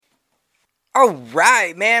All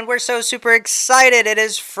right, man, we're so super excited. It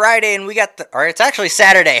is Friday and it's actually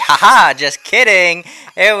Saturday. Haha, just kidding.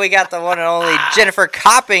 And we got the one and only Jennifer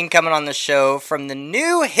Copping coming on the show from the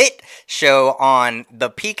new hit show on the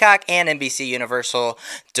Peacock and NBC Universal,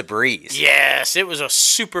 Debris. Yes, it was a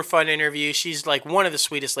super fun interview. She's like one of the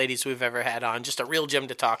sweetest ladies we've ever had on. Just a real gem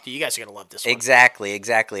to talk to. You guys are going to love this one.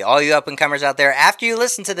 Exactly. All you up-and-comers out there, after you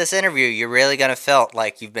listen to this interview, you're really going to feel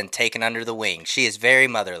like you've been taken under the wing. She is very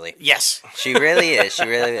motherly. Yes. She really is. She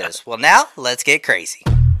really is. Well, now, let's get crazy.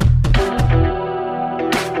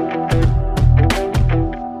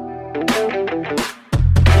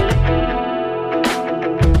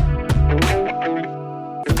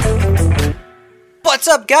 What's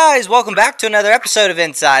up, guys? Welcome back to another episode of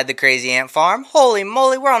Inside the Crazy Ant Farm. Holy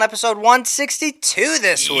moly, we're on episode 162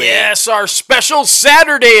 this week. Yes, our special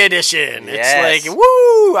Saturday edition. Yes. It's like,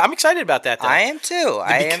 woo! I'm excited about that, though. I am too.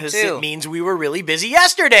 Because it means we were really busy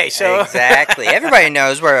yesterday, so... Exactly. Everybody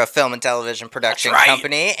knows we're a film and television production That's right.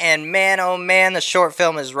 company, and man, oh man, the short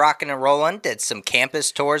film is rocking and rolling. Did some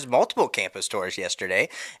campus tours, multiple campus tours yesterday,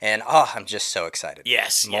 and I'm just so excited.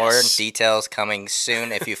 Yes. More details coming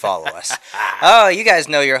soon if you follow us. Oh, you guys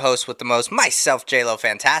know your host with the most, myself, J-Lo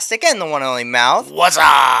Fantastic, and the one and only Mouth. What's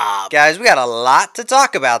up? Guys, we got a lot to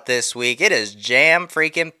talk about this week. It is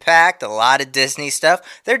jam-freaking-packed, a lot of Disney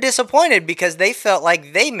stuff. They're disappointed because they felt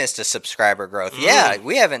like they missed a subscriber growth. Yeah,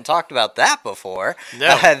 we haven't talked about that before.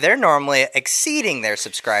 No. They're normally exceeding their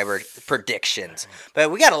subscriber predictions. But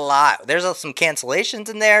we got a lot. There's some cancellations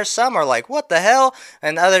in there. Some are like, what the hell?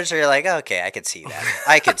 And others are like, okay, I could see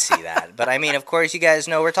that. But I mean, of course, you guys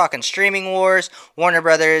know we're talking streaming wars, Warner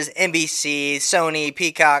Brothers, NBC, Sony,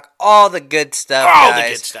 Peacock, all the good stuff, All guys. the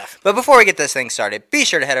good stuff. But before we get this thing started, be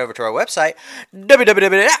sure to head over to our website,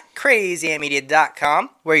 www.crazyantmedia.com,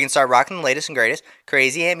 where you can start rocking the latest and greatest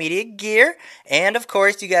Crazy Ant Media gear. And, of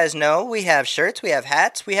course, you guys know we have shirts, we have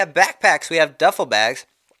hats, we have backpacks, we have duffel bags.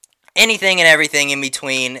 Anything and everything in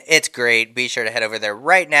between. It's great. Be sure to head over there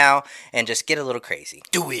right now and just get a little crazy.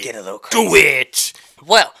 Do it. Get a little crazy. Do it.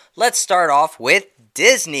 Well, let's start off with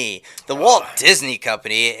Disney. The Walt Disney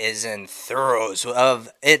Company is in throes of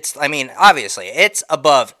obviously, it's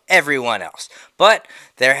above everyone else. But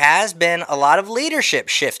there has been a lot of leadership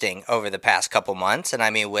shifting over the past couple months. And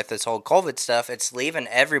I mean, with this whole COVID stuff, it's leaving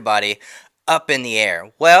everybody up in the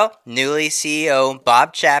air. Well, newly CEO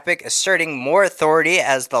Bob Chapek, asserting more authority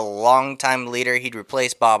as the longtime leader he'd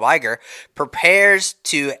replaced Bob Iger, prepares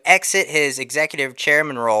to exit his executive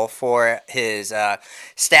chairman role for his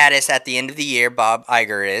status at the end of the year. Bob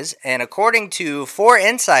Iger is. And according to 4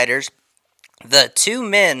 insiders, the two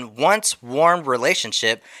men once warm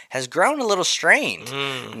relationship has grown a little strained.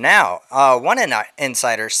 Now, one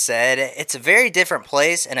insider said it's a very different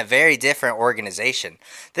place and a very different organization.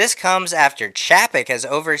 This comes after Chapek has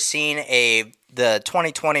overseen the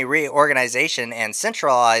 2020 reorganization and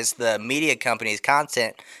centralized the media company's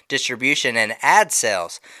content distribution and ad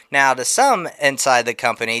sales. Now, to some inside the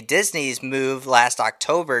company, Disney's move last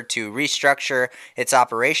October to restructure its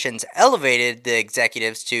operations elevated the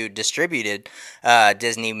executives to distributed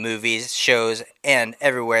Disney movies, shows, and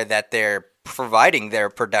everywhere that they're providing their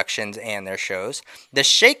productions and their shows. The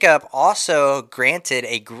shakeup also granted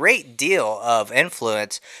a great deal of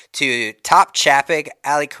influence to top Chapek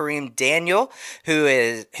Ali Karim Daniel, who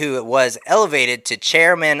was elevated to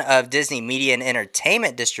chairman of Disney Media and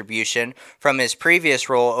Entertainment Distribution from his previous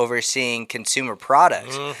role overseeing consumer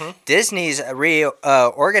products. Disney's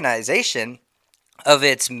reorganization of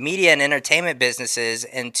its media and entertainment businesses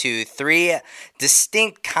into 3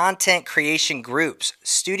 distinct content creation groups: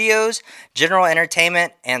 studios, general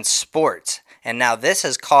entertainment, and sports. And now this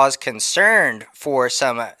has caused concern for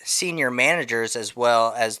some senior managers as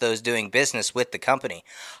well as those doing business with the company.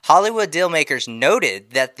 Hollywood dealmakers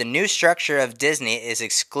noted that the new structure of Disney is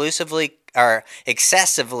excessively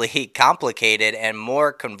complicated and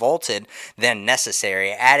more convoluted than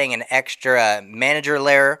necessary, adding an extra manager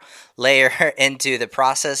layer into the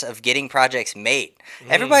process of getting projects made.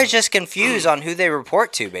 Everybody's just confused on who they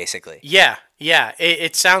report to, basically. Yeah.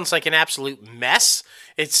 It sounds like an absolute mess.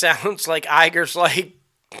 It sounds like Iger's like,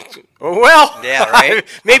 well, Yeah, right?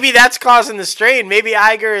 maybe that's causing the strain. Maybe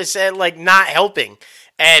Iger is like not helping.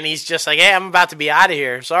 And he's just like, hey, I'm about to be out of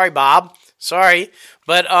here. Sorry, Bob. Sorry.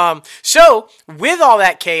 But so with all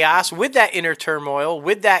that chaos, with that inner turmoil,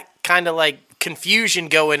 with that kind of like confusion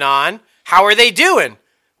going on, how are they doing?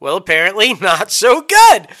 Well, apparently not so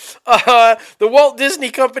good. The Walt Disney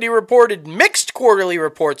Company reported mixed quarterly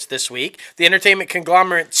reports this week. The entertainment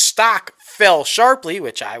conglomerate stock fell sharply,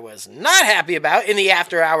 which I was not happy about in the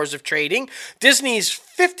after hours of trading. Disney's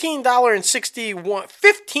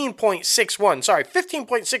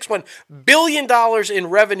 $15.61 billion in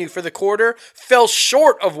revenue for the quarter fell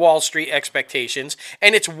short of Wall Street expectations,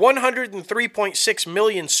 and its 103.6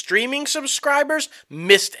 million streaming subscribers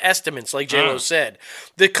missed estimates, like J-Lo said.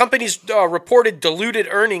 The company's reported diluted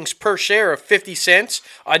earnings per share of 50 cents,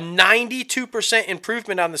 a 92%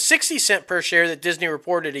 improvement on the 60 cent per share that Disney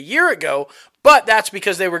reported a year ago, but that's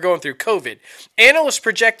because they were going through COVID. Analysts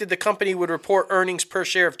projected the company would report earnings per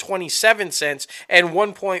share of 27 cents and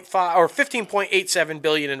 15.87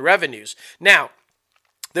 billion in revenues. Now,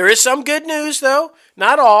 there is some good news though,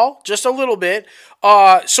 not all, just a little bit,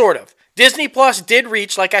 sort of. Disney Plus did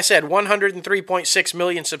reach, like I said, 103.6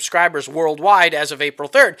 million subscribers worldwide as of April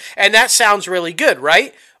 3rd, and that sounds really good,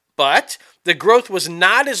 right? But the growth was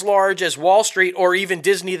not as large as Wall Street or even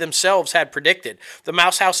Disney themselves had predicted. The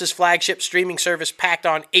Mouse House's flagship streaming service packed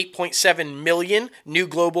on 8.7 million new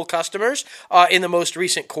global customers in the most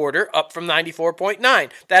recent quarter, up from 94.9.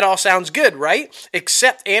 That all sounds good, right?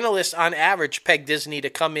 Except analysts on average peg Disney to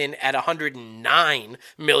come in at 109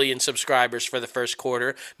 million subscribers for the first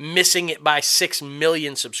quarter, missing it by 6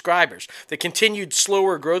 million subscribers. The continued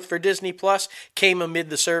slower growth for Disney Plus came amid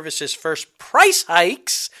the service's first price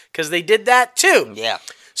hikes, because they did that too. Yeah.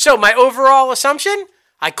 So my overall assumption,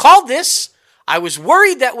 I called this. I was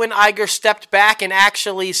worried that when Iger stepped back and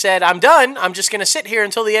actually said, I'm done, I'm just going to sit here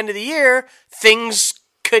until the end of the year, things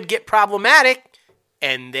could get problematic.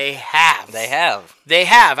 And they have. They have. They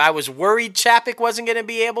have. I was worried Chapek wasn't going to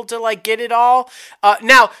be able to get it all.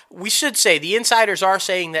 Now, we should say, the insiders are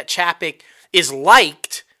saying that Chapek is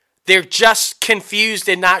liked. They're just confused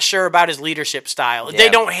and not sure about his leadership style. Yeah. They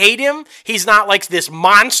don't hate him. He's not like this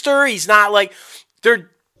monster. He's not like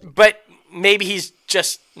but maybe he's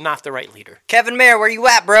just not the right leader. Kevin Mayer, where you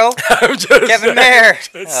at, bro? Kevin Mayer.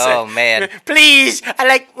 Oh, man. Please, I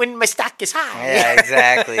like when my stock is high. Yeah,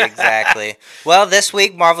 exactly. Well, this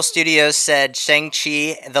week, Marvel Studios said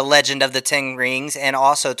Shang-Chi, The Legend of the Ten Rings, and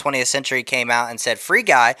also 20th Century came out and said Free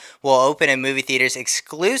Guy will open in movie theaters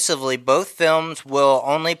exclusively. Both films will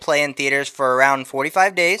only play in theaters for around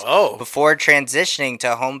 45 days before transitioning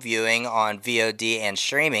to home viewing on VOD and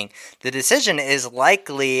streaming. The decision is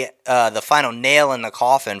likely the final nail in the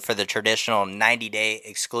coffin for the traditional 90-day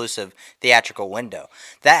exclusive theatrical window.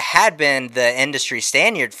 That had been the industry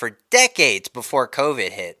standard for decades before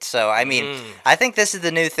COVID hit. So, I mean, I think this is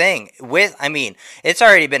the new thing. It's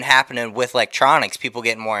already been happening with electronics, people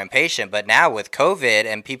getting more impatient, but now with COVID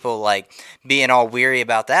and people being all weary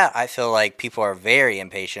about that, I feel like people are very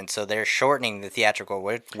impatient, so they're shortening the theatrical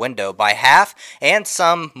window by half and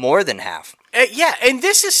some more than half. Yeah, and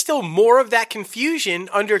this is still more of that confusion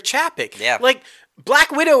under Chapek. Yeah.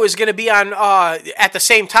 Black Widow is going to be on at the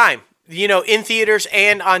same time, in theaters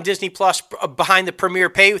and on Disney Plus behind the premiere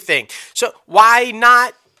pay thing. So why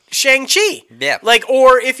not Shang-Chi? Yeah.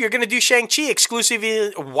 Or if you're going to do Shang-Chi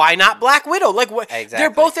exclusively, why not Black Widow? Exactly.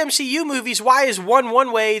 They're both MCU movies. Why is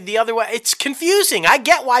one way, the other way? It's confusing. I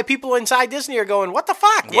get why people inside Disney are going, what the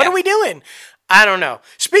fuck? Yeah. What are we doing? I don't know.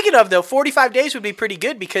 Speaking of, though, 45 days would be pretty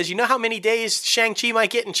good because you know how many days Shang-Chi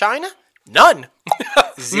might get in China? None.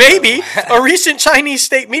 Maybe. A recent Chinese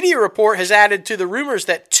state media report has added to the rumors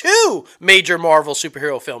that 2 major Marvel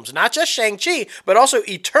superhero films, not just Shang-Chi, but also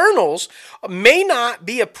Eternals, may not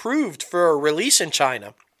be approved for a release in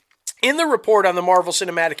China. In the report on the Marvel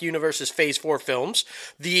Cinematic Universe's Phase 4 films,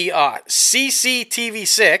 the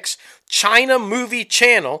CCTV6 China Movie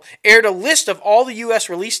Channel aired a list of all the U.S.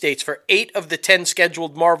 release dates for 8 of the 10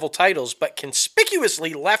 scheduled Marvel titles, but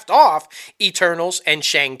conspicuously left off Eternals and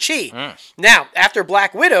Shang-Chi. Now, after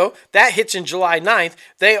Black Widow, that hits in July 9th,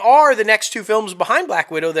 they are the next 2 films behind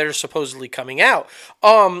Black Widow that are supposedly coming out.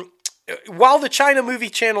 While the China Movie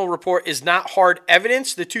Channel report is not hard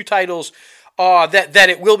evidence, the 2 titles that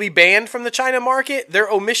it will be banned from the China market, their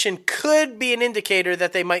omission could be an indicator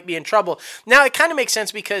that they might be in trouble. Now, it kind of makes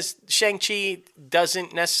sense because Shang-Chi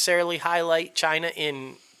doesn't necessarily highlight China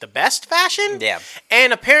in the best fashion. Yeah.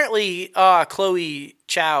 And apparently, Chloe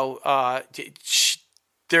Chow,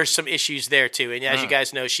 there's some issues there too. And as you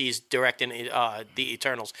guys know, she's directing the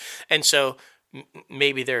Eternals. And so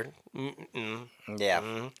maybe they're...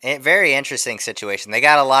 Very interesting situation. They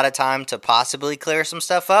got a lot of time to possibly clear some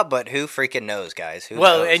stuff up, but who freaking knows, guys? Who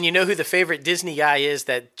knows? And you know who the favorite Disney guy is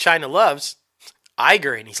that China loves?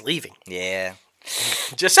 Iger, and he's leaving. Yeah.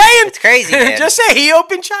 Just saying. It's crazy, man. Just say he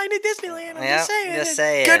opened China Disneyland. I'm Yep, just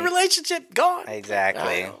saying. Good relationship gone.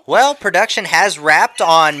 Exactly. Well, production has wrapped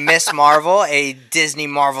on Miss Marvel, a Disney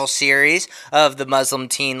Marvel series of the Muslim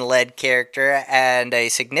teen-led character and a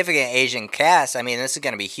significant Asian cast. I mean, this is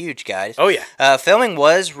going to be huge, guys. Oh, yeah. Filming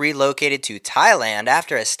was relocated to Thailand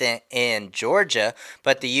after a stint in Georgia,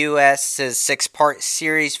 but the U.S.'s 6-part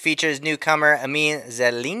series features newcomer Amin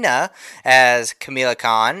Zelina as Camila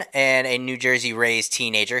Khan and a New Jersey-raised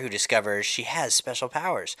teenager who discovers she has special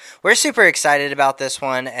powers. We're super excited about this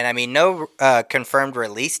one, and I mean, no confirmed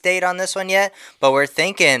release date on this one yet, but we're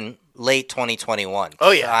thinking late 2021.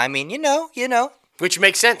 Oh, yeah. So, I mean, you know. Which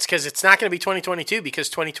makes sense, because it's not going to be 2022, because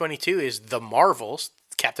 2022 is The Marvels,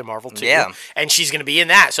 Captain Marvel 2. Yeah. And she's going to be in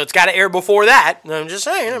that, so it's got to air before that. I'm just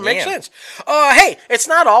saying, it makes Yeah. sense. Hey, it's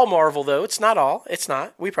not all Marvel, though. It's not all. It's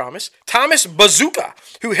not. We promise. Thomas Bazooka,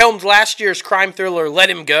 who helmed last year's crime thriller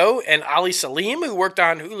Let Him Go, and Ali Salim, who worked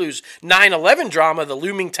on Hulu's 9/11 drama The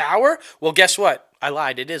Looming Tower. Well, guess what? I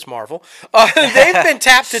lied. It is Marvel. They've been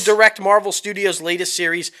tapped to direct Marvel Studios' latest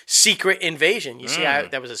series, Secret Invasion. You see,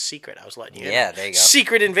 that was a secret. I was letting you know. Yeah, there you go.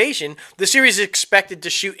 Secret Invasion. The series is expected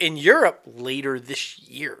to shoot in Europe later this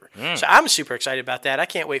year. So I'm super excited about that. I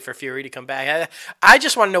can't wait for Fury to come back. I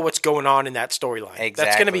just want to know what's going on in that storyline. Exactly.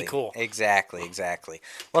 That's going to be cool. Exactly.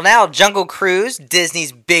 Well, now Jungle Cruise,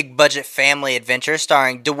 Disney's big-budget family adventure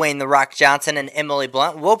starring Dwayne "The Rock" Johnson and Emily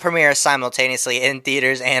Blunt, will premiere simultaneously in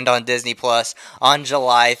theaters and on Disney Plus on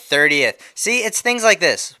July 30th. See, it's things like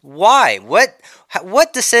this. Why?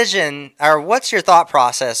 What decision, or what's your thought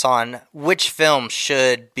process on which film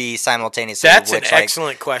should be simultaneously? That's an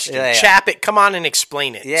excellent question. Yeah. Chappick, come on and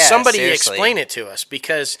explain it. Yeah, Somebody seriously. explain it to us,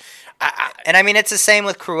 because And I mean, it's the same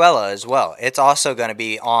with Cruella as well. It's also going to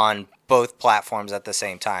be on both platforms at the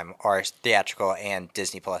same time, or theatrical and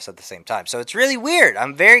Disney Plus at the same time. So it's really weird.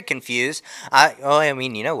 I'm very confused. I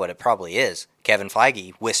mean, you know what it probably is. Kevin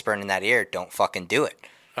Feige whispering in that ear, don't fucking do it.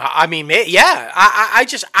 I mean, yeah,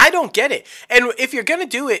 I don't get it. And if you're going to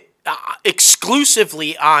do it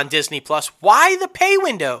exclusively on Disney Plus, why the pay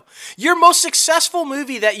window? Your most successful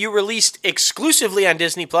movie that you released exclusively on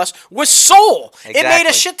Disney Plus was Soul. Exactly. It made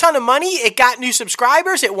a shit ton of money. It got new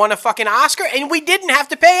subscribers. It won a fucking Oscar, and we didn't have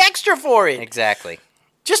to pay extra for it. Exactly.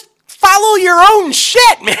 Just follow your own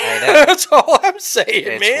shit, man. I know. That's all I'm saying,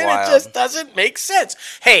 It's man. wild. It just doesn't make sense.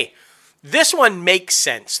 Hey, this one makes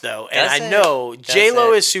sense, though, and Does I it? know Does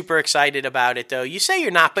J-Lo it? is super excited about it, though. You say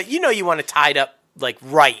you're not, but you know you want to tie it up, like,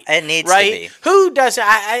 right. It needs to right? be. Who does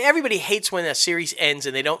everybody hates when a series ends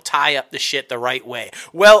and they don't tie up the shit the right way.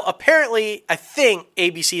 Well, apparently, I think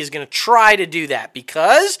ABC is going to try to do that,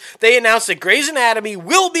 because they announced that Grey's Anatomy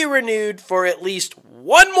will be renewed for at least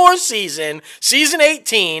one more season, season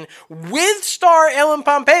 18, with star Ellen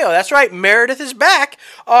Pompeo. That's right, Meredith is back,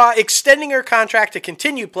 extending her contract to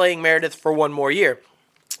continue playing Meredith for one more year.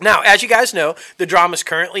 Now, as you guys know, the drama is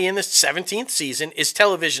currently in the 17th season, is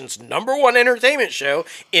television's #1 entertainment show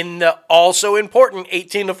in the also important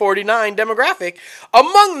 18 to 49 demographic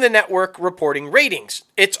among the network reporting ratings.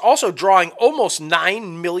 It's also drawing almost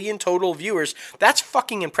 9 million total viewers. That's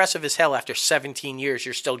fucking impressive as hell. After 17 years,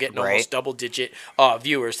 you're still getting almost double-digit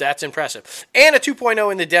viewers. That's impressive. And a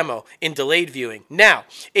 2.0 in the demo in delayed viewing. Now,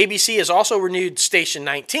 ABC has also renewed Station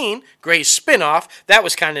 19, Grey's spinoff. That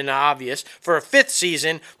was kind of obvious. For a 5th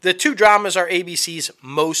season. The two dramas are ABC's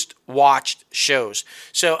most watched shows.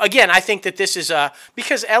 So, again, I think that this is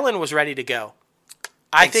because Ellen was ready to go.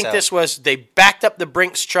 I think so. this was, they backed up the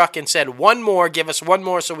Brinks truck and said, one more, give us one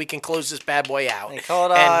more so we can close this bad boy out. Like,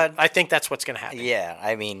 hold and on. I think that's what's going to happen. Yeah,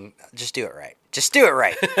 I mean, just do it right. Just do it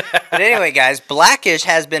right. But anyway, guys, Blackish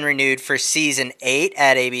has been renewed for season 8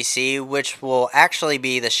 at ABC, which will actually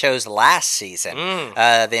be the show's last season.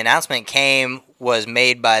 The announcement was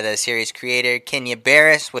made by the series creator Kenya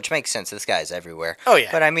Barris, which makes sense. This guy's everywhere. Oh, yeah.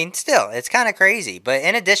 But I mean, still, it's kind of crazy. But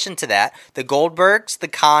in addition to that, the Goldbergs, the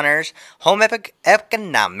Connors, Home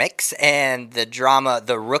Economics, and the drama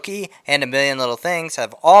The Rookie and A Million Little Things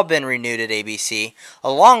have all been renewed at ABC,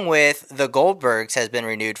 along with the Goldbergs has been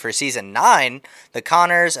renewed for season 9. The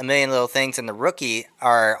Connors, A Million Little Things, and The Rookie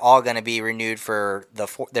are all going to be renewed for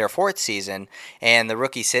their 4th season, and the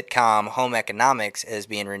Rookie sitcom Home Economics is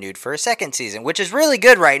being renewed for a 2nd season, which is really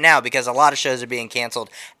good right now because a lot of shows are being canceled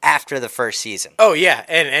after the 1st season. Oh, yeah,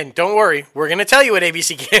 and don't worry. We're going to tell you what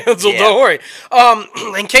ABC canceled. Yeah. Don't worry.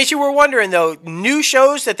 In case you were wondering, though, new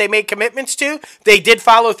shows that they made commitments to, they did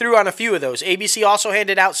follow through on a few of those. ABC also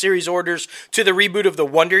handed out series orders to the reboot of The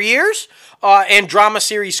Wonder Years and drama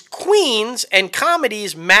series Queens and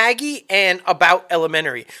comedies Maggie and About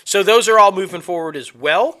Elementary. So those are all moving forward as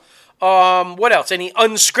well. What else? Any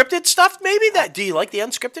unscripted stuff? Maybe that. Do you like the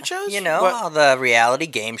unscripted shows? All the reality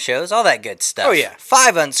game shows, all that good stuff. Oh, yeah.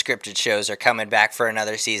 5 unscripted shows are coming back for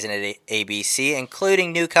another season at ABC,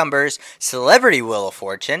 including newcomers Celebrity Wheel of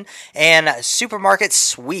Fortune and Supermarket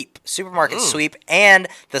Sweep. Sweep and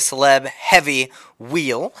the Celeb Heavy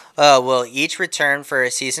Wheel will each return for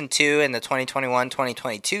season 2 in the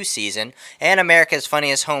 2021-2022 season, and America's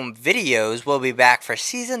Funniest Home Videos will be back for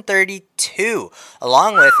season 32,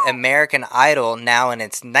 along with American Idol, now in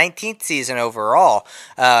its 19th season overall.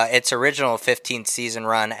 Its original 15th season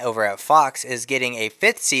run over at Fox is getting a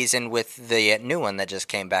 5th season with the new one that just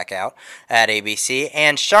came back out at ABC,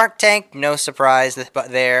 and Shark Tank, no surprise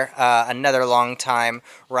there, another long-time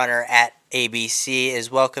runner at ABC is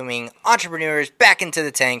welcoming entrepreneurs back into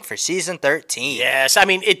the tank for season 13. Yes, I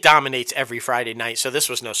mean, it dominates every Friday night, so this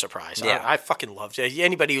was no surprise. Yeah. I fucking loved it.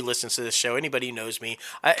 Anybody who listens to this show, anybody who knows me,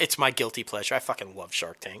 it's my guilty pleasure. I fucking love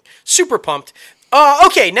Shark Tank. Super pumped.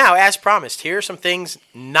 Okay, now, as promised, here are some things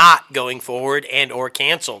not going forward and or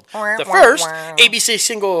canceled. The first, ABC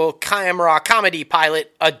single camera comedy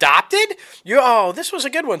pilot Adopted. This was a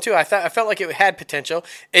good one, too. I felt like it had potential.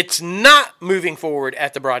 It's not moving forward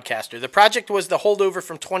at the broadcaster. The project was the holdover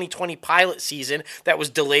from 2020 pilot season that was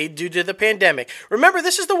delayed due to the pandemic. Remember,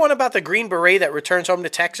 this is the one about the Green Beret that returns home to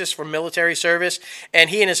Texas from military service, and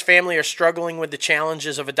he and his family are struggling with the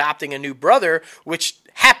challenges of adopting a new brother, which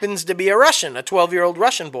happens to be a Russian, a 12-year-old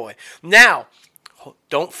Russian boy. Now,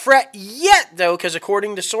 don't fret yet, though, because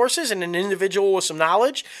according to sources and an individual with some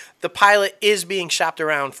knowledge, the pilot is being shopped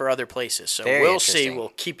around for other places. So we'll see.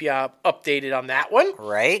 We'll keep you updated on that one.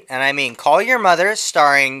 Right. And I mean, Call Your Mother,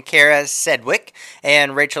 starring Kara Sedgwick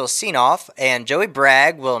and Rachel Senoff, and Joey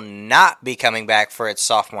Bragg will not be coming back for its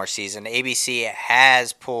sophomore season. ABC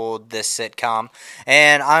has pulled this sitcom,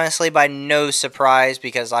 and honestly, by no surprise,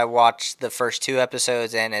 because I watched the first 2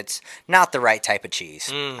 episodes, and it's not the right type of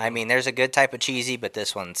cheese. I mean, there's a good type of cheesy, but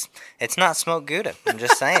this one's, it's not smoked Gouda. I'm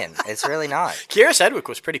just saying. It's really not. Kara Sedgwick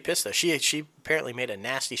was pretty pissed, though. She apparently made a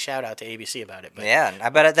nasty shout out to ABC about it. But. Yeah, I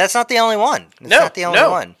bet that's not the only one. It's not the only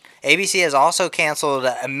one. ABC has also canceled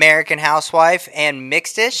American Housewife and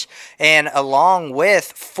Mixed-ish, and along with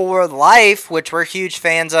For Life, which we're huge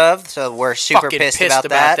fans of, so we're super pissed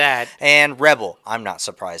about that. And Rebel. I'm not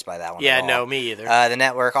surprised by that one at all. No, me either. The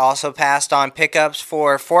network also passed on pickups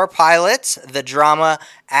for 4 pilots, the drama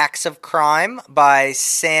Acts of Crime by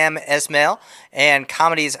Sam Esmail, and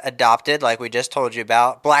comedies Adopted, like we just told you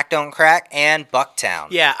about, Black Don't Crack, and Bucktown.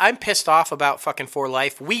 Yeah, I'm pissed off about fucking For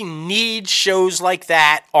Life. We need shows like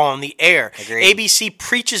that on the air. Agreed. ABC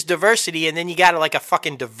preaches diversity, and then you got like a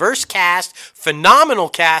fucking diverse cast, phenomenal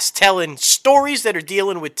cast, telling stories that are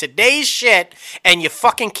dealing with today's shit, and you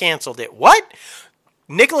fucking canceled it. What?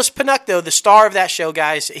 Nicholas Pinocchio, the star of that show,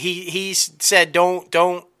 guys, he said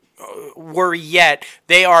don't worry yet.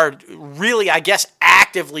 They are really, I guess,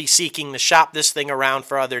 actively seeking to shop this thing around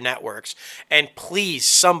for other networks. And please,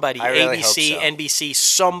 somebody, really ABC, hope so. NBC,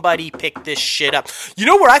 somebody pick this shit up. You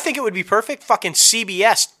know where I think it would be perfect? Fucking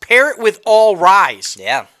CBS. Pair it with All Rise.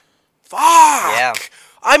 Yeah. Fuck. Yeah.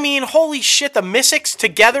 I mean, holy shit, the Mystics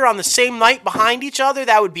together on the same night behind each other,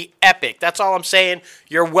 that would be epic. That's all I'm saying.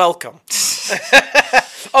 You're welcome.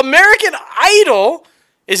 American Idol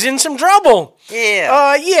is in some trouble.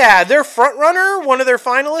 Yeah. Their front runner, one of their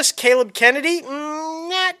finalists, Caleb Kennedy,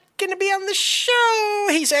 not going to be on the show.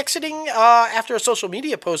 He's exiting after a social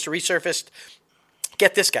media post resurfaced.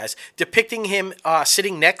 Get this, guys, depicting him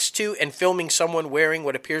sitting next to and filming someone wearing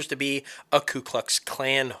what appears to be a Ku Klux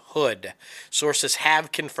Klan hood. Sources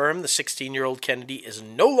have confirmed the 16-year-old Kennedy is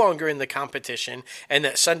no longer in the competition, and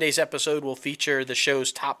that Sunday's episode will feature the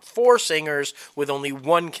show's top 4 singers with only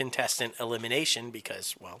 1 contestant elimination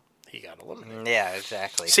because, well, he got eliminated. Yeah,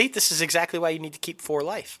 exactly. See, this is exactly why you need to keep For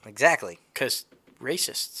Life. Exactly. Because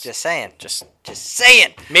racists. Just saying. Just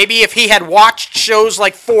saying. Maybe if he had watched shows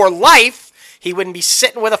like For Life, he wouldn't be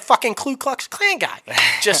sitting with a fucking Ku Klux Klan guy.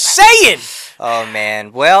 Just saying. Oh,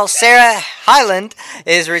 man. Well, Sarah Hyland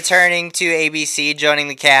is returning to ABC, joining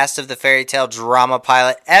the cast of the fairy tale drama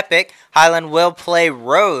pilot Epic. Hyland will play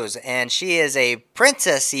Rose, and she is a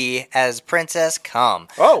princessy as princess come.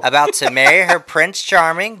 About to marry her Prince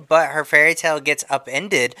Charming, but her fairy tale gets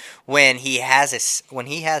upended when he has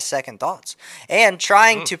second thoughts. And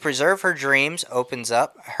trying to preserve her dreams opens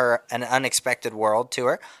up an unexpected world to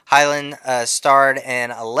her. Hyland starred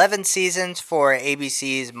in 11 seasons for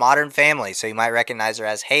ABC's Modern Family, so you might recognize her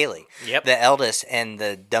as Haley, the eldest in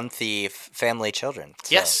the Dunphy family children.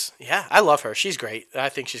 So. Yes, yeah, I love her. She's great. I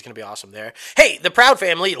think she's going to be awesome there. Hey, the Proud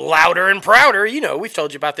Family, louder and prouder. You know know, we've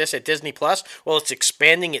told you about this at Disney Plus. Well, it's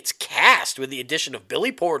expanding its cast with the addition of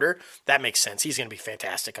Billy Porter. That makes sense. He's going to be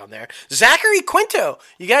fantastic on there. Zachary Quinto.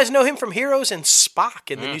 You guys know him from Heroes and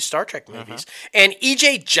Spock in the new Star Trek movies. And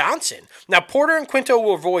E.J. Johnson. Now, Porter and Quinto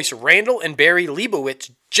will voice Randall and Barry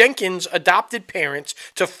Leibowitz, Jenkins' adopted parents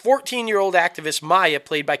to 14-year-old activist Maya,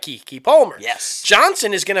 played by Keke Palmer. Yes.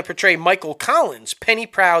 Johnson is going to portray Michael Collins, Penny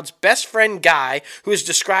Proud's best friend guy, who is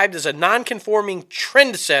described as a non-conforming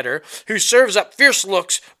trendsetter who serves up fierce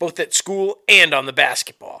looks both at school and on the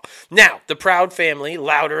basketball. Now, the Proud family,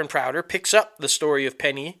 Louder and Prouder, picks up the story of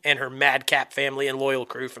Penny and her madcap family and loyal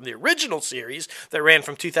crew from the original series that ran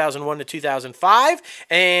from 2001 to 2005.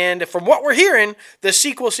 And from what we're hearing, the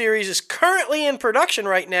sequel series is currently in production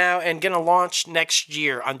right now and going to launch next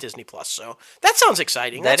year on Disney Plus. So that sounds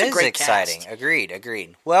exciting. That's a great exciting. cast.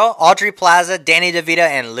 Agreed. Well, Audrey Plaza, Danny DeVito,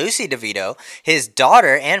 and Lucy DeVito, his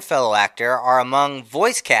daughter and fellow actor, are among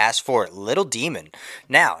voice cast for Little Demon.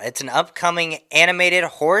 Now, it's an upcoming animated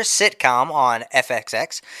horror sitcom on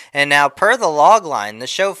FXX, and now per the logline, the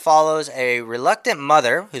show follows a reluctant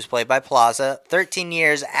mother, who's played by Plaza, 13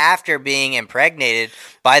 years after being impregnated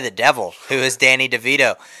by the devil, who is Danny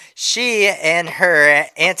DeVito. She and her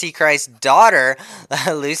Antichrist daughter,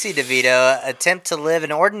 Lucy DeVito, attempt to live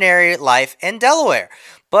an ordinary life in Delaware,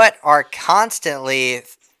 but are constantly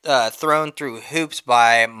thrown through hoops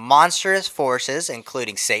by monstrous forces,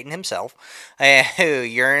 including Satan himself, who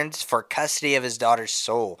yearns for custody of his daughter's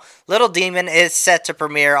soul. Little Demon is set to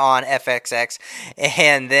premiere on FXX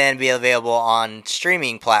and then be available on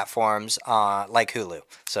streaming platforms like Hulu.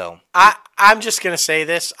 So I'm just going to say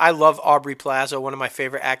this. I love Aubrey Plaza, one of my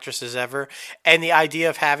favorite actresses ever. And the idea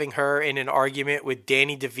of having her in an argument with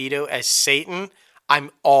Danny DeVito as Satan, I'm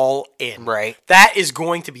all in. Right. That is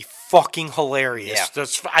going to be fucking hilarious.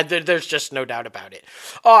 Yeah. There's just no doubt about it.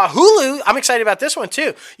 Hulu, I'm excited about this one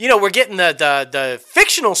too. You know, we're getting the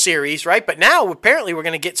fictional series, right? But now apparently we're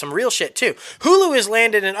going to get some real shit too. Hulu has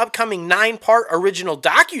landed an upcoming 9-part original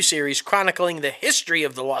docuseries chronicling the history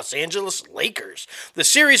of the Los Angeles Lakers. The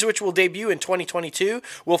series, which will debut in 2022,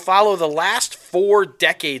 will follow the last 4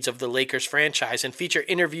 decades of the Lakers franchise and feature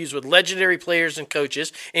interviews with legendary players and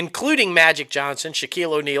coaches, including Magic Johnson,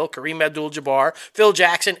 Shaquille O'Neal, Kareem Abdul-Jabbar, Phil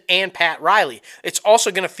Jackson, and Pat Riley. It's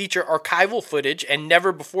also going to feature archival footage and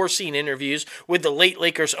never-before-seen interviews with the late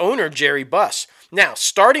Lakers owner, Jerry Buss. Now,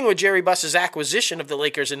 starting with Jerry Buss's acquisition of the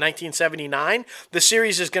Lakers in 1979, the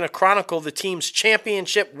series is going to chronicle the team's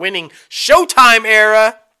championship-winning Showtime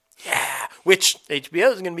era, which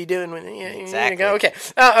HBO is going to be doing. Exactly. Okay.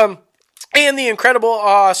 And the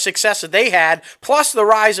incredible success that they had, plus the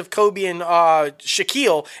rise of Kobe and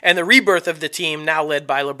Shaquille, and the rebirth of the team now led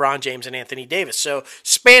by LeBron James and Anthony Davis. So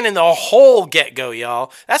spanning the whole get-go,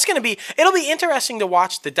 y'all. It'll be interesting to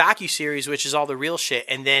watch the docuseries, which is all the real shit,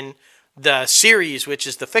 and then the series, which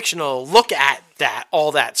is the fictional look at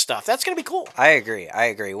all that stuff. That's going to be cool. I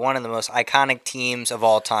agree. One of the most iconic teams of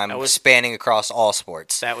all time, spanning across all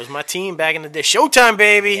sports. That was my team back in the day. Showtime,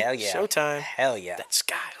 baby. Hell yeah. Showtime. Hell yeah. That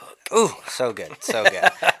Skyhook. Ooh, so good.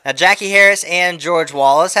 Now, Jackie Harris and George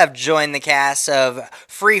Wallace have joined the cast of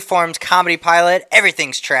Freeform's comedy pilot,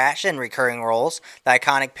 Everything's Trash, in recurring roles. The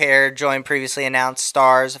iconic pair joined previously announced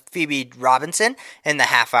stars Phoebe Robinson in the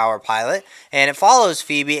half-hour pilot, and it follows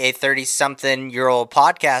Phoebe, a 30-something-year-old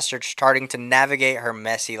podcaster starting to navigate her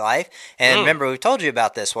messy life. And remember, we told you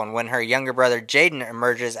about this one, when her younger brother Jaden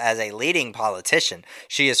emerges as a leading politician.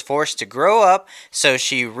 She is forced to grow up, so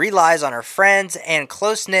she relies on her friends and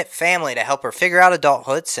close-knit family to help her figure out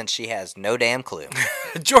adulthood, since she has no damn clue.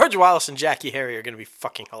 George Wallace and Jackie Harry are going to be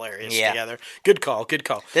fucking hilarious together. Good call.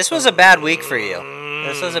 This was a bad week for you.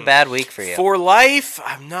 For Life,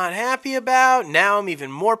 I'm not happy about. Now I'm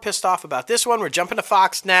even more pissed off about this one. We're jumping to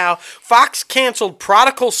Fox now. Fox canceled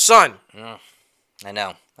Prodigal Son. I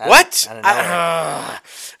know. What?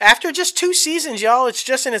 After just 2 seasons, y'all, it's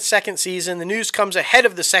just in its 2nd season. The news comes ahead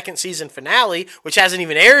of the 2nd season finale, which hasn't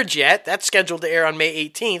even aired yet. That's scheduled to air on May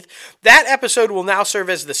 18th. That episode will now serve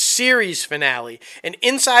as the series finale. An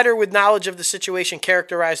insider with knowledge of the situation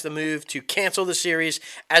characterized the move to cancel the series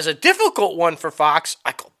as a difficult one for Fox.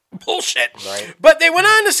 I call bullshit. Right. But they went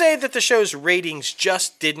on to say that the show's ratings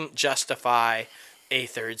just didn't justify a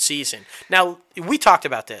 3rd season. Now, we talked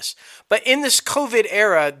about this, but in this COVID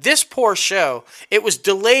era, this poor show, it was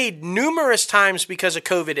delayed numerous times because of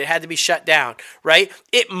COVID. It had to be shut down, right?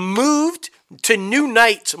 It moved to new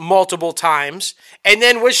nights multiple times and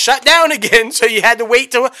then was shut down again, so you had to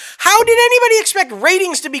wait till... How did anybody expect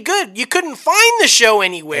ratings to be good? You couldn't find the show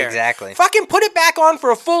anywhere. Exactly. Fucking put it back on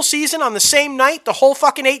for a full season on the same night, the whole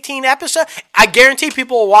fucking 18 episode. I guarantee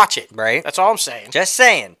people will watch it. Right. That's all I'm saying. Just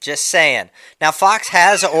saying. Now, Fox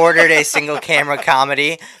has ordered a single camera camera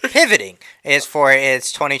comedy Pivoting is for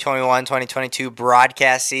its 2021-2022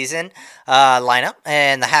 broadcast season lineup.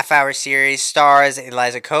 And the half-hour series stars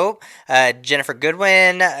Eliza Cope, Jennifer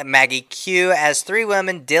Goodwin, Maggie Q as three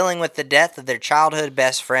women dealing with the death of their childhood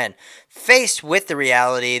best friend. Faced with the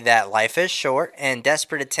reality that life is short and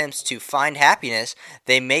desperate attempts to find happiness,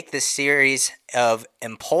 they make this series of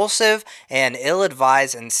impulsive and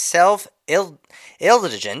ill-advised and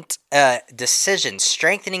self-indulgent decisions,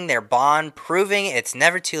 strengthening their bond, proving it's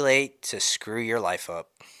never too late to screw your life up.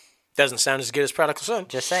 Doesn't sound as good as Prodigal Son.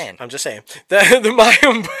 Just saying. I'm just saying. The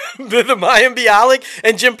Mayim Bialik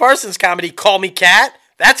and Jim Parsons comedy Call Me Kat,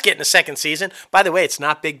 that's getting a second season. By the way, it's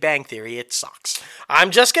not Big Bang Theory. It sucks.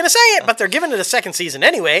 I'm just going to say it, but they're giving it a second season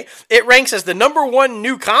anyway. It ranks as the #1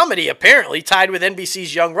 new comedy, apparently, tied with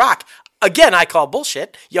NBC's Young Rock. Again, I call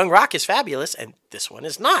bullshit. Young Rock is fabulous, and this one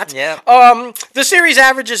is not. Yeah. The series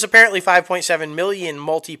averages apparently 5.7 million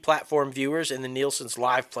multi-platform viewers in the Nielsen's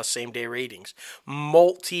live plus same-day ratings.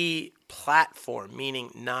 Multi-platform,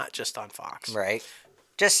 meaning not just on Fox. Right.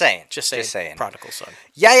 Just saying. Just saying. Prodigal Son.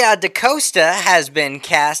 Yaya DaCosta has been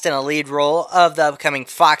cast in a lead role of the upcoming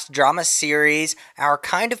Fox drama series Our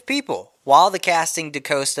Kind of People. While the casting,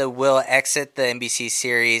 DaCosta will exit the NBC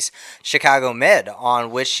series Chicago Med,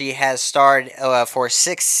 on which she has starred for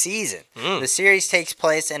 6th season. The series takes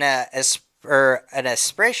place in an aspirational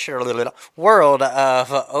world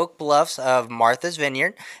of Oak Bluffs of Martha's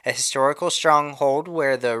Vineyard, a historical stronghold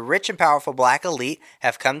where the rich and powerful black elite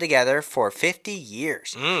have come together for 50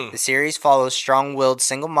 years. The series follows strong-willed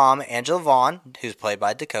single mom Angela Vaughn, who's played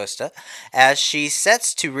by DaCosta, as she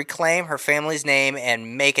sets to reclaim her family's name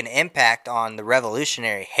and make an impact on the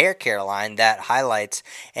revolutionary hair care line that highlights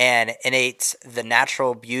and innates the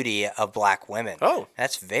natural beauty of black women. Oh.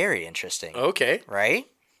 That's very interesting. Okay. Right?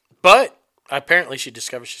 But apparently she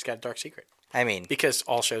discovers she's got a dark secret. I mean, because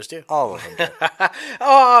all shows do. All of them do.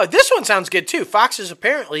 This one sounds good, too. Fox has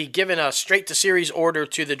apparently given a straight-to-series order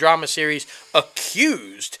to the drama series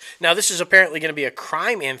Accused. Now, this is apparently going to be a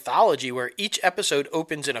crime anthology where each episode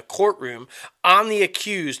opens in a courtroom on the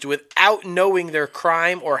accused without knowing their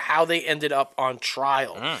crime or how they ended up on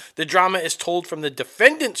trial. The drama is told from the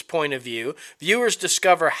defendant's point of view. Viewers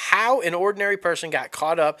discover how an ordinary person got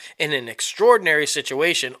caught up in an extraordinary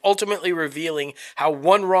situation, ultimately revealing how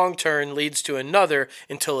one wrong turn leads to another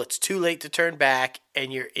until it's too late to turn back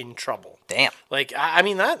and you're in trouble. Damn. Like, I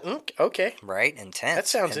mean, that, okay. Right? Intense. That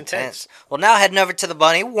sounds intense. Well, now heading over to the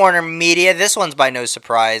bunny, Warner Media. This one's by no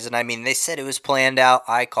surprise. And I mean, they said it was planned out.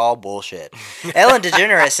 I call bullshit. Ellen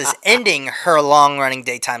DeGeneres is ending her long-running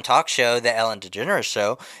daytime talk show, The Ellen DeGeneres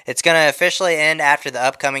Show. It's going to officially end after the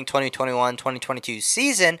upcoming 2021-2022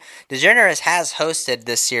 season. DeGeneres has hosted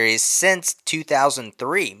this series since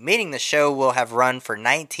 2003, meaning the show will have run for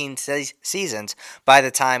 19 seasons by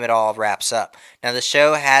the time it all wraps up. Now, the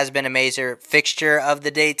show has been a major fixture of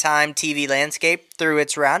the daytime TV landscape through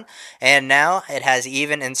its run, and now it has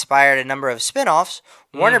even inspired a number of spin-offs.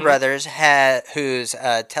 Warner Brothers, whose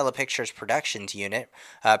Telepictures Productions unit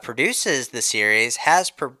produces the series,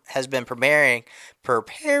 has been preparing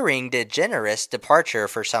DeGeneres' departure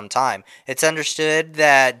for some time. It's understood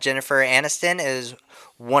that Jennifer Aniston is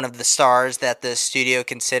one of the stars that the studio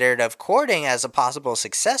considered of courting as a possible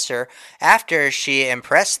successor after she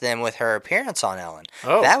impressed them with her appearance on Ellen.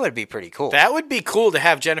 Oh, that would be pretty cool. That would be cool to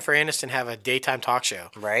have Jennifer Aniston have a daytime talk show.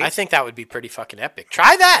 Right. I think that would be pretty fucking epic.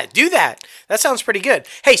 Try that. Do that. That sounds pretty good.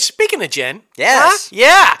 Hey, speaking of Jen. Yes.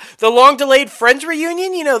 Yeah. The long-delayed Friends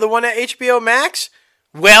reunion, the one at HBO Max.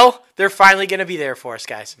 Well, they're finally going to be there for us,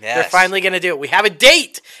 guys. Yes. They're finally going to do it. We have a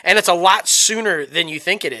date, and it's a lot sooner than you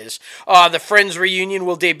think it is. The Friends reunion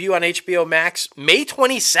will debut on HBO Max May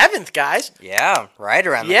 27th, guys. Yeah, right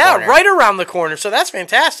around the Yeah, corner. right around the corner, so that's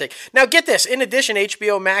fantastic. Now, get this. In addition,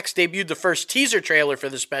 HBO Max debuted the first teaser trailer for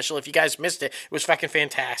the special. If you guys missed it, it was fucking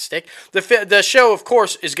fantastic. The show, of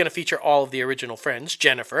course, is going to feature all of the original Friends,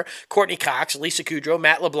 Jennifer, Courtney Cox, Lisa Kudrow,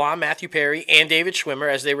 Matt LeBlanc, Matthew Perry, and David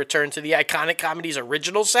Schwimmer as they return to the iconic comedy's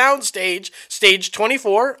original soundstage, Stage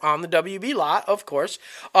 24 on the WB lot, of course,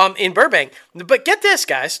 in Burbank. But get this,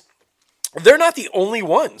 guys. They're not the only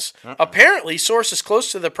ones. Apparently, sources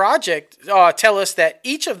close to the project tell us that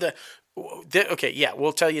each of the... Okay, yeah,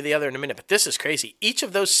 we'll tell you the other in a minute, but this is crazy. Each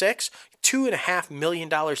of those 6 $2.5 million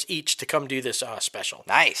each to come do this special.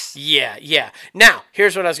 Nice. Yeah. Now,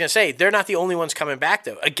 here's what I was going to say. They're not the only ones coming back,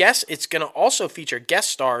 though. I guess it's going to also feature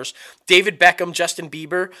guest stars David Beckham, Justin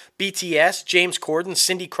Bieber, BTS, James Corden,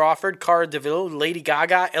 Cindy Crawford, Cara Delevingne, Lady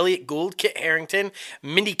Gaga, Elliot Gould, Kit Harington,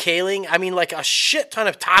 Mindy Kaling. I mean, like a shit ton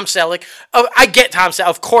of Tom Selleck. Oh, I get Tom Selleck.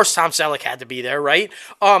 Of course Tom Selleck had to be there, right?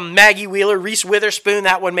 Maggie Wheeler, Reese Witherspoon.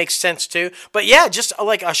 That one makes sense, too. But yeah, just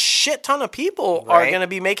like a shit ton of people are going to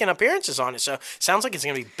be making appearances on it. So sounds like it's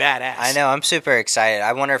going to be badass. I know. I'm super excited.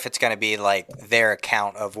 I wonder if it's going to be like their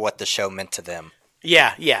account of what the show meant to them.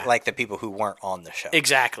 Yeah. Like the people who weren't on the show.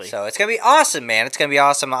 Exactly. So it's going to be awesome, man. It's going to be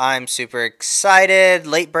awesome. I'm super excited.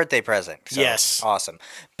 Late birthday present. So, yes. Awesome.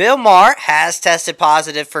 Bill Maher has tested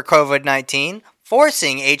positive for COVID-19,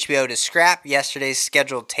 forcing HBO to scrap yesterday's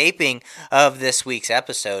scheduled taping of this week's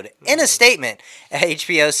episode. In a statement,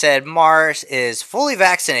 HBO said Mars is fully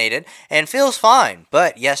vaccinated and feels fine,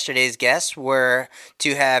 but yesterday's guests were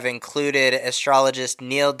to have included astrologist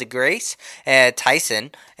Neil deGrasse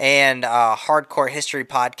Tyson and Hardcore History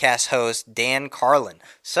podcast host Dan Carlin.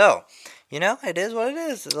 So, it is what it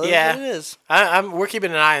is. It is what it is. We're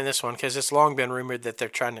keeping an eye on this one because it's long been rumored that they're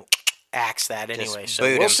trying to axe that anyway. So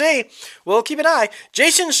we'll see. We'll keep an eye.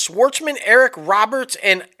 Jason Schwartzman, Eric Roberts,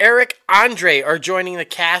 and Eric Andre are joining the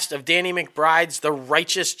cast of Danny McBride's The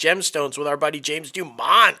Righteous Gemstones with our buddy James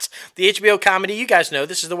Dumont. The HBO comedy, you guys know,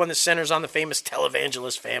 this is the one that centers on the famous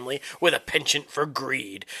televangelist family with a penchant for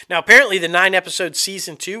greed. Now, apparently the 9-episode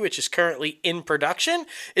season 2, which is currently in production,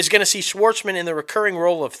 is going to see Schwartzman in the recurring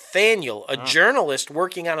role of Thaniel, a journalist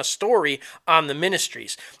working on a story on the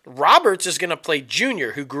ministries. Roberts is going to play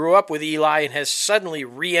Junior, who grew up with Eli and has suddenly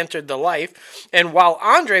re-entered the life. And while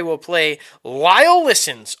Andre will play Lyle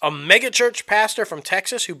Listens, a megachurch pastor from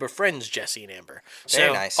Texas who befriends Jesse and Amber.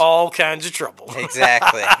 Very nice. All kinds of trouble.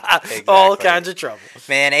 Exactly. All kinds of trouble.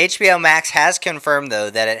 Man, HBO Max has confirmed, though,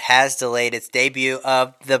 that it has delayed its debut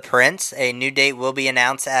of The Prince. A new date will be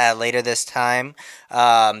announced later this time.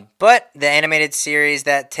 But the animated series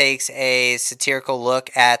that takes a satirical look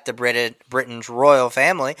at the Britain's royal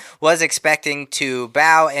family was expecting to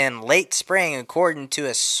bow in late spring. According to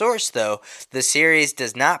a source, though, the series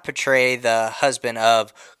does not portray the husband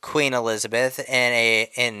of Queen Elizabeth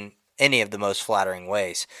in any of the most flattering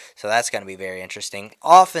ways. So that's going to be very interesting.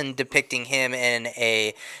 Often depicting him in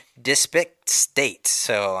a despict state,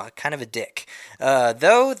 so kind of a dick.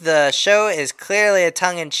 Though the show is clearly a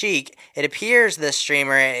tongue-in-cheek, it appears the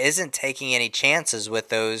streamer isn't taking any chances with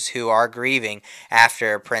those who are grieving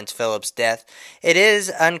after Prince Philip's death. It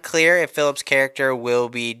is unclear if Philip's character will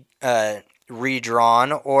be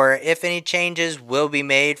redrawn or if any changes will be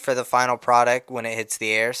made for the final product when it hits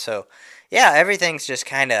the air. So yeah, everything's just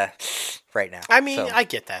kind of right now. I mean, I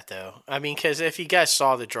get that, though. I mean, because if you guys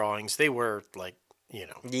saw the drawings, they were like, it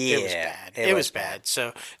was bad. It was bad.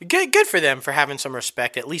 So good for them for having some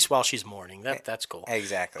respect, at least while she's mourning. That's cool.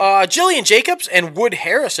 Exactly. Jillian Jacobs and Wood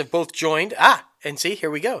Harris have both joined. And see, here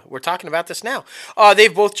we go. We're talking about this now.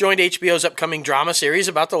 They've both joined HBO's upcoming drama series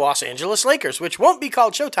about the Los Angeles Lakers, which won't be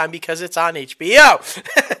called Showtime because it's on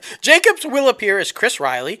HBO. Jacobs will appear as Chris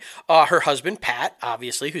Riley. Her husband, Pat,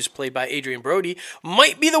 obviously, who's played by Adrian Brody,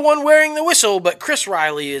 might be the one wearing the whistle, but Chris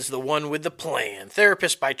Riley is the one with the plan.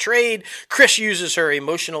 Therapist by trade, Chris uses her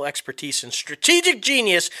emotional expertise and strategic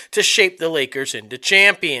genius to shape the Lakers into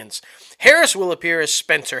champions. Harris will appear as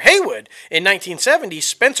Spencer Haywood. In 1970,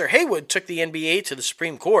 Spencer Haywood took the NBA to the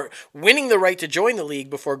Supreme Court, winning the right to join the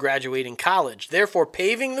league before graduating college, therefore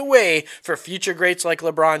paving the way for future greats like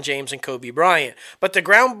LeBron James and Kobe Bryant. But the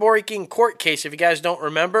groundbreaking court case, if you guys don't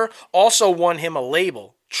remember, also won him a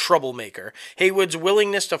label. Troublemaker. Haywood's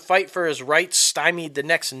willingness to fight for his rights stymied the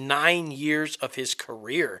next 9 years of his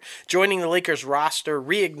career. Joining the Lakers roster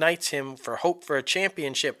reignites him for hope for a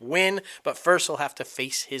championship win, but first he'll have to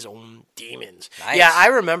face his own demons. Nice. Yeah, I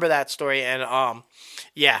remember that story, and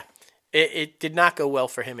it did not go well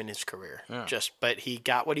for him in his career. Yeah. But he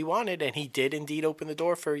got what he wanted, and he did indeed open the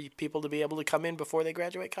door for people to be able to come in before they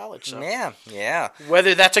graduate college. So Yeah.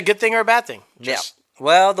 whether that's a good thing or a bad thing,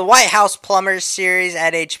 Well, the White House Plumbers series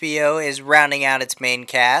at HBO is rounding out its main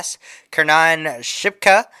cast. Kernan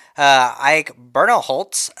Shipka, Ike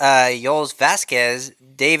Bernholtz, Yoels Vasquez,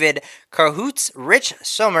 David Carhoots, Rich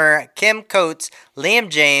Sommer, Kim Coates, Liam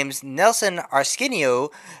James, Nelson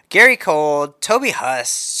Arskinio, Gary Cole, Toby Huss,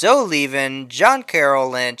 Zoe Levin, John Carroll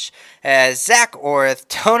Lynch, Zach Orth,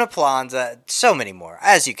 Tona Plaza, so many more,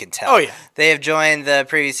 as you can tell. Oh, yeah. They have joined the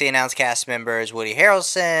previously announced cast members Woody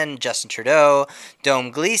Harrelson, Justin Trudeau,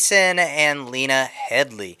 Dome Gleason, and Lena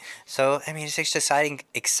Headley. So, I mean, it's just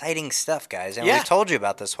exciting stuff, guys. And Yeah. we've told you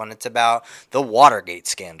about this one. It's about the Watergate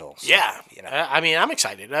scandal. So, Yeah, you know. I mean, I'm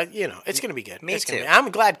excited. It's going to be good. Me It's gonna too.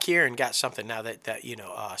 I'm glad Kieran got something now that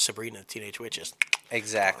Sabrina the Teenage Witch is.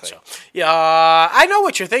 Exactly. So, yeah, I know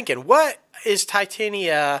what you're thinking. What is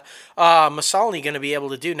Titania Maslany going to be able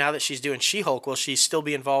to do now that she's doing She-Hulk? Will she still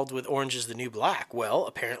be involved with Orange is the New Black? Well,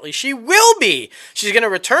 apparently she will be. She's going to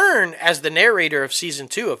return as the narrator of Season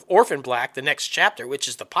 2 of Orphan Black, the next chapter, which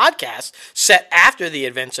is the podcast set after the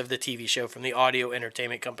events of the TV show from the audio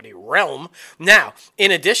entertainment company Realm. Now,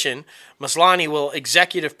 in addition, Maslany will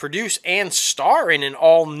executive produce and star in an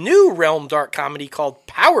all-new Realm dark comedy called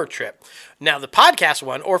Power Trip. Now, the podcast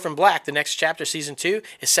one, Orphan Black, the next chapter, Season 2,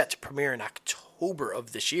 is set to premiere in October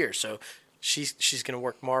of this year. So she's going to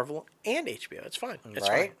work Marvel and HBO. It's fine. It's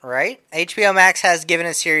fine. Right. HBO Max has given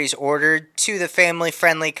a series ordered to the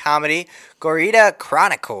family-friendly comedy Gorita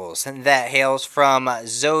Chronicles, and that hails from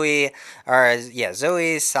Zoe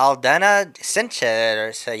Saldana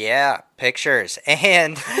Sanchez, pictures,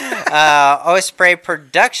 and Osprey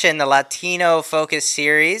Production. The Latino-focused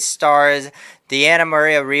series stars Diana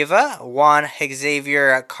Maria Riva, Juan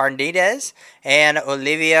Xavier Cardenas, and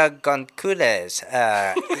Olivia Gonzalez.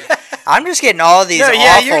 I'm just getting all these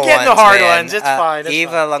awful you're getting ones, the hard man. ones. It's fine.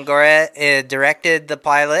 Eva Longoria directed the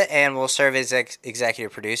pilot and will serve as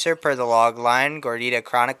executive producer. Per the log line, Gordita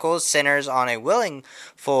Chronicles centers on a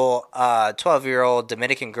willful 12-year-old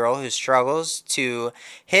Dominican girl who struggles to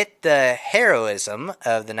hit the heroism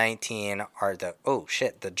of the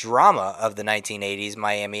the drama of the 1980s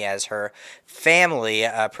Miami as her family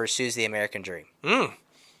pursues the American dream.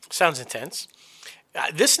 Sounds intense.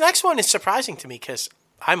 This next one is surprising to me because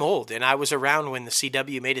I'm old, and I was around when the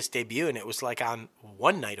CW made its debut, and it was like on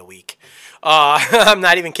one night a week. I'm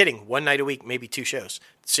not even kidding. One night a week, maybe 2 shows.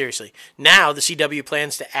 Seriously. Now the CW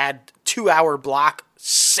plans to add 2-hour block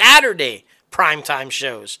Saturday primetime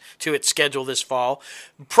shows to its schedule this fall.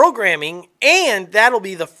 Programming, and that'll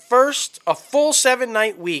be a full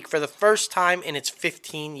 7-night week for the first time in its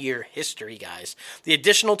 15-year history, guys. The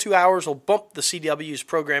additional 2 hours will bump the CW's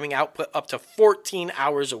programming output up to 14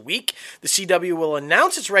 hours a week. The CW will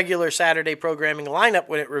announce its regular Saturday programming lineup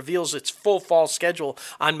when it reveals its full fall schedule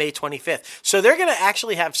on May 25th. So they're going to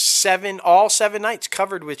actually have all 7 nights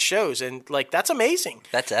covered with shows, and that's amazing.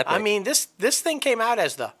 That's epic. I mean, this thing came out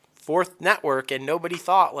as the 4th network, and nobody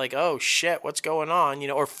thought oh shit, what's going on,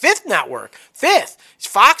 or 5th network.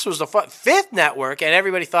 Fox was the 5th network, and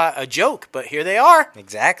everybody thought a joke, but here they are.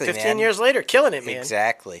 Exactly, 15 years later, killing it, man.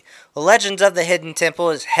 Exactly. Well, Legends of the Hidden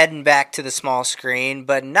Temple is heading back to the small screen,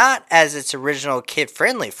 but not as its original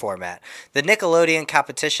kid-friendly format. The Nickelodeon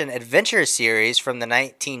competition adventure series from the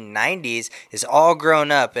 1990s is all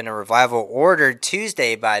grown up in a revival ordered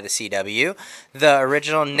Tuesday by the CW. The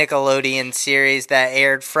original Nickelodeon series that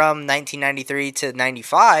aired from 1993 to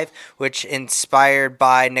 95, which inspired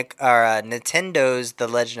by Nintendo's The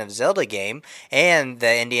Legend of Zelda game and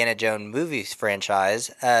the Indiana Jones movies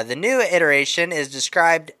franchise. The new iteration is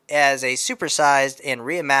described as a supersized and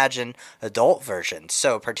reimagined adult version,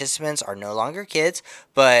 so participants are no longer kids,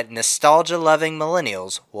 but nostalgia-loving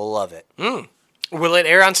millennials will love it. Will it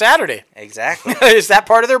air on Saturday? Exactly. Is that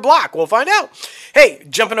part of their block? We'll find out. Hey,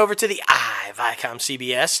 jumping over to the Viacom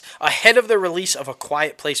CBS, ahead of the release of A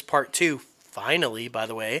Quiet Place Part 2, finally, by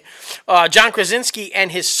the way, John Krasinski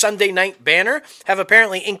and his Sunday night banner have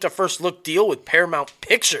apparently inked a first-look deal with Paramount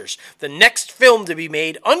Pictures. The next film to be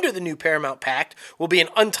made under the new Paramount Pact will be an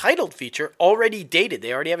untitled feature already dated.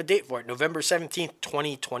 They already have a date for it, November 17th,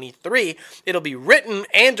 2023. It'll be written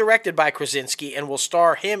and directed by Krasinski and will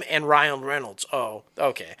star him and Ryan Reynolds. Oh,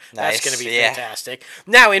 okay. Nice. That's going to be fantastic.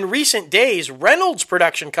 Now, in recent days, Reynolds'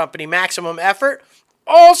 production company, Maximum Effort,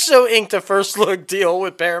 also inked a first-look deal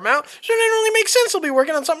with Paramount, so it only makes sense they'll be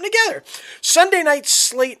working on something together. Sunday night's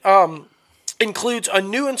slate includes a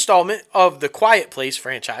new installment of the Quiet Place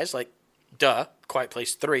franchise, Quiet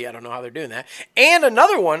Place 3, I don't know how they're doing that, and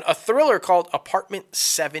another one, a thriller called Apartment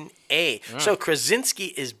 7A. So Krasinski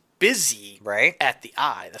is busy at the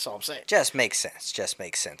eye. That's all I'm saying. Just makes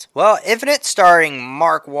sense. Well, Infinite, starring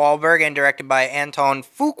Mark Wahlberg and directed by Anton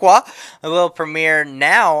Fuqua, will premiere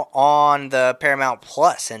now on the Paramount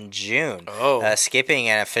Plus in June, skipping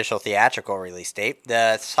an official theatrical release date.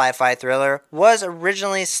 The sci-fi thriller was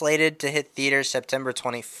originally slated to hit theaters September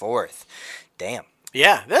 24th. Damn.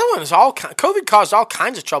 Yeah, that one is COVID caused all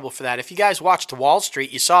kinds of trouble for that. If you guys watched Wall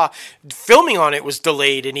Street, you saw filming on it was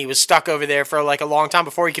delayed, and he was stuck over there for a long time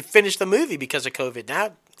before he could finish the movie because of COVID.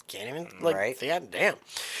 Now, can't even, damn.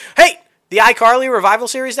 Hey, The iCarly revival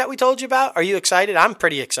series that we told you about, are you excited? I'm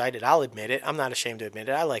pretty excited. I'll admit it. I'm not ashamed to admit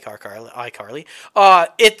it. I like iCarly.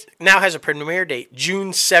 It now has a premiere date,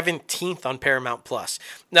 June 17th on Paramount Plus.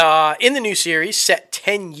 In the new series, set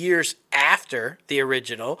 10 years after the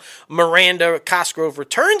original, Miranda Cosgrove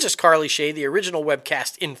returns as Carly Shay, the original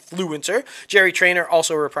webcast influencer. Jerry Trainer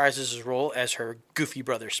also reprises his role as her goofy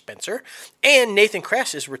brother Spencer. And Nathan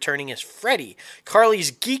Kress is returning as Freddy,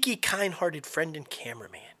 Carly's geeky, kind-hearted friend and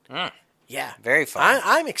cameraman. Yeah. Very fun.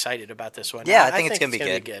 I'm excited about this one. Yeah, I think it's going to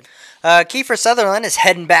be good. Kiefer Sutherland is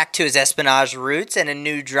heading back to his espionage roots in a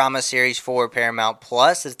new drama series for Paramount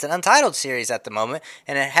Plus. It's an untitled series at the moment,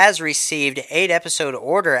 and it has received 8-episode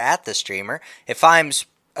order at the streamer. It finds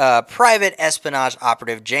private espionage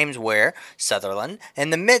operative James Ware Sutherland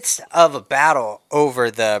in the midst of a battle over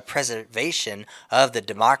the preservation of the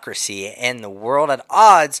democracy and the world at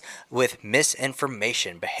odds with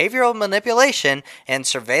misinformation, behavioral manipulation, and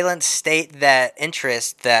surveillance state that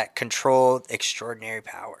interests that control extraordinary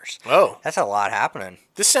powers. Oh. That's a lot happening.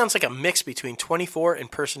 This sounds like a mix between 24 and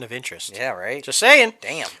Person of Interest. Yeah, right? Just saying.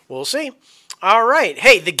 Damn. We'll see. All right.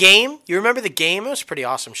 Hey, The Game. You remember The Game? It was a pretty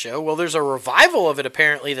awesome show. Well, there's a revival of it,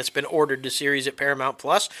 apparently, that's been ordered to series at Paramount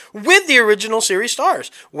Plus with the original series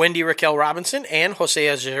stars, Wendy Raquel Robinson and Jose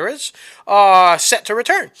Azeres, set to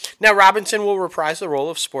return. Now, Robinson will reprise the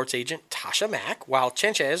role of sports agent Tasha Mack, while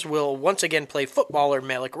Chenchez will once again play footballer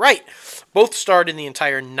Malik Wright. Both starred in the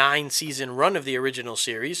entire 9-season run of the original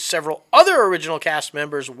series. Several other original cast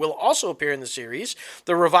members will also appear in the series.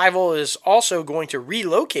 The revival is also going to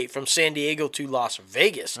relocate from San Diego to Las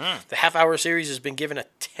Vegas. The half-hour series has been given a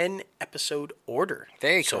 10-episode order.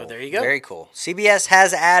 Very cool. So there you go. Very cool. CBS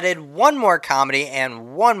has added one more comedy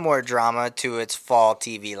and one more drama to its fall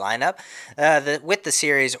TV lineup with the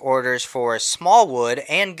series orders for Smallwood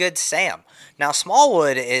and Good Sam. Now,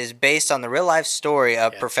 Smallwood is based on the real-life story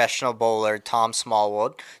of professional bowler Tom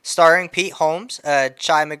Smallwood, starring Pete Holmes, Chi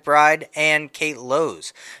McBride, and Kate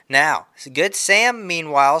Lowes. Now, Good Sam,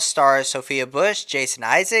 meanwhile, stars Sophia Bush, Jason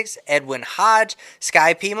Isaacs, Edwin Hodge,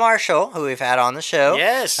 Sky P. Marshall, who we've had on the show,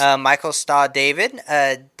 Michael Staw David,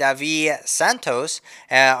 Davi Santos,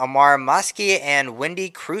 Amar Muskie, and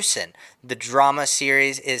Wendy Crewson. The drama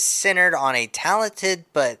series is centered on a talented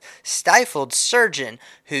but stifled surgeon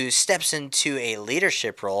who steps into a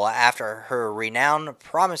leadership role after her renowned,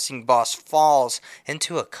 promising boss falls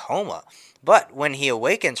into a coma. But when he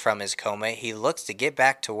awakens from his coma, he looks to get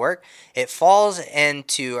back to work. It falls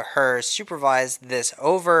into her supervise this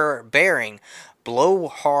overbearing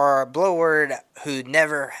blowhard who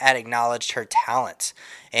never had acknowledged her talents.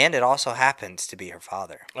 And it also happens to be her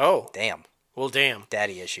father. Oh. Damn. Well, damn.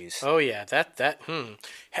 Daddy issues. Oh, yeah.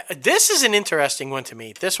 This is an interesting one to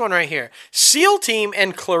me. This one right here. SEAL Team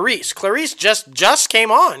and Clarice. Clarice just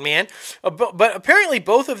came on, man. But apparently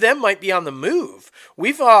both of them might be on the move.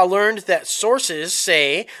 We've learned that sources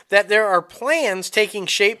say that there are plans taking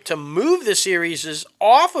shape to move the series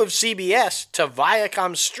off of CBS to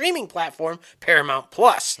Viacom's streaming platform, Paramount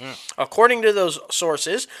Plus. According to those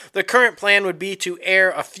sources, the current plan would be to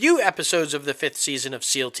air a few episodes of the 5th season of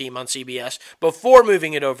SEAL Team on CBS before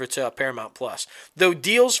moving it over to Paramount Plus, though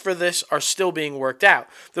deals for this are still being worked out.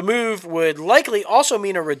 The move would likely also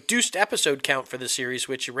mean a reduced episode count for the series,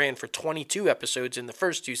 which ran for 22 episodes in the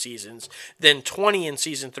first 2 seasons, then 20 in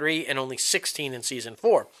Season 3, and only 16 in Season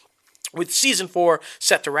 4. With Season 4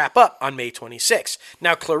 set to wrap up on May 26.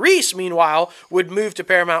 Now, Clarice, meanwhile, would move to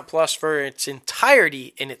Paramount Plus for its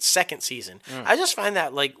entirety in its 2nd season. I just find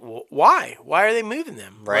that, why? Why are they moving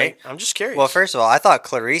them? Right. I'm just curious. Well, first of all, I thought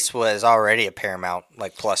Clarice was already a Paramount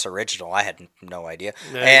Plus original. I had no idea.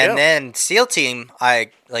 And then SEAL Team,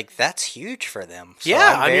 that's huge for them. So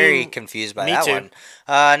I'm very confused by that one.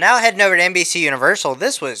 Now heading over to NBC Universal,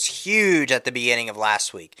 this was huge at the beginning of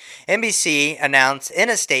last week. NBC announced in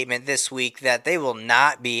a statement this week that they will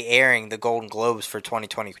not be airing the Golden Globes for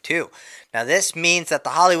 2022. Now, this means that the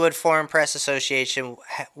Hollywood Foreign Press Association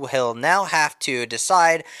will now have to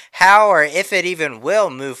decide how or if it even will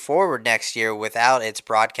move forward next year without its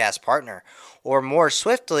broadcast partner, or more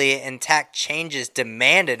swiftly, enact changes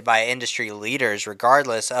demanded by industry leaders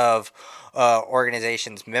regardless of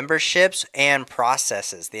organizations' memberships and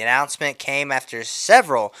processes. The announcement came after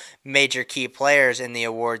several major key players in the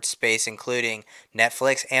awards space, including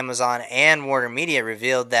Netflix, Amazon, and Warner Media,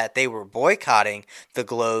 revealed that they were boycotting the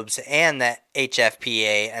Globes and the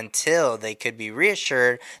HFPA until they could be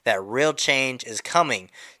reassured that real change is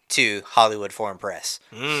coming to Hollywood Foreign Press.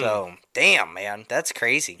 So, damn, man, that's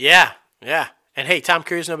crazy. Yeah. And hey, Tom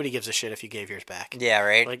Cruise, nobody gives a shit if you gave yours back. Yeah,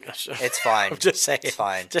 right? Like, It's fine. I'm just saying. It's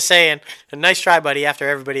fine. Just saying. A nice try, buddy, after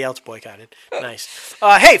everybody else boycotted. Nice.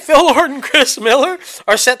 Hey, Phil Lord and Chris Miller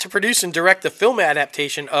are set to produce and direct the film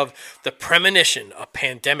adaptation of The Premonition, a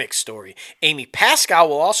pandemic story. Amy Pascal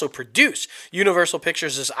will also produce. Universal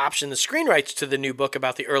Pictures has optioned the screen rights to the new book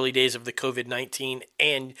about the early days of the COVID-19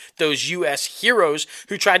 and those U.S. heroes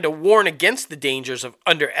who tried to warn against the dangers of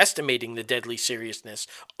underestimating the deadly seriousness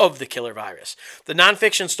of the killer virus. The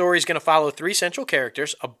nonfiction story is going to follow 3 central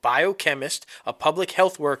characters, a biochemist, a public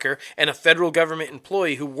health worker, and a federal government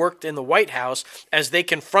employee who worked in the White House as they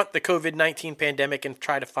confront the COVID-19 pandemic and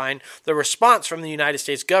try to find the response from the United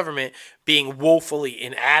States government being woefully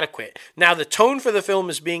inadequate. Now, the tone for the film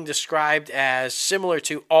is being described as similar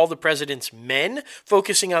to All the President's Men,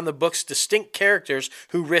 focusing on the book's distinct characters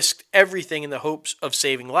who risked everything in the hopes of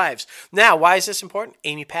saving lives. Now, why is this important?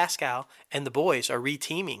 Amy Pascal and the boys are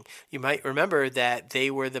reteaming. You might remember that they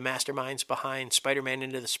were the masterminds behind Spider-Man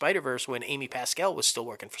Into the Spider-Verse when Amy Pascal was still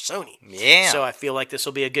working for Sony. Yeah. So I feel like this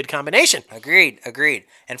will be a good combination. Agreed.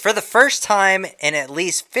 And for the first time in at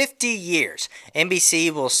least 50 years,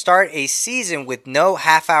 NBC will start a season with no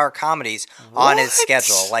half-hour comedies on its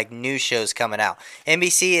schedule, like new shows coming out.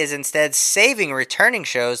 NBC is instead saving returning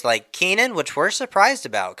shows like Kenan, which we're surprised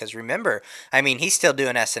about, because remember, I mean, he's still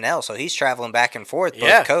doing SNL, so he's traveling back and forth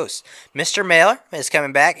both coasts. Mr. Mailer is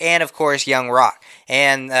coming back, and of course, Young Rock.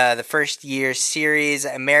 And the first year series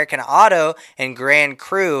American Auto and Grand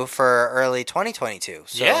Crew for early 2022.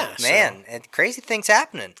 So, crazy things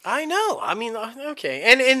happening. I know. I mean, okay.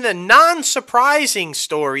 And in the non-surprising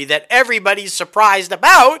story that everybody's surprised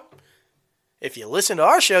about, if you listen to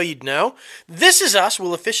our show, you'd know, This Is Us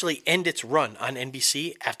will officially end its run on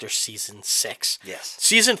NBC after Season 6. Yes.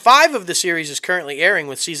 Season 5 of the series is currently airing,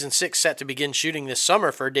 with Season 6 set to begin shooting this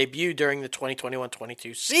summer for a debut during the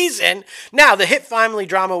 2021-22 season. Now, the hit family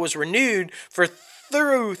drama was renewed for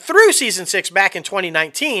through Season 6 back in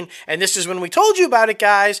 2019, and this is when we told you about it,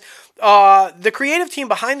 guys. The creative team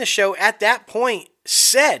behind the show at that point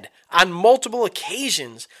said on multiple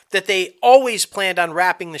occasions that they always planned on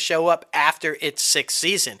wrapping the show up after its 6th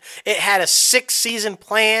season. It had a 6-season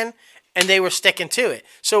plan, and they were sticking to it.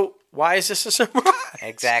 So why is this a surprise?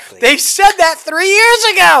 Exactly. They said that 3 years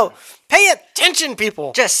ago. Pay attention,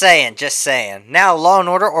 people. Just saying. Now, Law &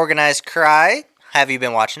 Order Organized Crime. Have you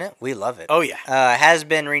been watching it? We love it. Oh, yeah. Has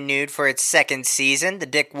been renewed for its 2nd season. The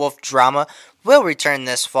Dick Wolf drama will return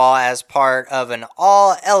this fall as part of an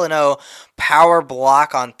all L&O power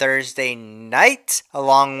block on Thursday night,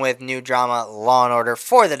 along with new drama Law & Order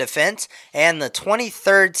for the Defense and the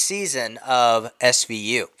 23rd season of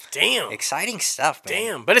SVU. Damn. Exciting stuff, man.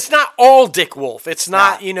 Damn. But it's not all Dick Wolf. It's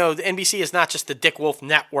not, the NBC is not just the Dick Wolf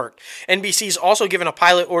network. NBC's also given a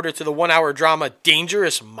pilot order to the 1-hour drama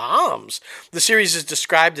Dangerous Moms. The series is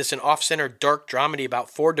described as an off-center dark dramedy about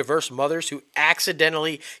 4 diverse mothers who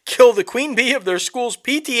accidentally kill the queen bee of their school's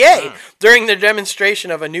PTA during their demonstration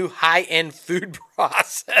of a new high-end food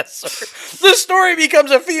processor. The story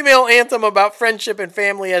becomes a female anthem about friendship and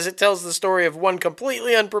family as it tells the story of one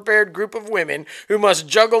completely unprepared group of women who must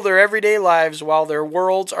juggle their everyday lives while their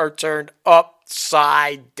worlds are turned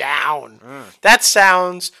upside down. That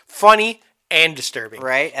sounds funny and disturbing.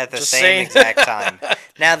 Right, at the same exact time.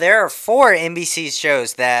 Now, there are 4 NBC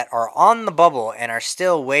shows that are on the bubble and are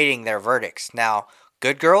still waiting their verdicts. Now,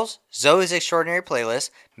 Good Girls, Zoe's Extraordinary Playlist,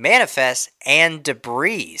 Manifest, and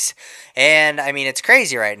Debris. And, I mean, it's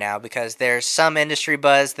crazy right now because there's some industry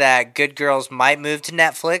buzz that Good Girls might move to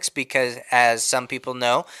Netflix because, as some people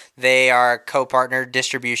know, they are co-partner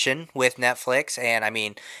distribution with Netflix. And, I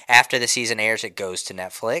mean, after the season airs, it goes to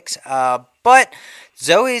Netflix. But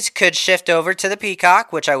Zoe's could shift over to the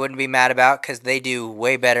Peacock, which I wouldn't be mad about because they do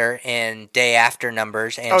way better in day-after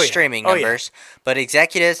numbers and streaming numbers. But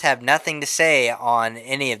executives have nothing to say on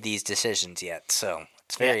any of these decisions yet, so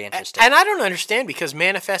it's very interesting. And I don't understand because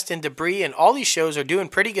Manifest and Debris and all these shows are doing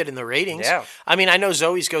pretty good in the ratings. Yeah. I mean, I know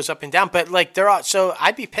Zoe's goes up and down, but like they're all, so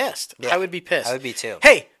I'd be pissed. Yeah. I would be pissed. I would be too.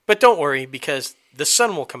 Hey, but don't worry because The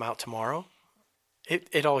Sun will come out tomorrow.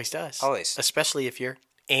 It always does. Always. Especially if you're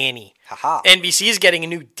Annie. Haha. NBC is getting a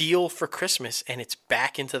new deal for Christmas, and it's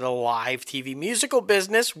back into the live TV musical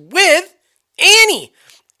business with Annie.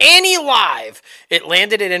 Annie Live. It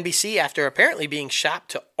landed at NBC after apparently being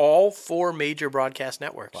shopped to all 4 major broadcast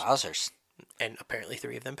networks. Wowzers. And apparently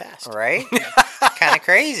 3 of them passed. Right? kind of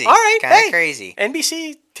crazy. All right, kind of hey, crazy.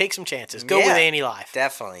 NBC, take some chances. Go with Annie Live.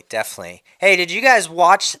 Definitely, definitely. Hey, did you guys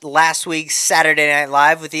watch last week's Saturday Night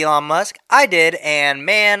Live with Elon Musk? I did, and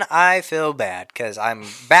man, I feel bad because I'm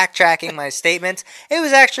backtracking my statements. It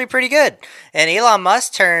was actually pretty good. And Elon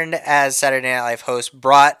Musk turned as Saturday Night Live host,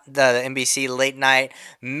 brought the NBC late night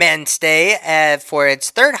mainstay for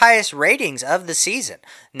its third highest ratings of the season.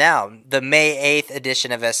 Now, the May 8th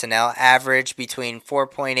edition of SNL averaged between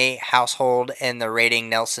 4.8 household in the rating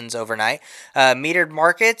Nelson's overnight metered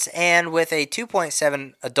markets, and with a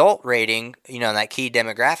 2.7 adult rating, that key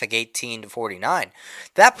demographic, 18 to 49.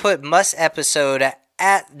 That put Musk's episode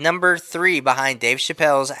at number 3 behind Dave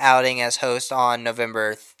Chappelle's outing as host on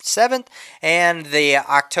November 7th and the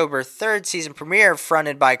October 3rd season premiere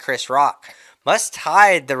fronted by Chris Rock. Musk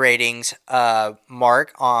tied the ratings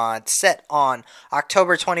mark set on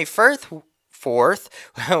October 24th,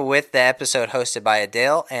 with the episode hosted by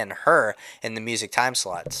Adele and Her in the music time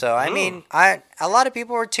slot. So, I mean, a lot of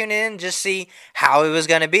people were tuning in to just see how it was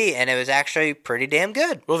going to be, and it was actually pretty damn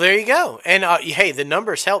good. Well, there you go. And, hey, the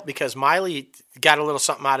numbers help because Miley got a little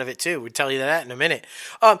something out of it, too. We'll tell you that in a minute.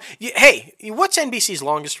 Hey, what's NBC's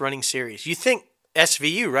longest-running series? You think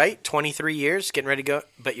SVU, right? 23 years, getting ready to go,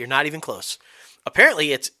 but you're not even close.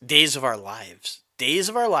 Apparently, it's Days of Our Lives. Days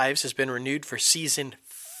of Our Lives has been renewed for season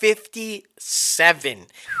 57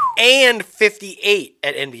 and 58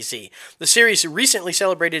 at NBC. The series recently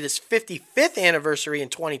celebrated its 55th anniversary in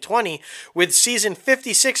 2020, with season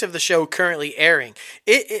 56 of the show currently airing.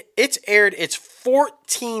 It's aired its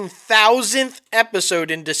 14,000th episode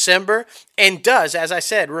in December and does, as I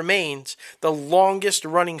said, remains the longest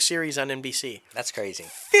running series on NBC. That's crazy.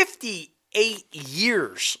 58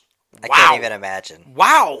 years. I can't even imagine.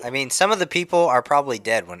 Wow. I mean, some of the people are probably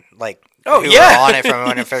dead when, who were on it from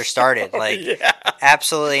when it first started.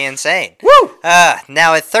 Absolutely insane. Woo!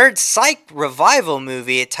 Now, a third Psych revival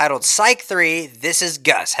movie titled Psych 3, This Is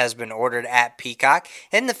Gus, has been ordered at Peacock.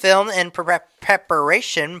 In the film, in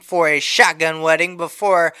preparation for a shotgun wedding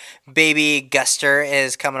before baby Guster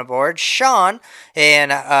is coming aboard, Sean and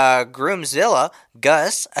Groomzilla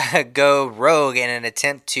Gus go rogue in an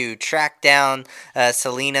attempt to track down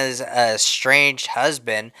Selena's estranged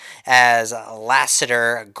husband as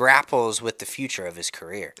Lassiter grapples with the future of his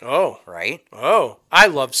career. Oh. Right? Oh. I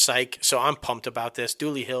love Psych, so I'm pumped about this.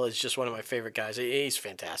 Dooley Hill is just one of my favorite guys. He's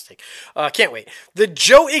fantastic. Can't wait. The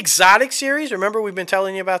Joe Exotic series, remember we've been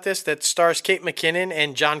telling you about this, that stars Kate McKinnon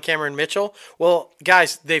and John Cameron Mitchell? Well,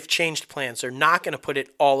 guys, they've changed plans. They're not going to put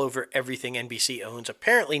it all over everything NBC owns.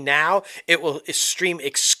 Apparently now it will stream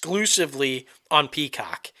exclusively on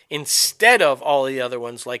Peacock instead of all the other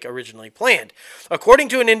ones like originally planned. According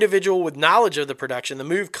to an individual with knowledge of the production, the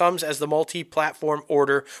move comes as the multi-platform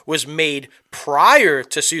order was made prior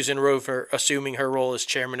to Susan Rover assuming her role as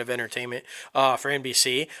chairman of entertainment for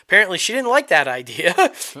NBC. Apparently, she didn't like that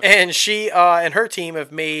idea, and she and her team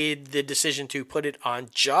have made the decision to put it on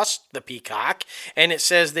just the Peacock, and it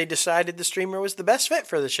says they decided the streamer was the best fit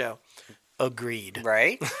for the show. Agreed.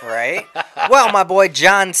 Right. Well, my boy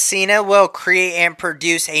John Cena will create and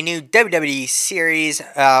produce a new WWE series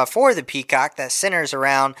for the Peacock that centers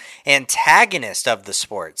around antagonist of the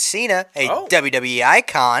sport. Cena, a WWE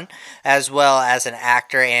icon, as well as an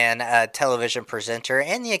actor and a television presenter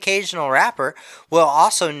and the occasional rapper, will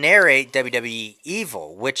also narrate WWE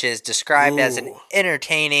Evil, which is described as an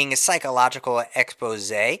entertaining psychological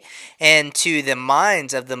expose into the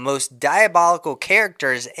minds of the most diabolical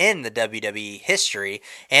characters in the WWE history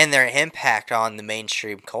and their impact on the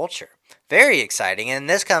mainstream culture. Very exciting, and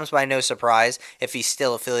this comes by no surprise if he's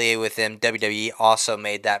still affiliated with them. WWE also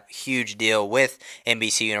made that huge deal with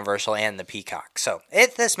NBC Universal and the Peacock, so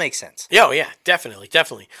this makes sense. Oh yeah, definitely.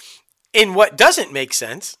 In what doesn't make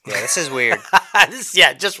sense. Yeah, this is weird.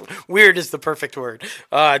 Just weird is the perfect word.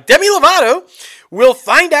 Demi Lovato will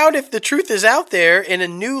find out if the truth is out there in a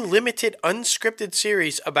new limited unscripted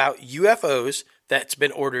series about UFOs that's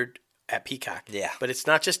been ordered at Peacock. Yeah. But it's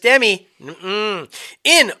not just Demi.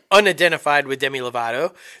 In Unidentified with Demi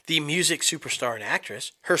Lovato, the music superstar and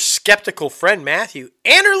actress, her skeptical friend Matthew,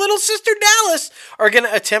 and her little sister Dallas are going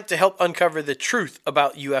to attempt to help uncover the truth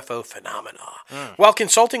about UFO phenomena. While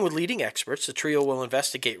consulting with leading experts, the trio will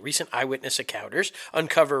investigate recent eyewitness encounters,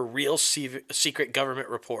 uncover real secret government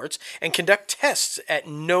reports, and conduct tests at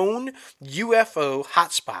known UFO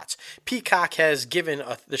hotspots. Peacock has given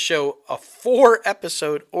the show a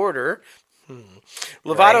 4-episode order.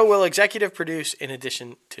 Lovato will executive produce in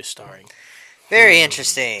addition to starring. Very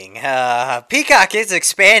interesting. Peacock is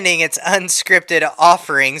expanding its unscripted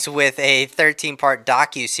offerings with a 13-part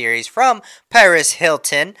docu-series from Paris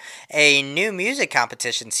Hilton, a new music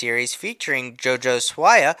competition series featuring Jojo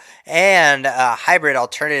Siwa, and a hybrid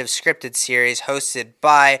alternative scripted series hosted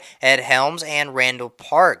by Ed Helms and Randall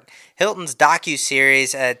Park. Hilton's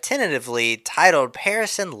docu-series, tentatively titled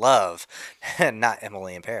Paris in Love, not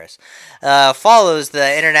Emily in Paris, follows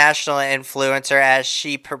the international influencer as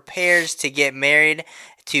she prepares to get married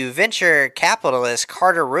to venture capitalist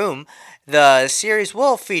Carter Room. The series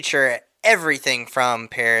will feature everything from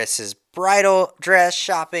Paris's bridal dress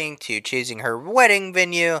shopping to choosing her wedding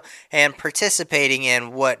venue and participating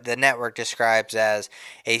in what the network describes as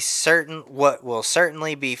what will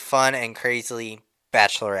certainly be fun and crazy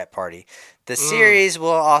bachelorette party. The series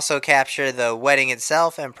will also capture the wedding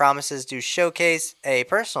itself and promises to showcase a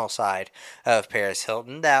personal side of Paris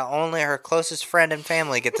Hilton that only her closest friend and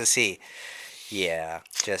family get to see. Yeah,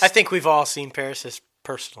 I think we've all seen Paris's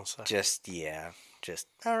personal side. Just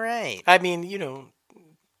all right. I mean,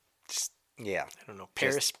 Yeah. I don't know.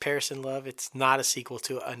 Paris in Love. It's not a sequel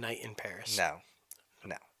to A Night in Paris. No.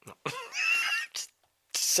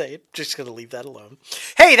 Say it. Just gonna leave that alone.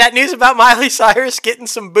 Hey, that news about Miley Cyrus getting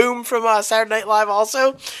some boom from Saturday Night Live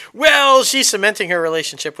also? Well, she's cementing her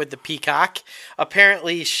relationship with the Peacock.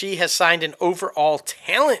 Apparently, she has signed an overall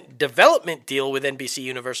talent development deal with NBC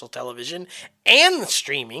Universal Television and the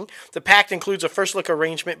streaming. The pact includes a first-look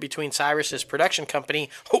arrangement between Cyrus's production company,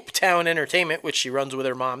 Hopetown Entertainment, which she runs with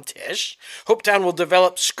her mom, Tish. Hopetown will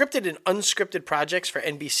develop scripted and unscripted projects for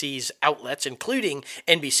NBC's outlets, including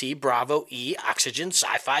NBC, Bravo, E, Oxygen,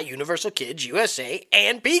 Sci-Fi, Universal Kids, USA,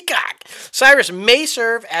 and Peacock. Cyrus may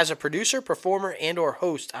serve as a producer, performer, and or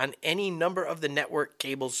host on any number of the network,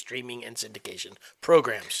 cable, streaming, and syndication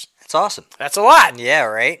programs. That's awesome. That's a lot. Yeah,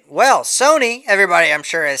 right? Well, Sony, everybody I'm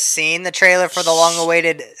sure has seen the trailer for the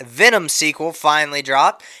long-awaited Venom sequel finally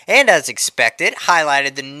dropped, and as expected,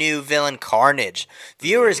 highlighted the new villain Carnage.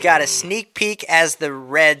 Viewers got a sneak peek as the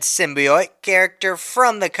red symbiote character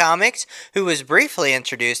from the comics, who was briefly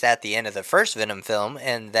introduced at the end of the first Venom film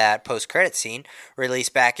in that post-credit scene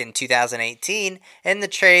released back in 2018. In the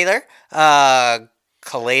trailer,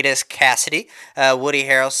 Cletus Cassidy, Woody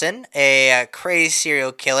Harrelson, a crazy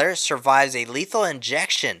serial killer, survives a lethal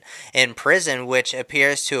injection in prison, which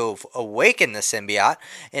appears to awaken the symbiote,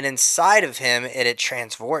 and inside of him, it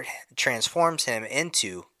transforms him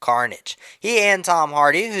into Carnage. He and Tom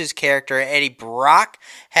Hardy, whose character Eddie Brock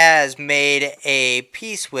has made a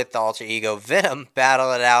peace with the alter ego Venom,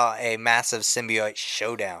 battle it out a massive symbiote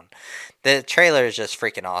showdown. The trailer is just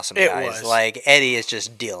freaking awesome, guys. Like, Eddie is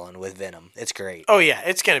just dealing with Venom. It's great. Oh, yeah.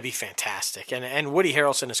 It's going to be fantastic. And Woody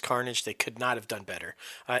Harrelson as Carnage, they could not have done better,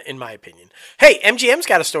 in my opinion. Hey, MGM's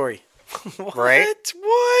got a story. Right?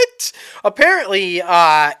 What? Apparently,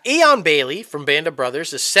 Eon Bailey from Band of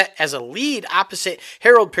Brothers is set as a lead opposite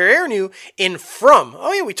Harold Perrineau in From.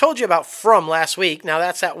 Oh yeah, we told you about From last week. Now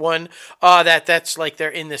that's that one that's like they're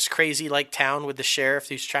in this crazy like town with the sheriff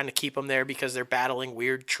who's trying to keep them there because they're battling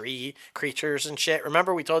weird tree creatures and shit.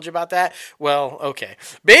 Remember we told you about that? Well, okay.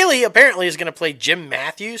 Bailey apparently is going to play Jim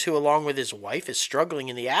Matthews, who along with his wife is struggling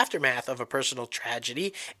in the aftermath of a personal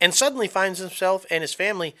tragedy and suddenly finds himself and his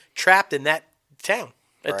family trapped in that town.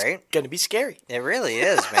 It's going to be scary. It really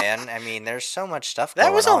is, man. I mean, there's so much stuff going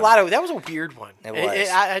on. That was a weird one. It was.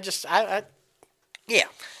 Yeah.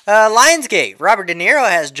 Lionsgate. Robert De Niro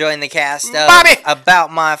has joined the cast of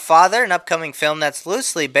About My Father, an upcoming film that's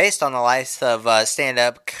loosely based on the life of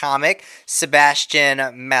stand-up comic Sebastian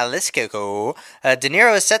Maniscalco. De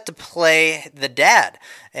Niro is set to play the dad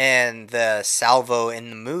and the salvo in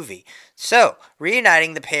the movie. So,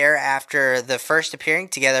 reuniting the pair after the first appearing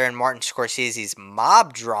together in Martin Scorsese's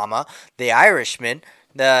mob drama, The Irishman,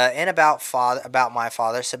 About My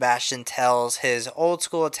Father, Sebastian tells his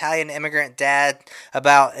old-school Italian immigrant dad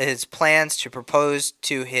about his plans to propose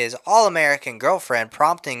to his all-American girlfriend,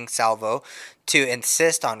 prompting Salvo to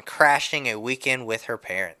insist on crashing a weekend with her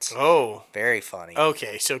parents. Oh. Very funny.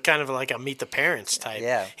 Okay, so kind of like a Meet the Parents type.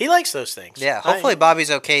 Yeah. He likes those things. Yeah, hopefully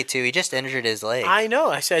Bobby's okay, too. He just injured his leg. I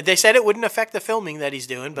know. They said it wouldn't affect the filming that he's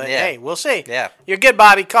doing, but hey, we'll see. Yeah. You're good,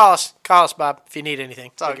 Bobby. Call us. Call us, Bob, if you need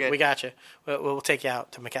anything. It's all good. We got you. We'll take you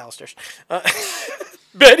out to McAllister's.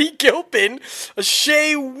 Betty Gilpin,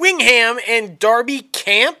 Shea Wingham, and Darby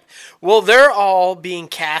Camp Well, they're all being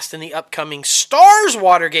cast in the upcoming Starz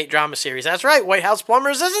Watergate drama series. That's right, White House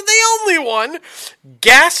Plumbers isn't the only one.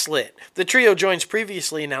 Gaslit. The trio joins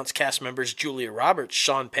previously announced cast members Julia Roberts,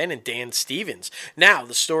 Sean Penn, and Dan Stevens. Now,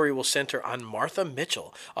 the story will center on Martha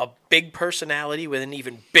Mitchell, a big personality with an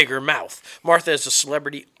even bigger mouth. Martha is a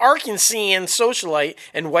celebrity Arkansasian socialite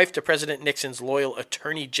and wife to President Nixon's loyal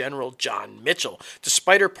Attorney General John Mitchell.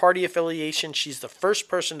 Despite her party affiliation, she's the first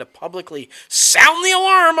person to publicly sound the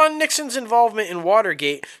alarm on Nixon's involvement in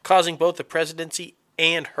Watergate, causing both the presidency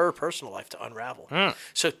and her personal life to unravel.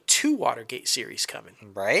 So 2 Watergate series coming.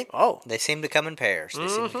 Right? Oh. They seem to come in pairs.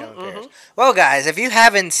 Well, guys, if you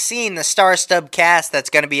haven't seen the Star Stub cast that's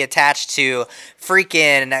going to be attached to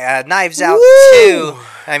freaking Knives Out 2,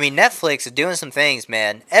 I mean, Netflix is doing some things,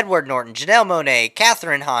 man. Edward Norton, Janelle Monáe,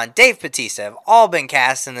 Catherine Hahn, Dave Bautista have all been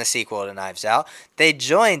cast in the sequel to Knives Out. They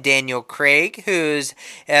joined Daniel Craig, who's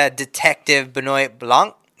Detective Benoit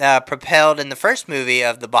Blanc, propelled in the first movie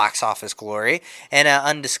of the box office glory in an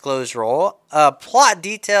undisclosed role. Plot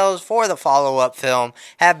details for the follow-up film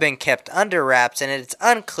have been kept under wraps, and it's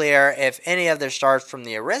unclear if any other stars from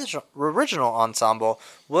the original ensemble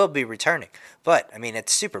will be returning. But, I mean,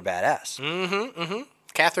 it's super badass.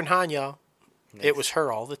 Catherine Hahn, y'all. It was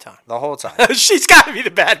her all the time. The whole time. She's got to be the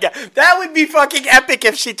bad guy. That would be fucking epic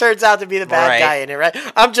if she turns out to be the bad guy in it, right?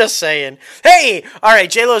 I'm just saying. Hey, all right,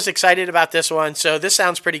 J-Lo's excited about this one, so this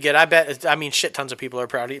sounds pretty good. I mean, shit tons of people are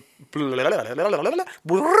proud.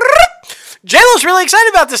 J-Lo's really excited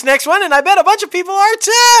about this next one, and I bet a bunch of people are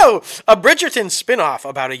too. A Bridgerton spinoff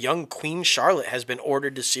about a young Queen Charlotte has been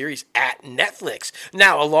ordered to series at Netflix.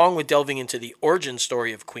 Now, along with delving into the origin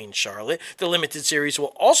story of Queen Charlotte, the limited series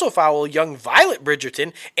will also follow young Violet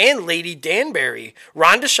Bridgerton and Lady Danbury.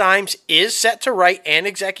 Rhonda Shimes is set to write and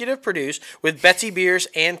executive produce, with Betsy Beers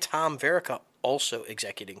and Tom Verica also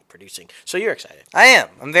executive producing. So you're excited. I am.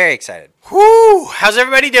 I'm very excited. Whoo! How's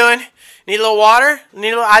everybody doing? Need a little water?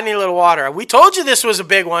 I need a little water. We told you this was a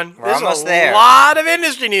big one. We're almost there. A lot of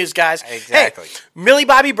industry news, guys. Exactly. Hey, Millie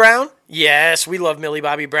Bobby Brown. Yes, we love Millie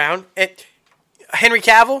Bobby Brown. Henry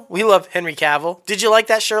Cavill. We love Henry Cavill. Did you like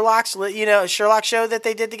that Sherlock show that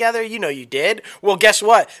they did together? You know you did. Well, guess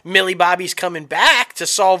what? Millie Bobby's coming back to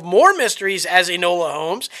solve more mysteries as Enola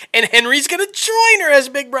Holmes, and Henry's going to join her as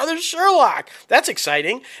Big Brother Sherlock. That's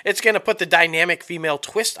exciting. It's going to put the dynamic female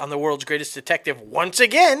twist on the world's greatest detective once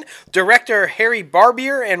again. Director Harry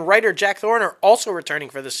Barbier and writer Jack Thorne are also returning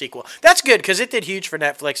for the sequel. That's good because it did huge for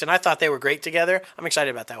Netflix, and I thought they were great together. I'm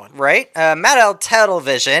excited about that one. Right. Mattel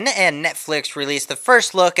Television and Netflix released the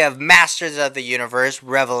first look of Masters of the Universe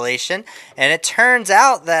Revelation, and it turns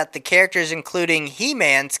out that the characters including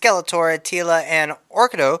He-Man, Skeletor, Attila, and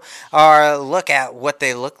Orko are look at what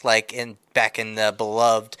they look like back in the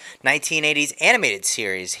beloved 1980s animated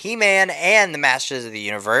series. He-Man and the Masters of the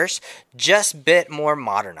Universe, just a bit more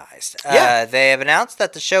modernized. Yeah. They have announced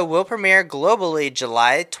that the show will premiere globally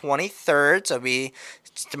July 23rd, so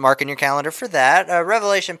to mark in your calendar for that.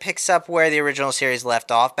 Revelation picks up where the original series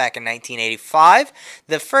left off back in 1985.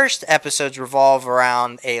 The first episodes revolve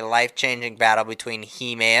around a life-changing battle between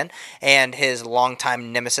He-Man and his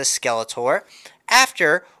longtime nemesis Skeletor,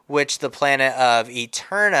 after which the planet of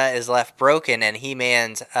Eterna is left broken and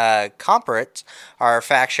He-Man's compatriots are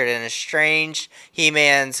fractured and estranged.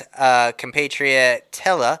 He-Man's compatriot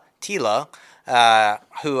Tila,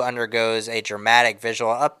 who undergoes a dramatic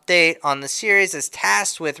visual update on the series, is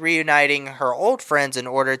tasked with reuniting her old friends in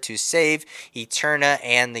order to save Eterna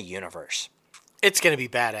and the universe. It's going to be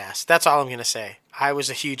badass. That's all I'm going to say. I was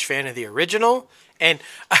a huge fan of the original, and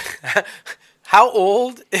how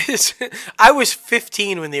old is... I was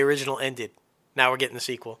 15 when the original ended. Now we're getting the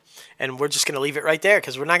sequel. And we're just going to leave it right there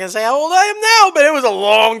because we're not going to say how old I am now, but it was a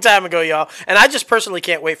long time ago, y'all. And I just personally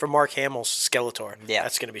can't wait for Mark Hamill's Skeletor. Yeah.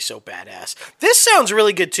 That's going to be so badass. This sounds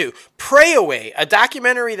really good, too. Pray Away, a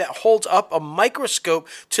documentary that holds up a microscope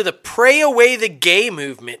to the Pray Away the Gay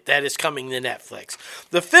movement that is coming to Netflix.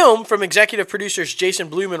 The film, from executive producers Jason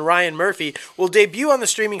Blum and Ryan Murphy, will debut on the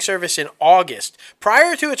streaming service in August.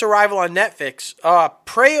 Prior to its arrival on Netflix,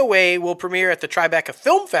 Pray Away will premiere at the Tribeca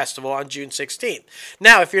Film Festival on June 16th.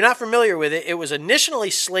 Now, if you're not familiar with it, it was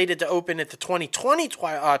initially slated to open at the 2020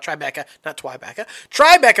 Tribeca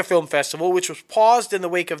Film Festival, which was paused in the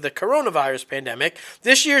wake of the coronavirus pandemic.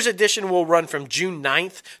 This year's edition will run from June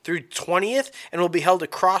 9th through 20th and will be held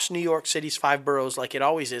across New York City's 5 boroughs like it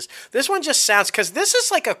always is. This one just sounds, because this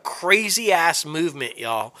is like a crazy-ass movement,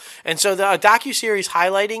 y'all. And so the docuseries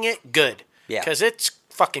highlighting it, good. Yeah. Because it's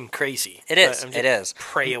fucking crazy. It is. It is.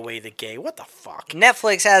 Pray away the gay. What the fuck?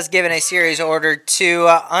 Netflix has given a series order to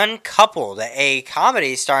Uncoupled, a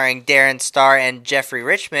comedy starring Darren Star and Jeffrey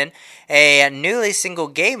Richman, a newly single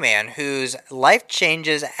gay man whose life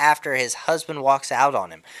changes after his husband walks out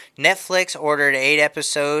on him. Netflix ordered 8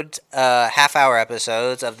 episodes, half-hour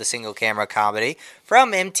episodes of the single-camera comedy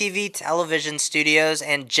from MTV Television Studios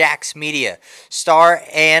and Jax Media. Star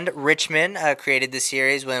and Richman created the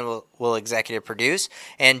series when will executive produce,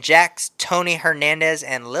 and Jax, Tony Hernandez,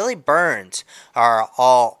 and Lily Burns are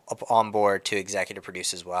all on board to executive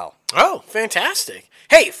produce as well. Oh, fantastic.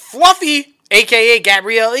 Hey, Fluffy, a.k.a.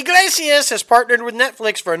 Gabrielle Iglesias, has partnered with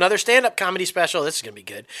Netflix for another stand-up comedy special. This is going to be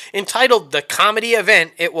good. Entitled The Comedy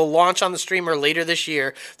Event, it will launch on the streamer later this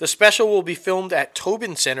year. The special will be filmed at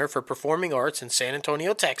Tobin Center for Performing Arts in San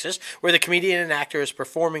Antonio, Texas, where the comedian and actor is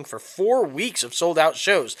performing for 4 weeks of sold-out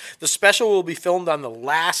shows. The special will be filmed on the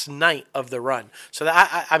last night of the run. So,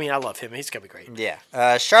 I love him. He's going to be great.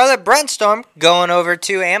 Yeah. Charlotte Brenstorm, going over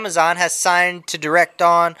to Amazon, has signed to direct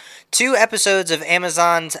on 2 episodes of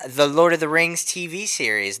Amazon's The Lord of the Rings TV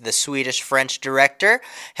series. The Swedish-French director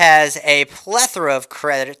has a plethora of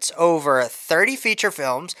credits over 30 feature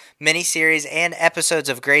films, miniseries, and episodes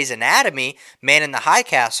of Grey's Anatomy, Man in the High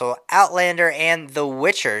Castle, Outlander, and The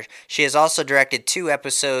Witcher. She has also directed 2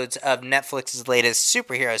 episodes of Netflix's latest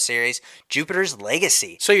superhero series, Jupiter's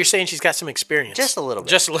Legacy. So you're saying she's got some experience? Just a little bit.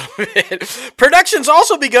 Just a little bit. Production's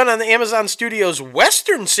also begun on the Amazon Studios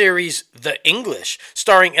Western series, The English,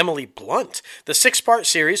 starring Emily Blunt. The 6-part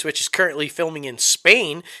series, which is currently filming in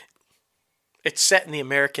Spain, it's set in the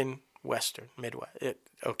American Western Midwest.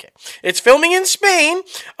 It's filming in Spain.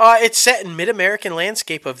 It's set in mid-American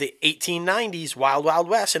landscape of the 1890s Wild Wild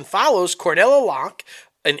West and follows Cordelia Locke,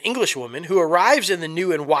 an Englishwoman who arrives in the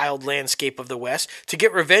new and wild landscape of the West to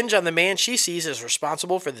get revenge on the man she sees as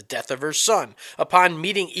responsible for the death of her son. Upon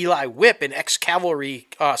meeting Eli Whip, an ex-cavalry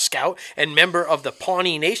scout and member of the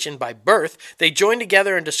Pawnee Nation by birth, they join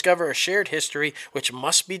together and discover a shared history which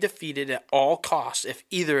must be defeated at all costs if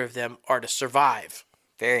either of them are to survive.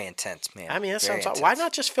 Very intense, man. I mean, that Very sounds... Why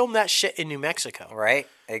not just film that shit in New Mexico? Right?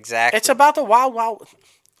 Exactly. It's about the wild, wild...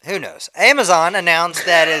 Who knows? Amazon announced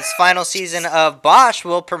that its final season of Bosch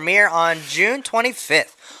will premiere on June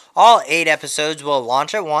 25th. All 8 episodes will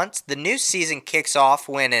launch at once. The new season kicks off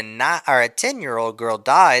when a 10-year-old girl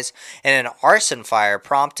dies in an arson fire,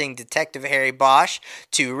 prompting Detective Harry Bosch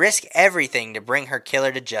to risk everything to bring her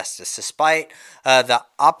killer to justice, despite the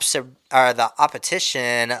opposition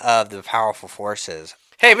of the powerful forces.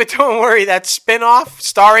 Hey, but don't worry, that spin-off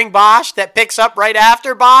starring Bosch that picks up right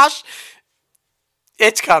after Bosch,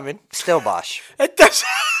 it's coming. Still Bosch. It does.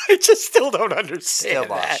 I just still don't understand. Still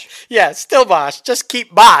Bosch. That. Yeah, still Bosch. Just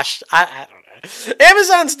keep Bosch. I don't know.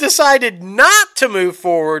 Amazon's decided not to move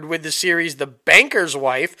forward with the series The Banker's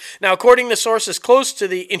Wife. Now, according to sources close to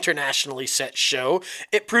the internationally set show,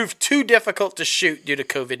 it proved too difficult to shoot due to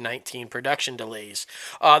COVID-19 production delays.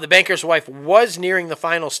 The Banker's Wife was nearing the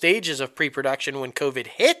final stages of pre-production when COVID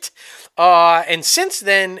hit, and since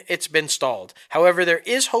then, it's been stalled. However, there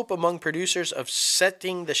is hope among producers of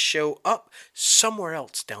setting the show up somewhere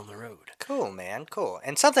else down the road. Cool, man. Cool.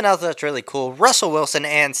 And something else that's really cool, Russell Wilson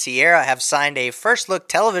and Sierra have signed a first-look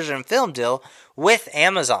television film deal with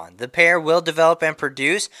Amazon. The pair will develop and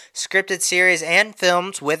produce scripted series and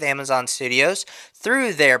films with Amazon Studios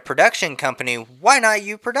through their production company, Why Not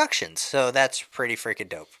You Productions. So that's pretty freaking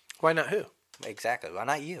dope. Why not who? Exactly. Why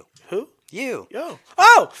not you? Who? You. Yo.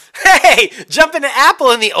 Oh, hey, jump into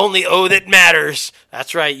Apple and the only O that matters.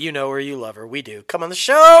 That's right, you know her, you love her, we do. Come on the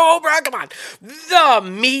show, Oprah, come on. The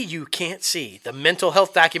Me You Can't See, the mental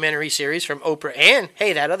health documentary series from Oprah and,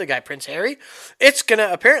 hey, that other guy, Prince Harry. It's going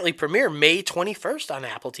to apparently premiere May 21st on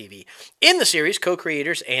Apple TV. In the series,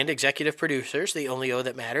 co-creators and executive producers, the only O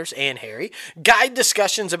that matters, and Harry, guide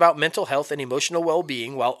discussions about mental health and emotional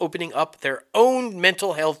well-being while opening up their own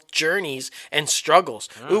mental health journeys and struggles.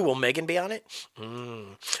 Ooh, will Megan be on it?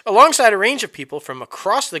 Alongside a range of people from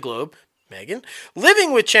across the globe, Megan,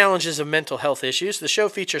 living with challenges of mental health issues, the show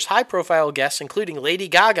features high-profile guests including Lady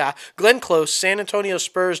Gaga, Glenn Close, San Antonio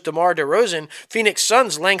Spurs' DeMar DeRozan, Phoenix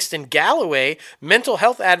Suns' Langston Galloway, mental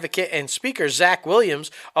health advocate and speaker Zach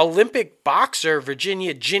Williams, Olympic boxer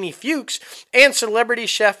Virginia Ginny Fuchs, and celebrity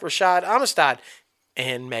chef Rashad Amistad.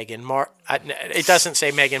 And Meghan Markle. It doesn't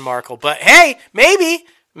say Meghan Markle, but hey, maybe.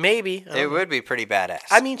 Maybe. It would be pretty badass.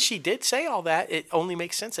 I mean, she did say all that. It only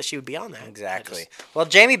makes sense that she would be on that. Exactly. Well,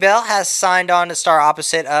 Jamie Bell has signed on to star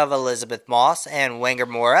opposite of Elizabeth Moss and Wenger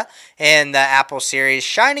Mora in the Apple series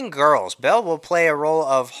Shining Girls. Bell will play a role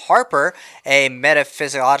of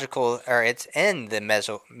metaphysical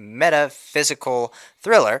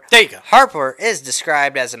thriller. There you go. Harper is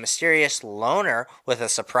described as a mysterious loner with a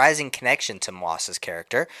surprising connection to Moss's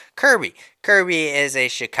character, Kirby. Kirby is a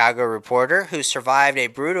Chicago reporter who survived a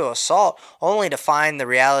brutal assault only to find the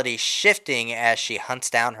reality shifting as she hunts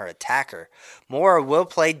down her attacker. Moore will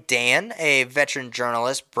play Dan, a veteran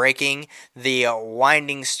journalist breaking the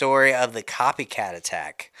winding story of the copycat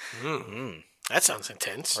attack. That sounds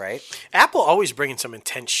intense. Right? Apple always bringing some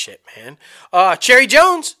intense shit, man. Cherry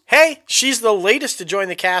Jones, hey, she's the latest to join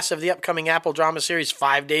the cast of the upcoming Apple drama series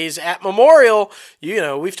 5 Days at Memorial. You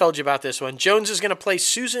know, we've told you about this one. Jones is going to play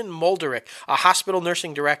Susan Molderick, a hospital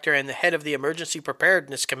nursing director and the head of the Emergency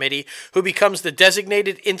Preparedness Committee, who becomes the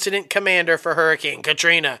designated incident commander for Hurricane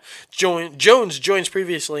Katrina. Jones joins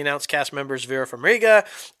previously announced cast members Vera Farmiga,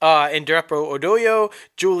 Indrepo Odoyo,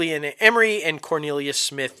 Julian Emery, and Cornelius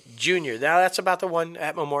Smith Jr. Now, that's about the one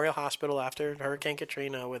at Memorial Hospital after Hurricane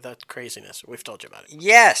Katrina with that craziness. We've told you about it.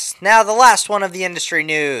 Yes. Now the last one of the industry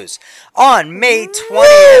news. On May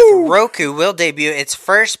 20th, Roku will debut its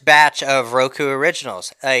first batch of Roku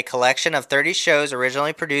Originals, a collection of 30 shows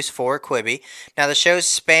originally produced for Quibi. Now the shows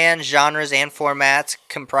span genres and formats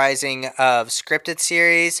comprising of scripted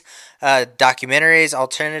series, documentaries,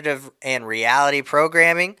 alternative and reality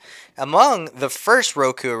programming. Among the first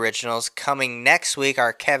Roku originals coming next week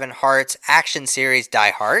are Kevin Hart's action series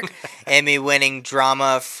Die Hard, Emmy-winning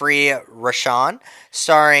drama Free Rashan,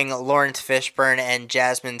 starring Lawrence Fishburne and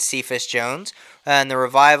Jasmine Cephas Jones, and the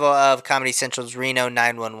revival of Comedy Central's Reno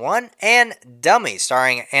 911, and Dummy,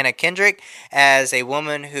 starring Anna Kendrick as a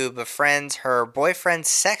woman who befriends her boyfriend's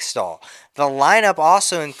sex doll. The lineup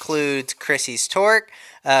also includes Chrissy's Court,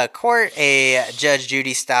 a Judge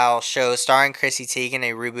Judy-style show starring Chrissy Teigen,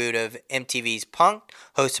 a reboot of MTV's Punk'd,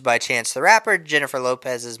 hosted by Chance the Rapper, Jennifer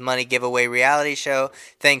Lopez's money giveaway reality show,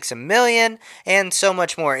 Thanks a Million, and so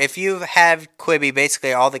much more. If you have Quibi,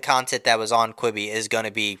 basically all the content that was on Quibi is going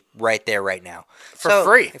to be right there right now. For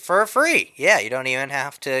free. For free. Yeah, you don't even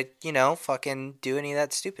have to, fucking do any of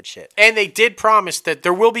that stupid shit. And they did promise that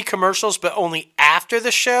there will be commercials, but only after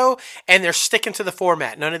the show, and they're sticking to the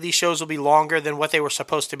format. None of these shows will be longer than what they were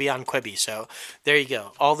supposed to be on Quibi. So there you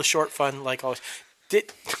go. All the short fun, like always.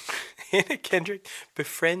 Did Anna Kendrick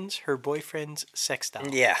befriends her boyfriend's sex doll?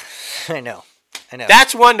 Yeah, I know.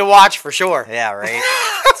 That's one to watch for sure. Yeah, right?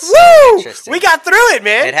 Woo! We got through it,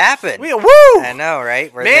 man. It happened. Woo! I know,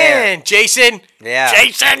 right? We're man, there. Jason. Yeah.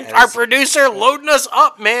 Jason, our producer, loading us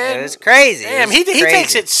up, man. It was crazy. Damn, he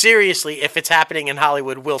takes it seriously. If it's happening in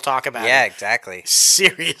Hollywood, we'll talk about it. Yeah, exactly.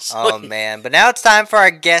 Seriously. Oh, man. But now it's time for our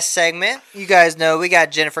guest segment. You guys know we got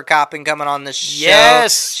Jennifer Coppin coming on the show.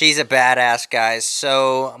 Yes. She's a badass, guys.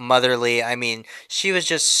 So motherly. I mean, she was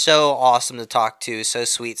just so awesome to talk to. So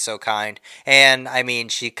sweet, so kind. And, I mean,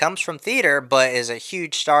 she comes from theater, but is a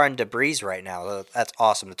huge star in Debris right now. That's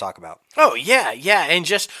awesome to talk about. Oh yeah, and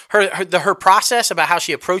just her process about how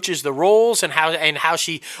she approaches the roles and how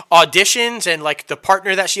she auditions and like the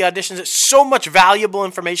partner that she auditions. It's so much valuable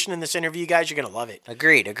information in this interview, guys. You're gonna love it.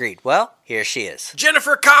 Agreed. Well, here she is.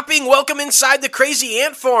 Jennifer Copping, welcome inside the Crazy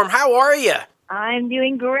Ant Farm. How are you? I'm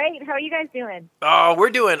doing great. How are you guys doing? Oh, we're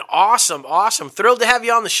doing awesome. Thrilled to have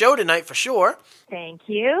you on the show tonight for sure. Thank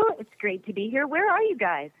you. It's great to be here. Where are you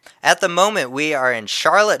guys? At the moment, we are in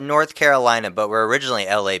Charlotte, North Carolina, but we're originally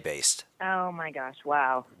LA-based. Oh, my gosh.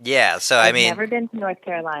 Wow. Yeah, so I've never been to North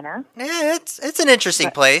Carolina. Yeah, it's an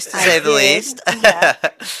interesting place, to say the least.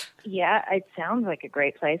 Yeah, it sounds like a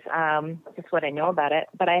great place. Just what I know about it.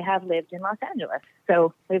 But I have lived in Los Angeles,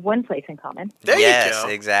 so we have one place in common. There you go. Yes,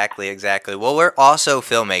 exactly. Well, we're also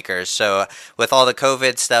filmmakers, so with all the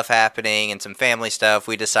COVID stuff happening and some family stuff,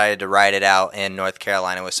 we decided to ride it out in North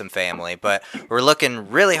Carolina with some family. But we're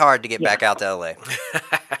looking really hard to get back out to LA.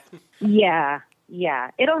 Yeah,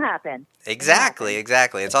 it'll happen. Exactly.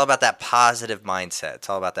 It's all about that positive mindset.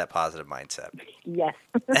 Yes.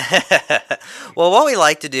 Well, what we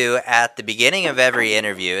like to do at the beginning of every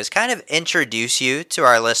interview is kind of introduce you to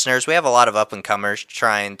our listeners. We have a lot of up-and-comers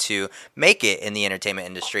trying to make it in the entertainment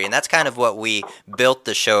industry, and that's kind of what we built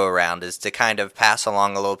the show around, is to kind of pass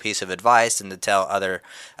along a little piece of advice and to tell other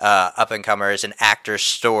up-and-comers and actors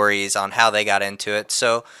stories on how they got into it.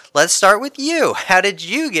 So let's start with you. How did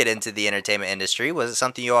you get into the entertainment industry? Was it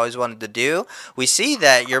something you always wanted to do? We see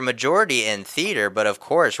that you're majority in theater, but of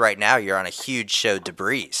course, right now you're on a huge show,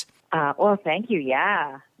 Debris. Well, thank you.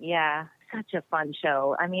 Yeah. Such a fun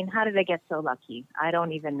show. I mean, how did I get so lucky? I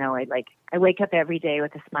don't even know. I wake up every day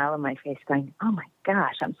with a smile on my face going, oh my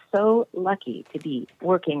gosh, I'm so lucky to be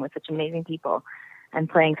working with such amazing people and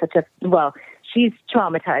playing she's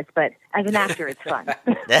traumatized, but as an actor, it's fun.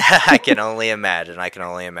 I can only imagine.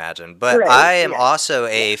 But Right, I am yeah. also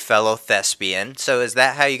a fellow thespian. So is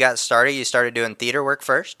that how you got started? You started doing theater work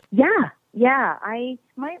first? Yeah.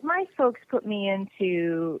 My folks put me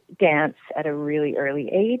into dance at a really early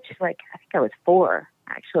age. Like, I think I was 4,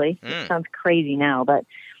 actually. It sounds crazy now, but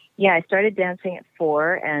yeah, I started dancing at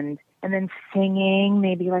 4 and then singing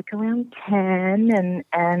maybe like around 10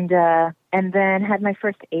 and then had my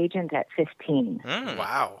first agent at 15.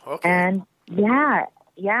 Wow. Okay. And yeah,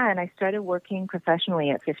 and I started working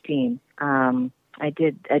professionally at 15. I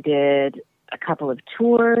did a couple of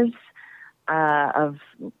tours of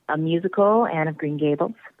a musical, Anne of Green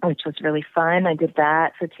Gables, which was really fun. I did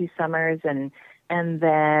that for 2 summers and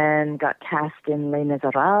then got cast in Les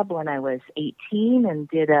Miserables when I was 18 and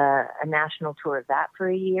did a national tour of that for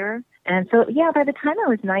a year. And so, yeah, by the time I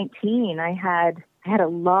was 19, I had a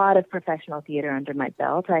lot of professional theater under my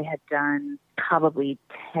belt. I had done probably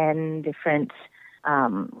 10 different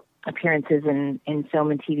appearances in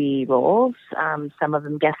film and TV roles, some of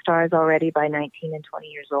them guest stars already by 19 and 20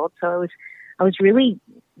 years old. So I was really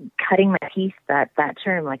cutting my teeth that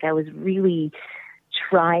term. Like, I was really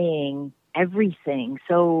trying everything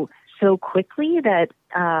so quickly that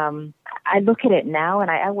I look at it now, and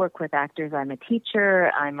I work with actors. I'm a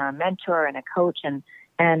teacher, I'm a mentor and a coach, and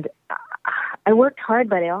I worked hard,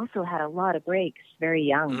 but I also had a lot of breaks very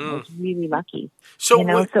young. I was really lucky. So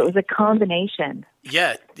so it was a combination.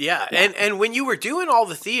 Yeah. And when you were doing all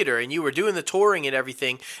the theater and you were doing the touring and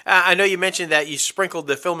everything, I know you mentioned that you sprinkled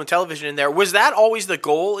the film and television in there. Was that always the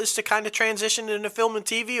goal, is to kind of transition into film and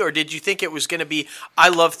TV, or did you think it was going to be, I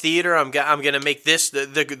love theater, I'm going to make this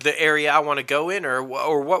the area I want to go in, or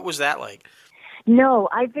what was that like? No,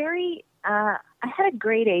 I had a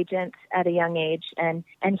great agent at a young age, and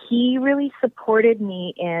he really supported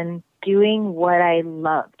me in doing what I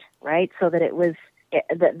loved, right? So that it was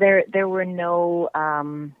that there were no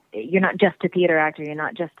you're not just a theater actor, you're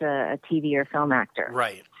not just a TV or film actor,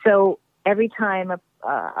 right? So every time a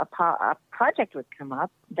project would come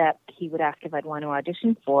up that he would ask if I'd want to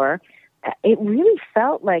audition for, it really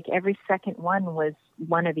felt like every second one was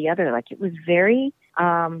one or the other. Like, it was very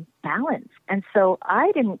balanced. And so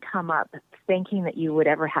I didn't come up thinking that you would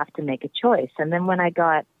ever have to make a choice. And then when I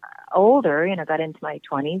got older, got into my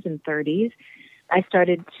 20s and 30s, I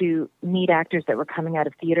started to meet actors that were coming out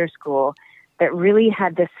of theater school that really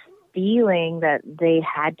had this feeling that they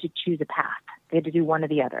had to choose a path. They had to do one or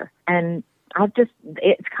the other. And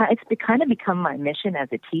it's kind of become my mission as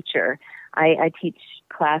a teacher. I teach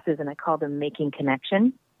classes and I call them Making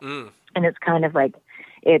Connection. And it's kind of like,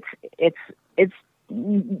 it's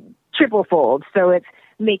triple fold. So it's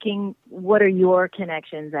making, what are your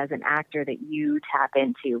connections as an actor that you tap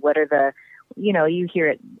into? What are the, you hear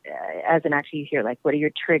it as an actor, you hear like, what are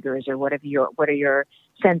your triggers, or what are your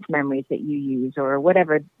sense memories that you use, or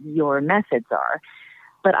whatever your methods are.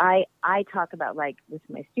 But I talk about, like, with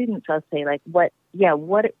my students, I'll say, like, what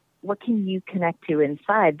can you connect to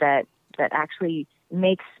inside that actually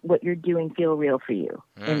makes what you're doing feel real for you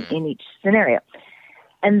in each scenario.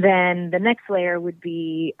 And then the next layer would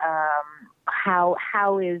be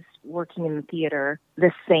how is working in the theater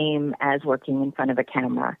the same as working in front of a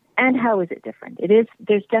camera, and how is it different?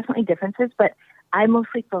 There's definitely differences, but I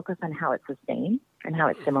mostly focus on how it's the same and how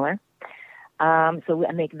it's similar. So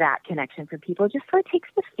I make that connection for people, just so it takes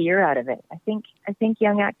the fear out of it. I think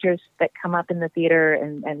young actors that come up in the theater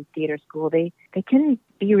and theater school, they can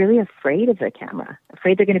be really afraid of the camera,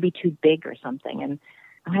 afraid they're going to be too big or something. And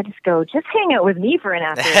I just go, just hang out with me for an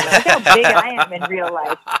afternoon. Look how big I am in real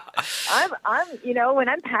life. I'm when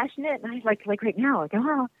I'm passionate, and I like right now, like,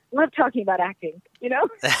 I love talking about acting,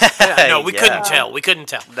 No, we couldn't tell. We couldn't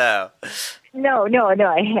tell. No,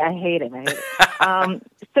 I hate it.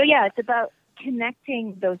 So yeah, it's about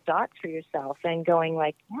connecting those dots for yourself and going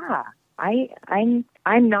like, yeah, I'm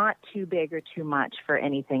not too big or too much for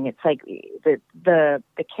anything. It's like the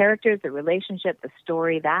characters, the relationship, the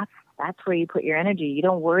story, that's where you put your energy. You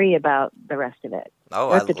don't worry about the rest of it. Oh,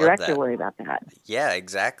 let the director worry about that. Yeah,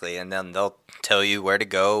 exactly. And then they'll tell you where to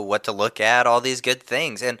go, what to look at, all these good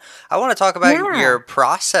things. And I want to talk about your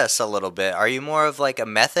process a little bit. Are you more of like a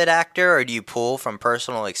method actor, or do you pull from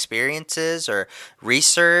personal experiences or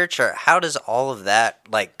research, or how does all of that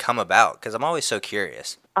like come about? Because I'm always so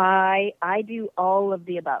curious. I do all of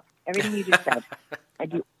the above. Everything you just said.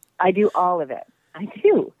 I do all of it. I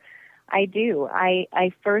do.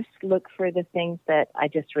 I first look for the things that I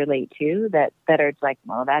just relate to, that are like,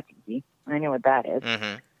 well, that's easy. I know what that is.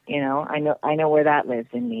 Mm-hmm. I know where that lives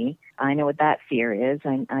in me. I know what that fear is.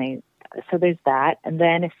 So there's that. And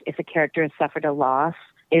then if a character has suffered a loss,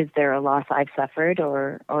 is there a loss I've suffered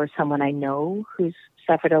or someone I know who's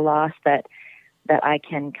suffered a loss that I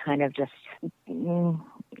can kind of just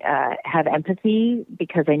have empathy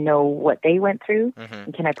because I know what they went through,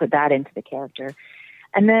 and can I put that into the character?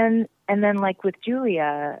 And then like with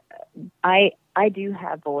Julia, I do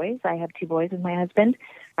have boys. I have 2 boys with my husband,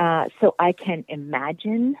 so I can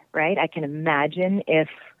imagine, right? I can imagine if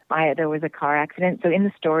there was a car accident. So in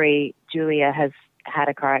the story, Julia has had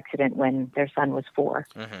a car accident when their son was 4,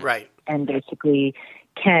 right, and basically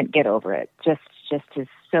can't get over it. Just is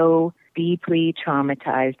so deeply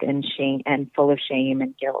traumatized and full of shame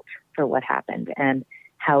and guilt for what happened and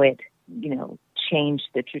how it, changed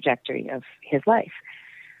the trajectory of his life.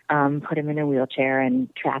 Put him in a wheelchair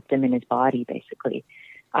and trapped him in his body, basically.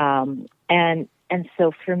 And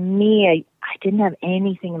so for me, I didn't have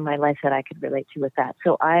anything in my life that I could relate to with that.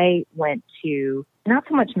 So I went to not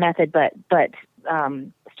so much method, but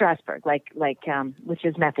Strasberg, which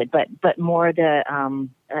is method, but more the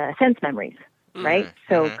sense memories, right?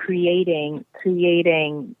 So creating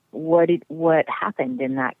what happened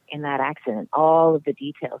in that accident, all of the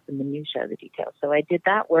details, the minutiae of the details. So I did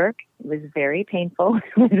that work. It was very painful.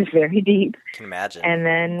 It was very deep. I can imagine. And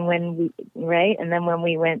then when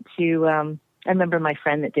we went to, I remember my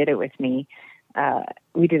friend that did it with me.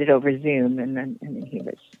 We did it over Zoom, and then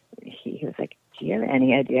he was like, "Do you have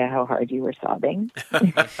any idea how hard you were sobbing?"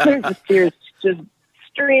 There's the tears just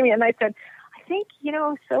streaming, and I said, "I think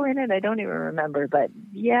so in it. I don't even remember, but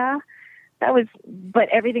yeah." But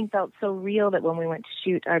everything felt so real that when we went to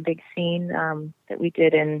shoot our big scene that we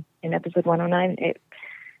did in episode 109, it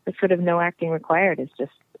was sort of no acting required. It's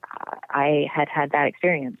just I had that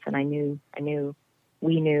experience, and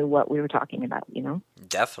we knew what we were talking about,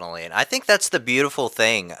 Definitely. And I think that's the beautiful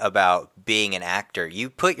thing about being an actor. You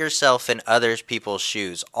put yourself in other people's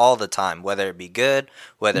shoes all the time, whether it be good,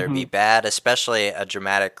 whether it be bad, especially a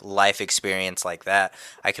dramatic life experience like that.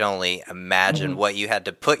 I can only imagine what you had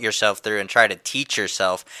to put yourself through and try to teach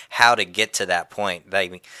yourself how to get to that point.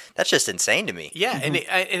 That's just insane to me. Yeah, and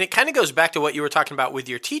it kind of goes back to what you were talking about with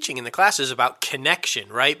your teaching in the classes about connection,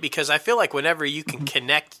 right? Because I feel like whenever you can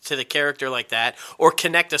connect to the character like that, or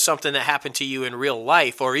connect to something that happened to you in real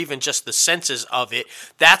life, or even just the senses of it,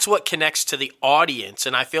 that's what connects to the audience.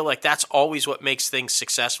 And I feel like that's always what makes things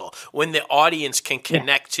successful, when the audience can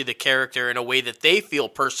connect to the character in a way that they feel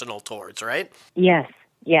personal towards, right? Yes.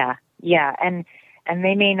 Yeah. And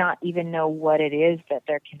they may not even know what it is that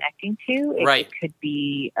they're connecting to. It could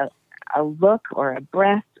be a look or a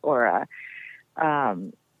breath or a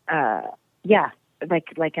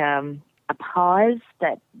pause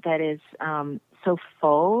that is so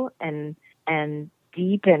full and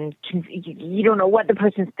deep, and you don't know what the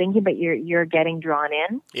person's thinking, but you're getting drawn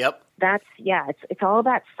in. Yep. It's all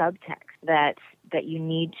that subtext that you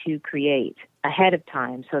need to create ahead of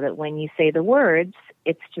time, so that when you say the words,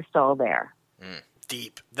 it's just all there.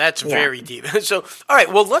 Deep. That's very deep. So, all right.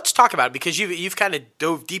 Well, let's talk about it, because you've kind of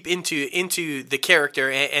dove deep into the character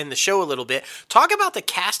and the show a little bit. Talk about the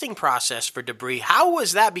casting process for Debris. How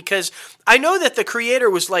was that? Because I know that the creator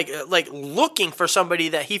was like looking for somebody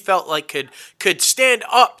that he felt like could stand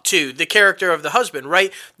up to the character of the husband,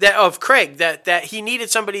 right? That of Craig. That he needed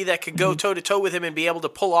somebody that could go toe to toe with him and be able to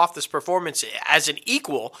pull off this performance as an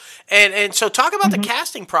equal. And so, talk about the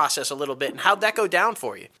casting process a little bit, and how'd that go down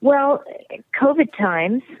for you? Well, COVID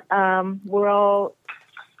times, we're all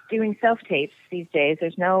doing self-tapes these days.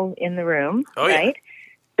 There's no in the room, right?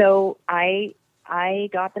 So I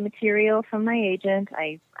got the material from my agent.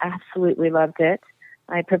 I absolutely loved it.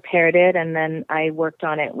 I prepared it, and then I worked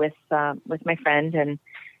on it with my friend, and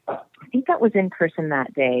I think that was in person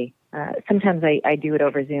that day. Sometimes I do it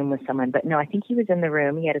over Zoom with someone, but no, I think he was in the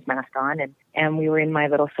room. He had his mask on, and we were in my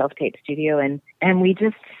little self-tape studio, and we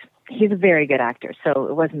just... He's a very good actor, so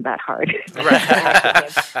it wasn't that hard.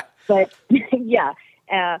 Right. But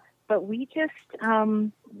but we just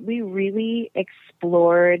we really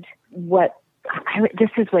explored this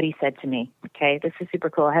is what he said to me. Okay, this is super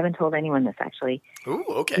cool. I haven't told anyone this, actually. Ooh,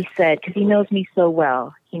 okay. He said, because he knows me so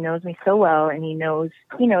well. He knows me so well, and he knows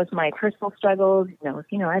my personal struggles. He knows,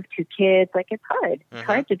 I have 2 kids. Like, it's hard. It's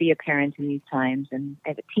hard to be a parent in these times, and I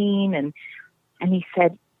have a teen, and he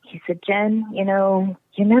said, Jen, you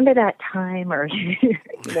remember that time, or,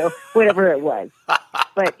 whatever it was.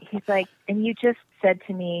 But he's like, and you just said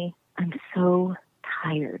to me, I'm so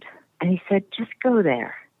tired. And he said, just go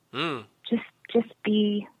there. Just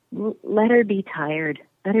let her be tired.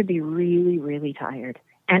 Let her be really, really tired.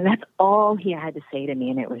 And that's all he had to say to me.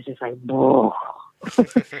 And it was just like, whoa.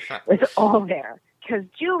 It was all there. Because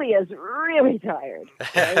Julia's really tired.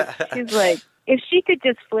 Right? She's like, if she could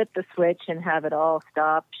just flip the switch and have it all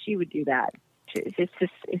stop, she would do that.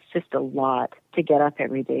 It's just a lot to get up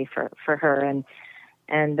every day for her.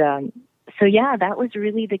 And so yeah, that was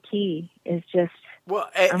really the key, is just, Well,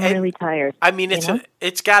 I'm really tired. I mean, you know?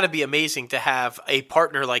 it's got to be amazing to have a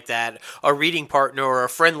partner like that, a reading partner or a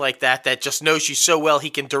friend like that just knows you so well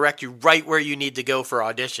he can direct you right where you need to go for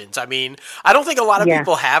auditions. I mean, I don't think a lot of Yeah.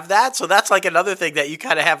 people have that, so that's like another thing that you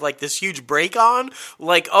kind of have like this huge break on.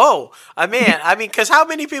 Like, oh, man, I mean, because how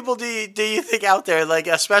many people do you think out there, like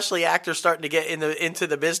especially actors starting to get into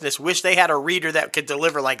the business, wish they had a reader that could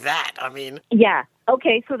deliver like that? I mean, Yeah.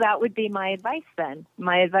 Okay, so that would be my advice then.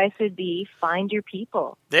 My advice would be, find your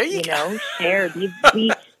people. There you go. know, share,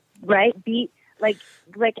 be right, be like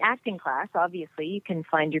acting class. Obviously, you can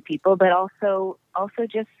find your people, but also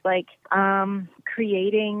just like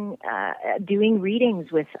creating, doing readings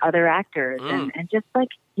with other actors, and just like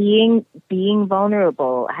being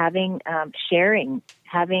vulnerable, having sharing,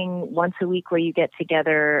 having once a week where you get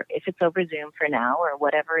together, if it's over Zoom for now or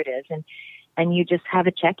whatever it is, and you just have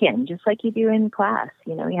a check-in, just like you do in class.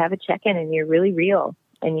 You know, you have a check-in and you're really real,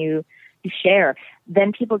 and you share.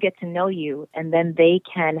 Then people get to know you, and then they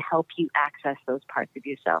can help you access those parts of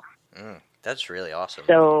yourself. That's really awesome.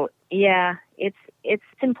 So yeah, it's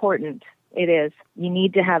important. It is. You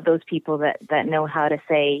need to have those people that know how to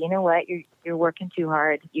say, you know what, you're working too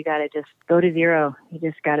hard. You got to just go to zero. You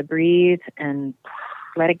just got to breathe and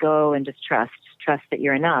let it go, and just trust that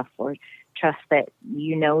you're enough, or trust that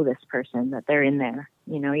you know this person, that they're in there.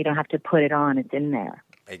 You know, you don't have to put it on. It's in there.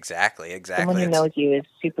 Exactly. Someone who knows you is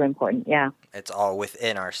super important. Yeah. It's all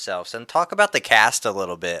within ourselves. And talk about the cast a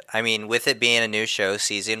little bit. I mean, with it being a new show,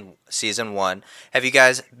 season 1, have you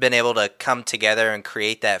guys been able to come together and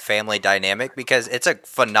create that family dynamic? Because it's a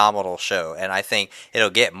phenomenal show, and I think it'll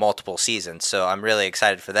get multiple seasons. So I'm really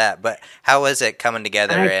excited for that. But how is it coming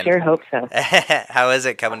together? I sure hope so. How is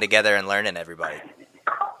it coming together and learning everybody?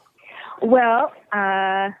 Well,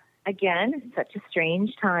 again, such a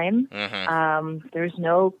strange time. There's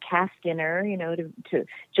no cast dinner, you know. To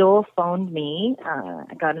Joel phoned me.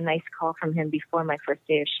 I got a nice call from him before my first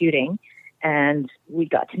day of shooting, and we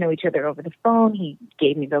got to know each other over the phone. He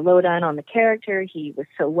gave me the lowdown on the character. He was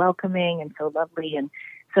so welcoming and so lovely, and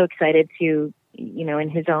so excited to, you know,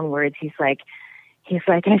 in his own words, he's like,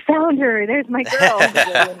 I found her. There's my girl.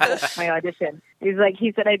 My audition.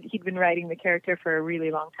 He said he'd been writing the character for a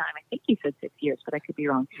really long time. I think he said 6 years, but I could be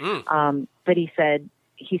wrong. But he said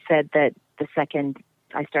that the second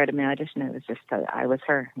I started my audition, it was just I was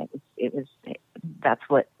her. That's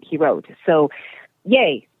what he wrote. So,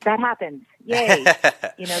 yay, that happens. Yay.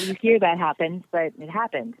 You know, you hear that happens, but it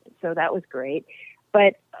happened. So that was great.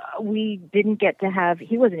 But we didn't get to have,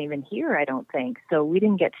 he wasn't even here, I don't think. So we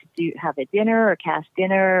didn't get to have a dinner or cast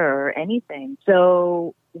dinner or anything.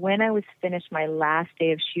 So when I was finished my last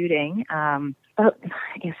day of shooting, about,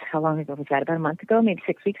 I guess, how long ago was that? About a month ago, maybe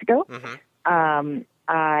 6 weeks ago.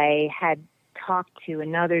 I had talked to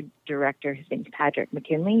another director. His name's Patrick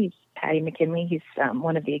McKinley. Patty McKinley. He's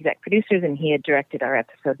one of the exec producers, and he had directed our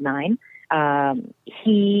episode 9.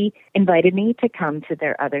 He invited me to come to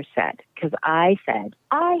their other set, because I said,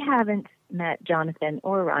 I haven't met Jonathan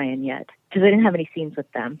or Ryan yet, because I didn't have any scenes with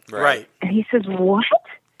them. Right. And he says, what?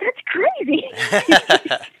 That's crazy.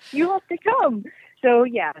 You have to come. So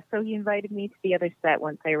he invited me to the other set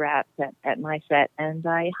once I wrapped at my set, and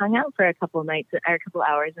I hung out for a couple of nights, or a couple of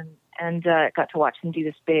hours, and got to watch them do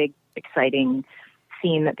this big, exciting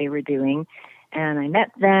scene that they were doing. And I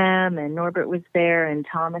met them, and Norbert was there, and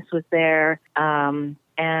Thomas was there, and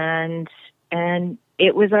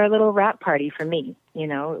it was our little wrap party for me. You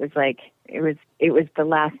know, it was like it was the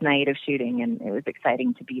last night of shooting, and it was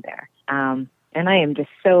exciting to be there. And I am just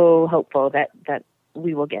so hopeful that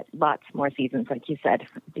we will get lots more seasons, like you said.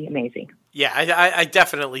 It'd be amazing. Yeah, I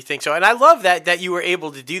definitely think so. And I love that you were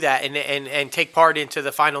able to do that and take part into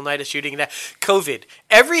the final night of shooting. That COVID,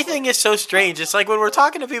 everything is so strange. It's like when we're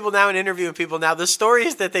talking to people now and interviewing people now, the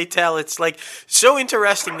stories that they tell, it's like so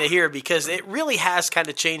interesting to hear, because it really has kind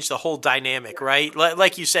of changed the whole dynamic, right?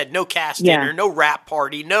 Like you said, no cast dinner, no wrap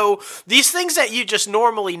party, no, these things that you just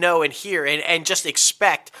normally know and hear and just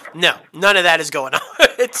expect. No, none of that is going on.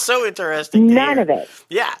 It's so interesting to None hear. of it.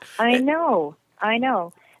 Yeah. I know.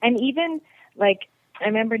 And even, like, I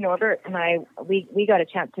remember Norbert and I, we got a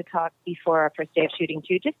chance to talk before our first day of shooting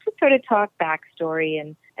too, just to sort of talk backstory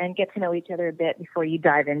and get to know each other a bit before you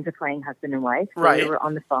dive into playing husband and wife. So right. We were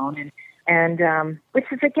on the phone, and which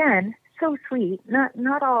is, again, so sweet.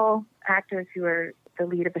 Not all actors who are the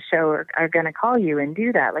lead of a show are going to call you and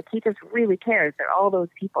do that. Like, he just really cares. They're all those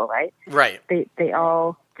people, right? Right. They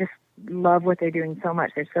all just love what they're doing so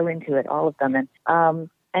much. They're so into it, all of them.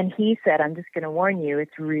 And And he said, "I'm just going to warn you,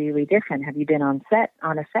 it's really different. Have you been on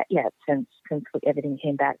a set yet since everything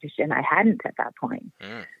came back to shit?" And I hadn't at that point.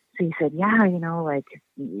 Mm. So he said, "Yeah, like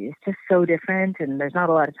it's just so different, and there's not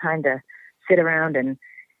a lot of time to sit around and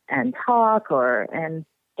talk." And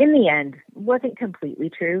in the end, it wasn't completely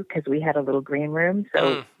true because we had a little green room,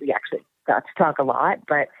 so we actually got to talk a lot.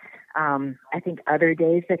 But I think other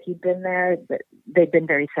days that he'd been there, they'd been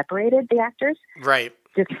very separated, the actors, Right.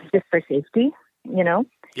 just for safety.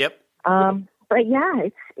 Yep. But yeah,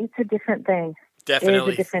 it's a different thing. Definitely. It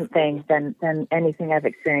is a different thing than anything I've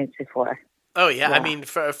experienced before. Oh yeah. I mean,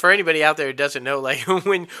 for anybody out there who doesn't know, like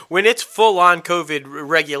when it's full on COVID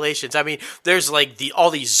regulations, I mean, there's like all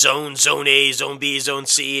these zones, zone A, zone B, zone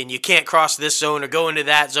C, and you can't cross this zone or go into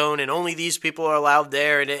that zone, and only these people are allowed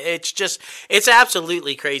there, and it's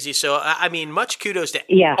absolutely crazy. So I mean, much kudos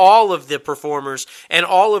to all of the performers and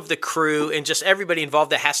all of the crew and just everybody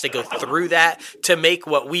involved that has to go through that to make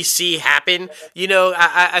what we see happen.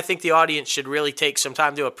 I think the audience should really take some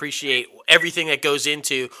time to appreciate everything that goes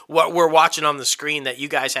into what we're watching on the screen, that you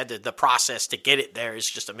guys had the process to get it there is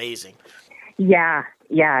just amazing. Yeah.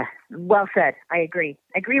 Well said. I agree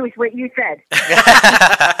with what you said.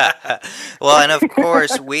 Well, and of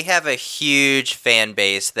course, we have a huge fan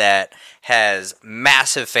base that has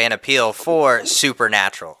massive fan appeal for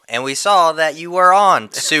Supernatural. And we saw that you were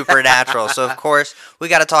on Supernatural. So, of course, we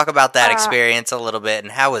got to talk about that experience a little bit.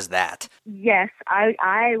 And how was that? Yes,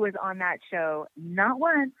 I was on that show not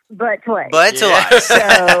once, but twice. Twice.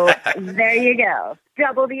 So there you go.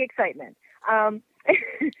 Double the excitement.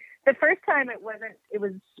 The first time it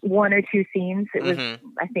was one or two scenes. It was,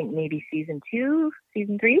 I think, maybe season 2,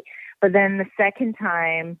 season 3. But then the second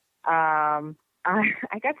time, I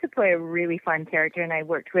got to play a really fun character, and I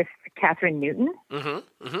worked with Catherine Newton. Do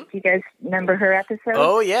you guys remember her episode?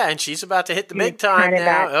 Oh, yeah, and she's about to hit the big time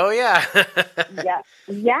now. Oh, yeah.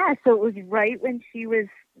 Yeah, so it was right when she was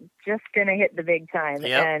just going to hit the big time,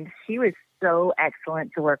 and she was so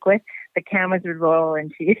excellent to work with. The cameras would roll,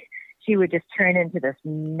 and she would just turn into this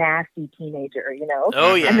nasty teenager,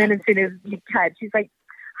 Oh, yeah. And then as soon as you cut, she's like,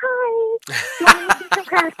 "Hi, do you want to see some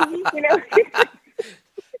coffee?"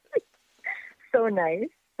 So nice.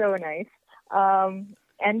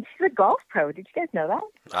 And she's a golf pro. Did you guys know that?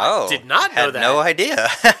 Oh, did not know had that. No idea.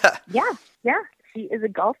 Yeah. She is a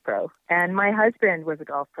golf pro, and my husband was a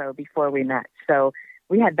golf pro before we met. So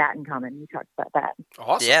we had that in common. We talked about that.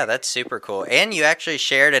 Awesome. Yeah, that's super cool. And you actually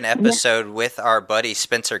shared an episode with our buddy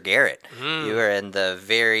Spencer Garrett. You were in the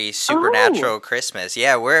very Supernatural Christmas.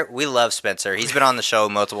 Yeah, we love Spencer. He's been on the show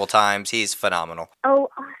multiple times. He's phenomenal. Oh,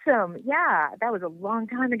 awesome. Yeah, that was a long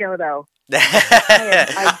time ago, though.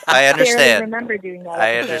 I understand. Barely remember doing that.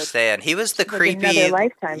 I understand. He was the creepy. Another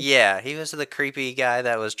lifetime. Yeah, he was the creepy guy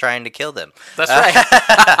that was trying to kill them. That's right.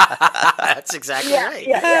 That's exactly right.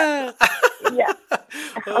 Yeah.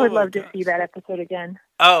 I would love to see that episode again.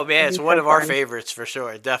 Oh man, it's one of our fun. favorites for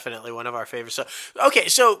sure. Definitely one of our favorites.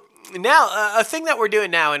 So now a thing that we're doing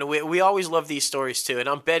now, and we always love these stories too, and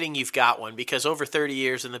I'm betting you've got one because over 30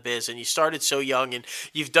 years in the biz, and you started so young, and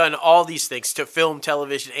you've done all these things to film,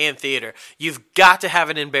 television, and theater. You've got to have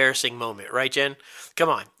an embarrassing moment, right, Jen? Come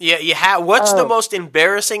on. Yeah, you have. What's the most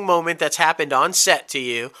embarrassing moment that's happened on set to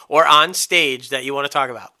you or on stage that you want to talk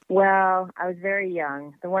about? Well, I was very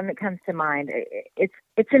young. The one that comes to mind, it's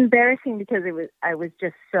embarrassing because I was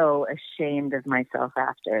just so ashamed of myself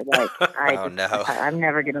after. Like, I'm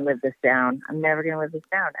never going to live this down. And of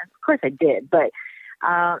course I did, but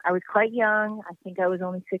I was quite young. I think I was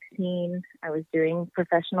only 16. I was doing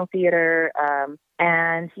professional theater,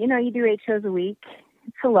 and you do 8 shows a week.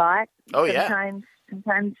 It's a lot. Oh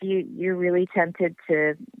Sometimes you're really tempted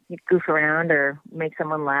to goof around or make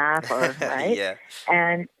someone laugh, or right. Yeah.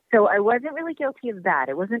 And so I wasn't really guilty of that.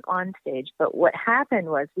 It wasn't on stage. But what happened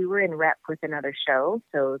was we were in rep with another show.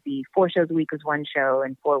 So the 4 shows a week was one show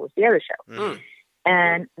and 4 was the other show.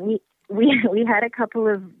 And we had a couple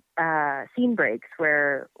of scene breaks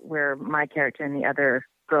where my character and the other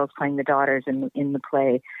girls playing the daughters in the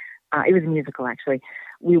play, it was a musical actually,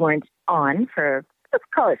 we weren't on for, let's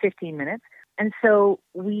call it 15 minutes. And so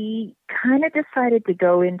we kind of decided to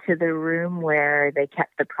go into the room where they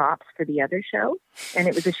kept the props for the other show. And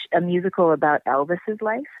it was a musical about Elvis's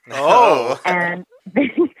life. Oh. And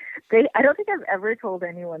I don't think I've ever told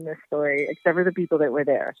anyone this story except for the people that were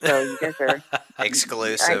there. So you guys are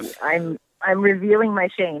exclusive. I'm revealing my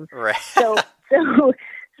shame. Right.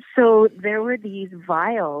 So there were these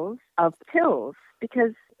vials of pills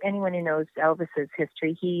because anyone who knows Elvis's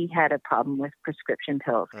history, he had a problem with prescription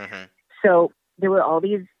pills. Mm-hmm. So there were all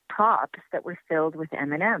these props that were filled with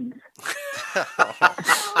M&Ms.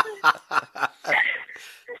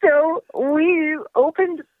 So we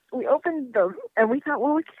opened them, and we thought,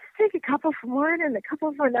 well, we can just take a couple from one and a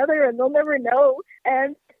couple from another, and they'll never know.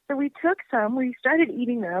 And so we took some, we started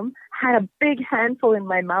eating them, had a big handful in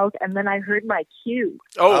my mouth, and then I heard my cue.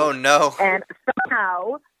 Oh no. And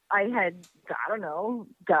somehow I had, I don't know,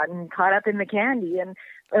 gotten caught up in the candy. And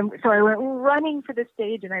so I went running for the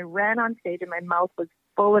stage, and I ran on stage, and my mouth was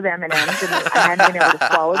full of M&Ms, and I hadn't been able to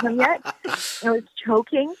swallow them yet. I was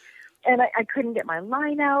choking, and I couldn't get my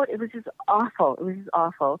line out. It was just awful. It was just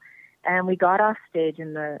awful. And we got off stage,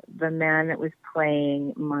 and the man that was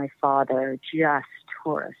playing my father just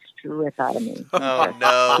tore a strip out of me. Oh,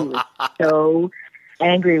 no. He was so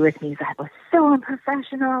angry with me. That was so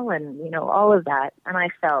unprofessional, and, all of that. And I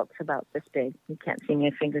felt about this big. You can't see my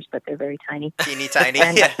fingers, but they're very tiny. Teeny tiny.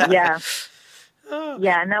 And, yeah.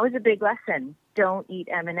 Yeah, and that was a big lesson. Don't eat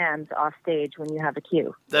M&Ms off stage when you have a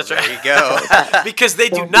cue. That's There right. you go. Because they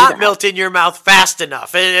do Don't do not that. melt in your mouth fast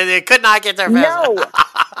enough. They could not get there fast enough.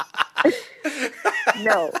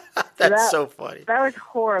 No. That's so funny. That was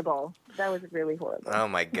horrible. That was really horrible. Oh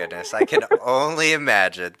my goodness, I can only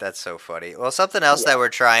imagine. That's so funny. Well, something else that we're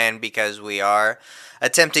trying, because we are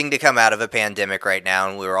attempting to come out of a pandemic right now,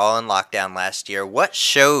 and we were all in lockdown last year. What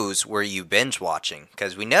shows were you binge watching?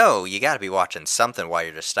 Because we know you got to be watching something while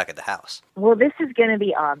you're just stuck at the house. Well, this is going to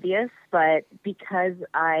be obvious, but because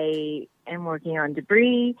I am working on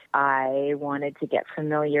Debris, I wanted to get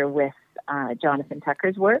familiar with Jonathan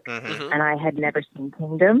Tucker's work, Mm-hmm. and I had never seen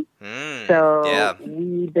Kingdom. So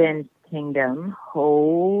we binged Kingdom.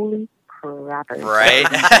 Holy crap. Right.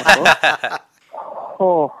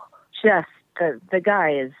 Oh, just the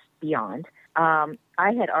guy is beyond. I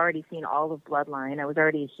had already seen all of Bloodline. I was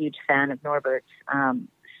already a huge fan of Norbert's.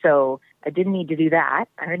 So I didn't need to do that.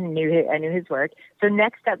 I knew his work. So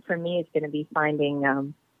next up for me is going to be finding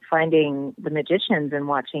The Magicians and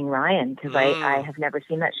watching Ryan, because I have never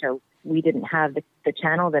seen that show. We didn't have the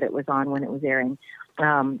channel that it was on when it was airing.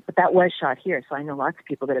 But that was shot here, so I know lots of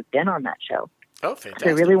people that have been on that show. Oh, fantastic. So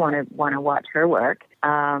I really want to watch her work.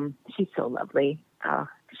 She's so lovely.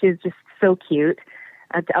 She's just so cute.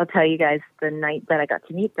 I'll tell you guys, the night that I got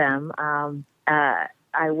to meet them,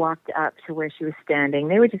 I walked up to where she was standing.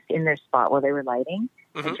 They were just in their spot while they were lighting.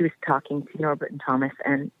 Mm-hmm. And she was talking to Norbert and Thomas.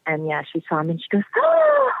 And yeah, she saw me and she goes,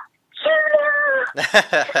 "Oh,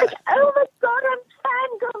 Julia!" She's like, "Oh my God, I'm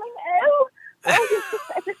fangirling.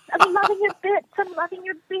 I'm loving your bits. I'm loving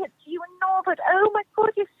your bits. You and Norbert. Oh my God,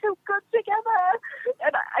 you're so good together."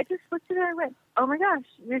 And I just looked at her and went, "Oh my gosh,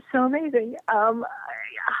 you're so amazing.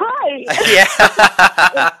 Hi."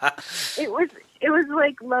 Yeah. It was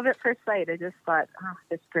like love at first sight. I just thought,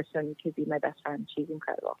 this person could be my best friend. She's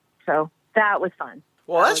incredible. So that was fun.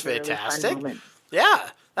 Well, that's was a really fun fantastic. moment. Yeah.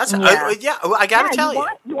 That's Yeah. I got to tell you.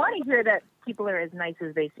 You want to hear that people are as nice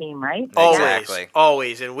as they seem, right? Exactly.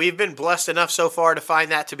 Always, and we've been blessed enough so far to find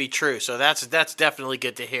that to be true. So that's definitely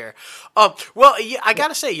good to hear. Well, yeah, I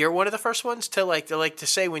gotta say, you're one of the first ones to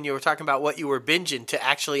say when you were talking about what you were binging to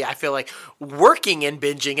actually, I feel like working and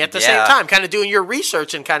binging at the same time, kind of doing your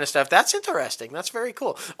research and kind of stuff. That's interesting. That's very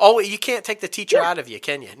cool. Oh, you can't take the teacher out of you,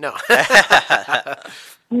 can you? No.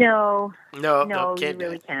 No, can't you do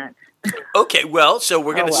really it. can't. Okay, well, so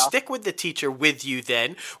we're going to well. stick with the teacher with you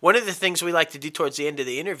then. One of the things we like to do towards the end of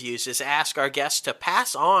the interviews is ask our guests to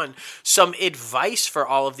pass on some advice for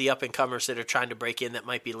all of the up-and-comers that are trying to break in that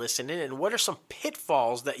might be listening. And what are some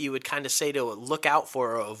pitfalls that you would kind of say to look out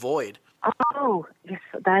for or avoid? Oh, yes,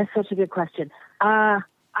 that is such a good question. I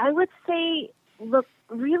would say, look,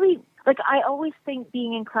 really, like I always think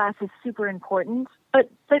being in class is super important, but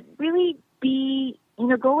really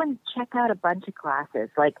go and check out a bunch of classes.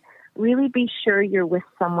 Like, really be sure you're with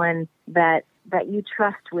someone that you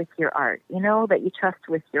trust with your art, that you trust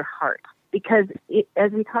with your heart. Because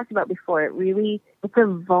as we talked about before, it's a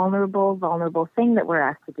vulnerable thing that we're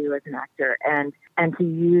asked to do as an actor, and to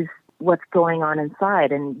use what's going on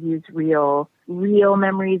inside and use real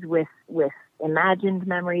memories with imagined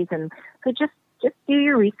memories. And so just do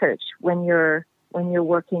your research when you're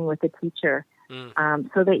working with a teacher,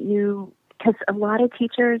 so that because a lot of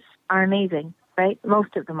teachers are amazing, right?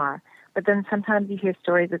 Most of them are. But then sometimes you hear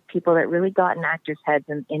stories of people that really got in actors' heads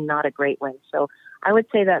in not a great way. So I would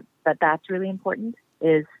say that's really important,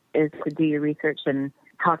 is to do your research and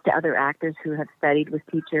talk to other actors who have studied with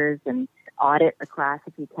teachers and audit the class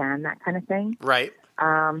if you can, that kind of thing. Right.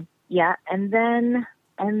 Yeah, and then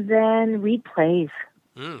read plays.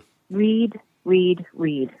 Read plays,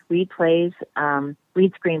 read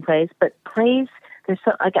screenplays, but plays.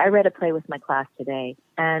 I read a play with my class today,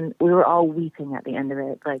 and we were all weeping at the end of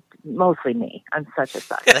it. Like, mostly me. I'm such a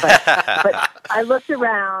suck. But I looked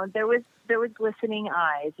around. There was glistening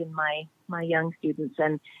eyes in my young students,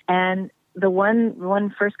 and the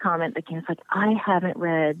one first comment that came was like, I haven't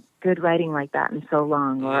read good writing like that in so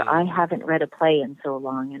long, or I haven't read a play in so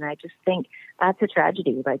long. And I just think that's a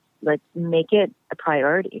tragedy. Like, let's make it a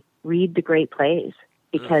priority. Read the great plays,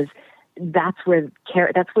 because that's where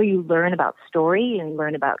you learn about story and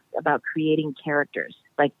learn about creating characters,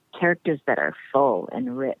 like characters that are full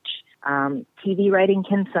and rich. TV writing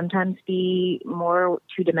can sometimes be more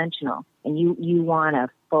two-dimensional, and you want a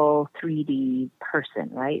full 3D person,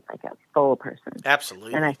 right? Like a full person.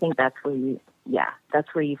 Absolutely. And I think that's where you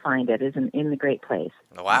find it, is in the great place.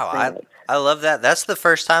 Wow, I love that. That's the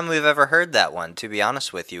first time we've ever heard that one, to be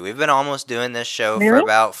honest with you. We've been almost doing this show for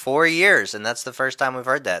about 4 years, and that's the first time we've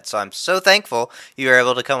heard that. So I'm so thankful you were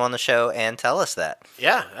able to come on the show and tell us that.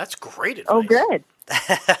 Yeah, that's great advice. Oh, good.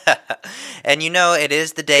 And it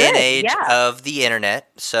is the day and age of the internet.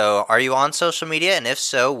 So are you on social media? And if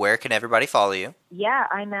so, where can everybody follow you? Yeah,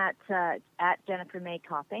 I'm at Jennifer May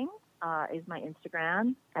Copping is my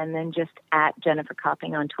Instagram, and then just at Jennifer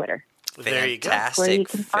Copping on Twitter. There you go.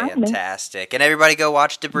 Fantastic. And everybody go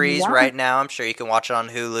watch Debris right now. I'm sure you can watch it on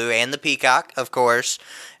Hulu and the Peacock, of course.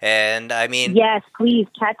 And I mean... Yes, please,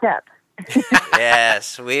 catch up.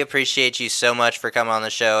 Yes, we appreciate you so much for coming on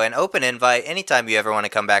the show, and open invite anytime you ever want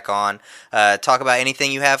to come back on, talk about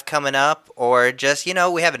anything you have coming up, or just,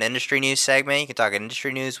 we have an industry news segment. You can talk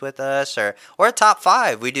industry news with us, or a top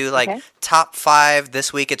 5. We do top 5.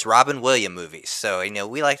 This week it's Robin Williams movies, so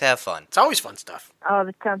we like to have fun. It's always fun stuff. Oh,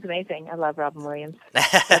 that sounds amazing. I love Robin Williams.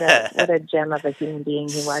 What a gem of a human being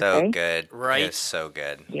he was. So right? good. Right. He was so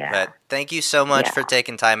good. Yeah. But thank you so much for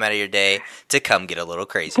taking time out of your day to come get a little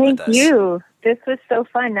crazy with us. Thank you. This was so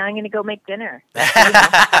fun. Now I'm going to go make dinner.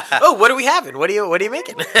 Oh, what are we having? What are you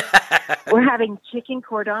making? We're having chicken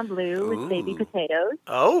cordon bleu with baby potatoes.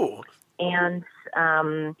 Oh. And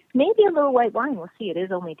maybe a little white wine. We'll see. It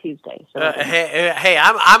is only Tuesday. So hey,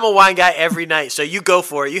 I'm a wine guy every night, so you go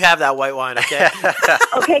for it. You have that white wine, okay?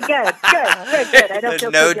 Okay, good. I don't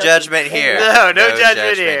feel no so judgment here. No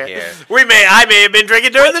judgment here. I may have been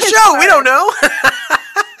drinking during the show. We don't know.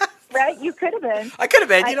 Right? You could have been. I could have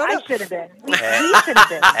been. You don't know. I should have been. We should have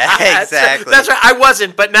been. Exactly. That's right. I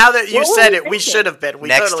wasn't, but now that you said it, we should have been.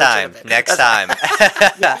 Next time.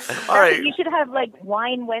 All right. You should have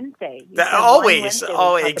Wine Wednesday. Always.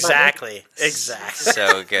 Oh, exactly.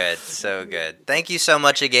 So good. Thank you so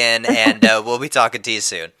much again, and we'll be talking to you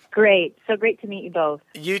soon. Great. So great to meet you both.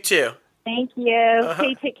 You too. Thank you.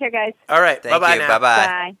 Okay, take care, guys. All right. Bye-bye now. Bye-bye.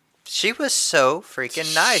 Bye. She was so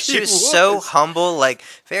freaking nice. She was so humble,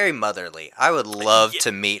 very motherly. I would love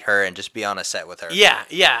to meet her and just be on a set with her. Yeah.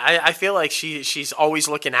 I feel like she's always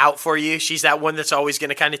looking out for you. She's that one that's always going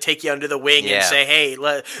to kind of take you under the wing and say, hey,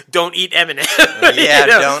 don't eat M&M. Yeah,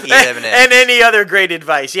 don't eat M&M. And any other great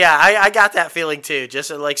advice. Yeah, I got that feeling too. Just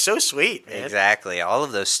so sweet, man. Exactly. All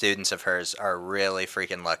of those students of hers are really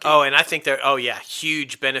freaking lucky. Oh, and I think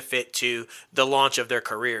huge benefit to the launch of their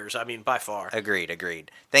careers. I mean, by far.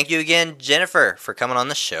 Agreed. Thank you again, Jennifer, for coming on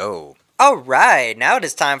the show. All right, now it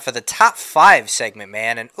is time for the top 5 segment,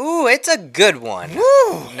 man, and it's a good one.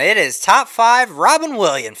 Woo! It is top 5 Robin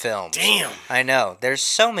Williams films. Damn. I know, there's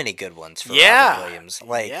so many good ones for Robin Williams.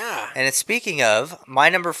 And it's, speaking of, my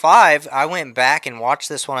number 5, I went back and watched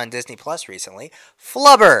this one on Disney Plus recently,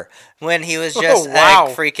 Flubber, when he was just a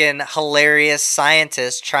freaking hilarious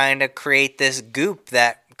scientist trying to create this goop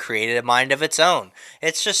that created a mind of its own.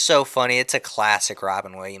 It's just so funny. It's a classic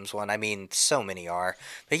Robin Williams one. I mean, so many are.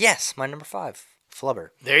 But yes, my number 5, Flubber.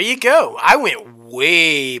 There you go. I went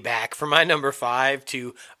way back for my number 5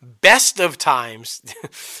 to Best of Times.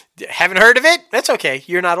 Haven't heard of it? That's okay.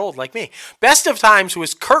 You're not old like me. Best of Times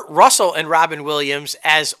was Kurt Russell and Robin Williams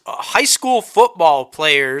as high school football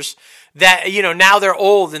players that, now they're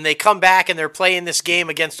old and they come back and they're playing this game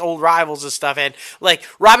against old rivals and stuff. And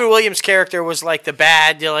Robin Williams' character was the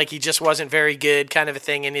bad, he just wasn't very good kind of a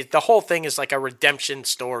thing. And the whole thing is a redemption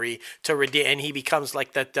story to redeem. And he becomes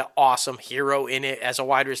the awesome hero in it as a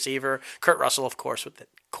wide receiver. Kurt Russell, of course, with the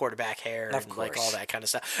quarterback hair and all that kind of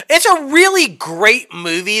stuff. It's a really great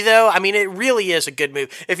movie, though. I mean, it really is a good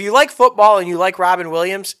movie. If you like football and you like Robin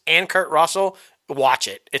Williams and Kurt Russell, watch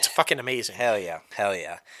it. It's fucking amazing. Hell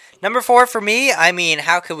yeah. Number 4 for me, I mean,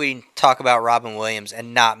 how could we talk about Robin Williams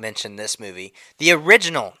and not mention this movie? The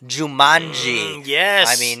original, Jumanji.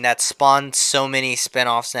 Yes. I mean, that spawned so many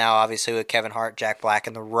spinoffs now, obviously with Kevin Hart, Jack Black,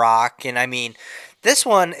 and The Rock. And I mean, This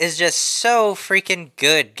one is just so freaking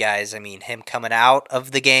good, guys. I mean, him coming out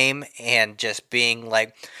of the game and just being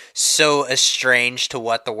like so estranged to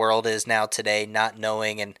what the world is now today, not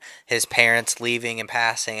knowing, and his parents leaving and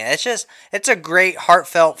passing. It's a great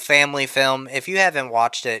heartfelt family film. If you haven't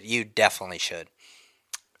watched it, you definitely should.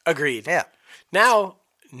 Agreed. Yeah. Now,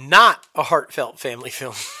 not a heartfelt family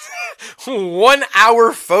film. 1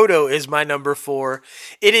 Hour Photo is my number 4.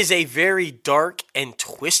 It is a very dark and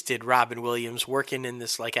twisted Robin Williams working in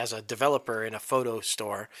this like as a developer in a photo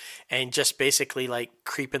store and just basically like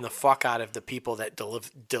creeping the fuck out of the people that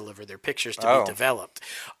deliver their pictures to be developed.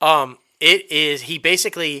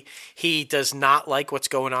 He does not like what's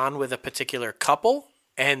going on with a particular couple.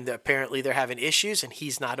 And apparently they're having issues, and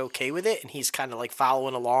he's not okay with it. And he's kind of like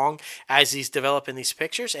following along as he's developing these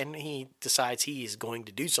pictures, and he decides he's going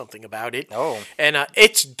to do something about it. Oh. And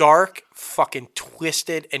it's dark, fucking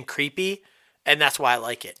twisted, and creepy. And that's why I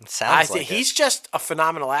like it. Sounds like he's just a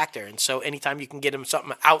phenomenal actor. And so anytime you can get him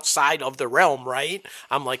something outside of the realm, right?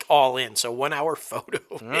 I'm like all in. So 1 Hour Photo.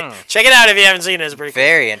 Check it out if you haven't seen it. It's pretty cool.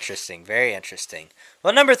 Very interesting. Very interesting.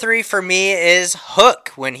 Well, number 3 for me is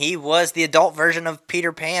Hook, when he was the adult version of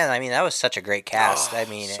Peter Pan. I mean, that was such a great cast. I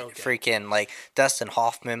mean, so good. freaking like Dustin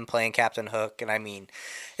Hoffman playing Captain Hook. And I mean,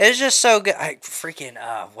 it was just so good.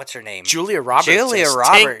 What's her name? Julia Roberts.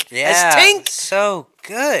 Tink. Yeah. As Tink. So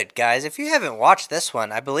good, guys. If you haven't watched this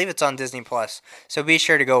one, I believe it's on Disney Plus. So be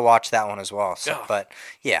sure to go watch that one as well. But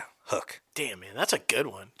yeah, Hook. Damn, man, that's a good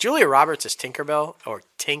one. Julia Roberts as Tinkerbell, or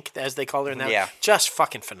Tink, as they call her now. Yeah. Just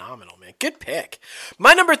fucking phenomenal, man. Good pick.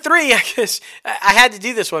 My number 3, I guess, I had to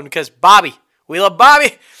do this one because Bobby. We love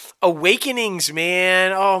Bobby. Awakenings,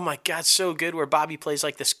 man. Oh, my God, so good, where Bobby plays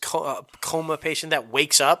like this coma patient that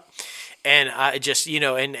wakes up. And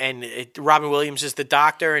Robin Williams is the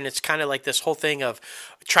doctor, and it's kind of like this whole thing of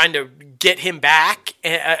trying to get him back.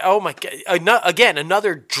 And, oh my God! Again,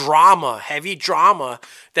 another drama, heavy drama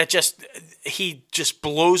that he just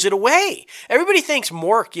blows it away. Everybody thinks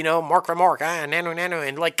Mark from Mark, nano,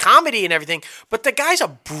 and like comedy and everything, but the guy's a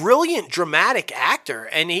brilliant dramatic actor,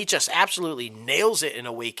 and he just absolutely nails it in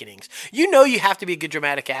Awakenings. You have to be a good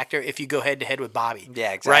dramatic actor if you go head to head with Bobby.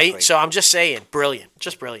 Yeah, exactly. Right. So I'm just saying, brilliant,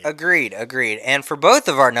 just brilliant. Agreed. And for both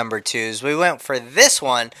of our number 2s, we went for this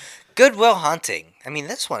one, Good Will Hunting. I mean,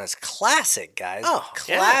 this one is classic, guys. Oh,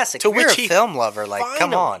 classic. Yeah. If you're a film lover,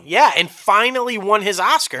 come on. Yeah, and finally won his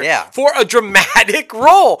Oscar for a dramatic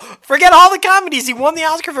role. Forget all the comedies. He won the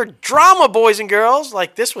Oscar for drama, boys and girls.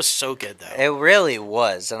 Like, this was so good, though. It really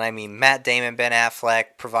was. And I mean, Matt Damon, Ben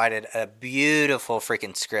Affleck provided a beautiful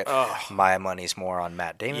freaking script. Oh. My money's more on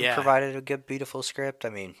Matt Damon provided a good, beautiful script.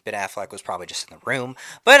 I mean, Ben Affleck was probably just in the room.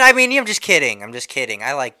 But I mean, I'm just kidding.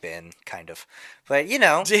 I like Ben, kind of. But,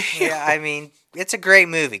 yeah, I mean, it's a great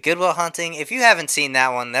movie. Good Will Hunting. If you haven't seen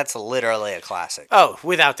that one, that's literally a classic. Oh,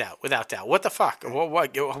 without doubt. What the fuck?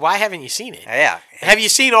 Why haven't you seen it? Yeah. Have you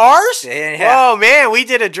seen ours? Yeah. Oh, man, we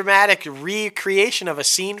did a dramatic recreation of a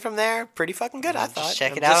scene from there. Pretty fucking good, I thought. Just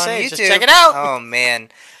check it out on YouTube. Just check it out. Oh, man.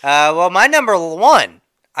 Well, my number 1,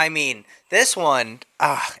 I mean, this one,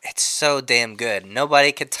 it's so damn good.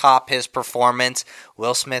 Nobody could top his performance.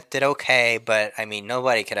 Will Smith did okay, but, I mean,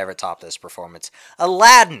 nobody could ever top this performance.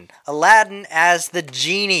 Aladdin as the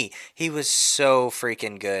genie. He was so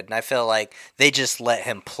freaking good, and I feel like they just let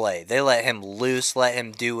him play. They let him loose, let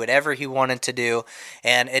him do whatever he wanted to do,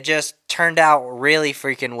 and it just turned out really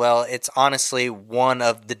freaking well. It's honestly one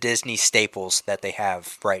of the Disney staples that they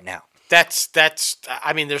have right now.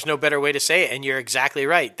 I mean, there's no better way to say it, and you're exactly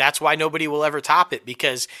right. That's why nobody will ever top it,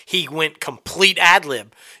 because he went complete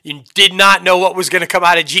ad-lib. You did not know what was going to come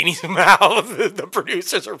out of Genie's mouth. The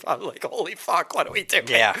producers are probably like, holy fuck, what are we doing?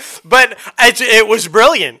 Yeah. But it was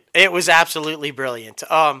brilliant. It was absolutely brilliant.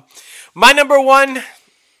 My number 1,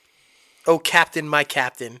 oh, Captain, my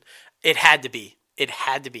Captain, it had to be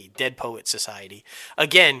Dead Poet Society.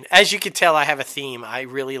 Again, as you can tell, I have a theme. I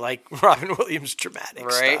really like Robin Williams'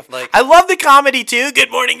 dramatic stuff. I love the comedy too.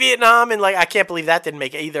 Good Morning Vietnam, and I can't believe that didn't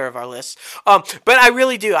make either of our lists. But I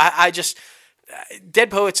really do. I just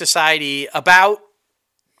Dead Poet Society, about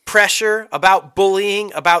pressure, about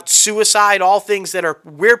bullying, about suicide, all things that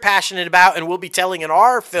we're passionate about, and we'll be telling in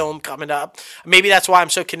our film coming up. Maybe that's why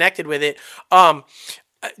I'm so connected with it.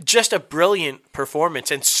 Just a brilliant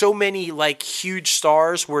performance, and so many huge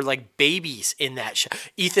stars were babies in that show.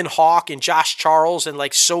 Ethan Hawke and Josh Charles, and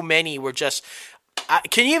so many were just.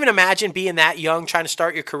 Can you even imagine being that young, trying to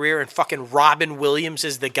start your career, and fucking Robin Williams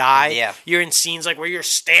is the guy? Yeah. You're in scenes where you're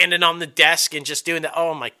standing on the desk and just doing that.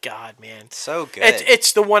 Oh my God, man. So good.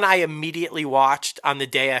 It's the one I immediately watched on the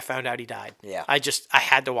day I found out he died. Yeah. I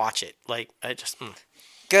had to watch it.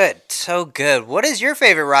 good. So good. What is your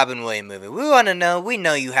favorite Robin Williams movie? We want to know. We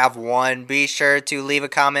know you have one. Be sure to leave a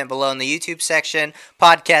comment below in the YouTube section,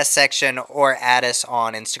 podcast section, or add us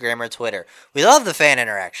on Instagram or Twitter. We love the fan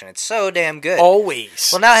interaction. It's so damn good.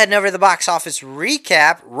 Always. Well, now heading over to the box office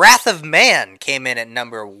recap, Wrath of Man came in at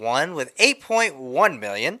number 1 with $8.1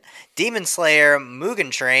 million. Demon Slayer Mugen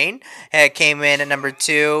Train came in at number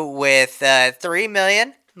 2 with $3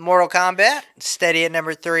 million. Mortal Kombat steady at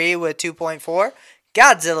number 3 with $2.4.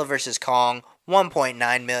 Godzilla vs. Kong,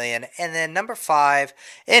 $1.9 million. And then number 5,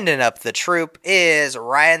 ending up the troop, is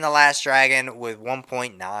Raya and the Last Dragon with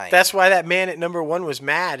 $1.9. That's why that man at number 1 was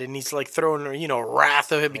mad, and he's like throwing,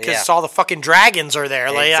 wrath of it because all the fucking dragons are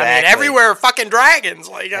there. Like, Exactly. I mean, everywhere are fucking dragons.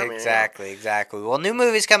 Like, I mean, Exactly. Well, new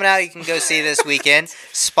movies coming out you can go see this weekend.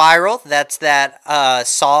 Spiral, that's that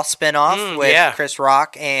Saw spinoff with Chris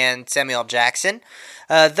Rock and Samuel Jackson.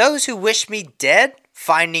 Those Who Wish Me Dead,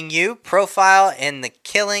 Finding You, Profile, and The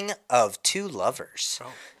Killing of Two Lovers.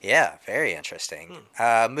 Oh. Yeah, very interesting.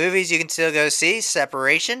 Movies you can still go see: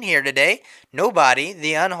 Separation, Here Today, Nobody,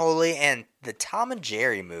 The Unholy, and the Tom and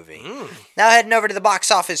Jerry movie. Now heading over to the box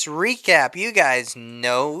office recap. You guys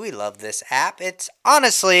know we love this app. It's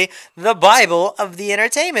honestly the Bible of the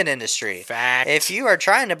entertainment industry. Fact. If you are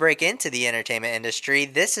trying to break into the entertainment industry,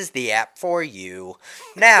 this is the app for you.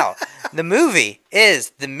 Now, the movie is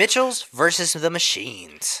The Mitchells versus the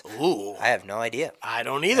Machines. Ooh. I have no idea. I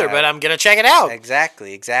don't either, but I'm going to check it out.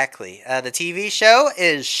 Exactly. The TV show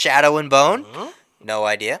is Shadow and Bone. No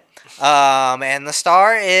idea. And the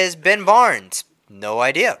star is Ben Barnes. No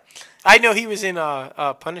idea. I know he was in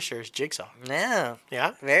Punisher's Jigsaw. Yeah.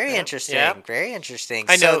 Yeah. Very interesting. Yeah. Very interesting.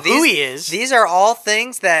 I know who he is. These are all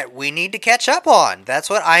things that we need to catch up on. That's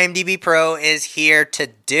what IMDb Pro is here to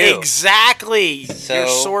do. Exactly. Your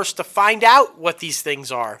source to find out what these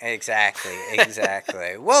things are. Exactly.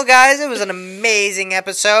 Well, guys, it was an amazing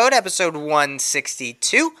episode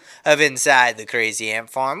 162 of Inside the Crazy Ant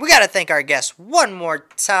Farm. We got to thank our guest one more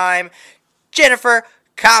time, Jennifer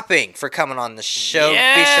Copping, for coming on the show.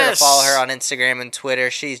 Yes. Be sure to follow her on Instagram and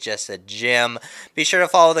Twitter. She's just a gem. Be sure to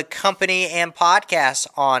follow the company and podcast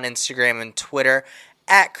on Instagram and Twitter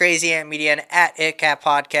at Crazy Ant Media and at ItCat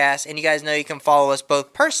Podcast. And you guys know you can follow us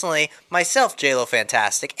both personally, myself, JLo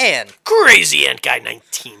Fantastic, and Crazy Ant Guy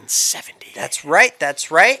 1970. That's right.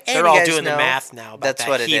 And they're all doing the math now about that's that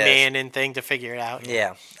what it He-Man and thing to figure it out.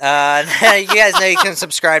 Yeah. You guys know you can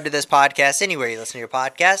subscribe to this podcast anywhere you listen to your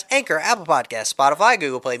podcast: Anchor, Apple Podcasts, Spotify,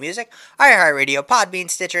 Google Play Music, iHeartRadio, Podbean,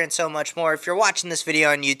 Stitcher, and so much more. If you're watching this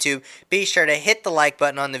video on YouTube, be sure to hit the like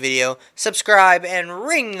button on the video, subscribe, and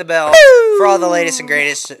ring the bell for all the latest and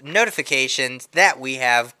greatest notifications that we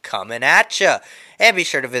have coming at you. And be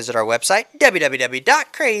sure to visit our website,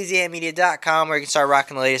 www.crazyantmedia.com, where you can start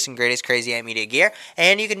rocking the latest and greatest Crazy Ant Media gear.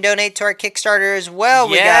 And you can donate to our Kickstarter as well.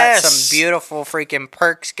 Yes. We got some beautiful freaking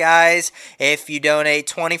perks, guys. If you donate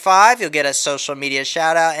 $25, you'll get a social media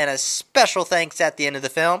shout-out and a special thanks at the end of the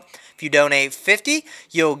film. If you donate $50,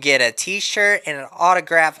 you'll get a t-shirt and an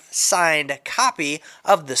autographed signed copy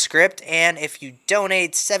of the script. And if you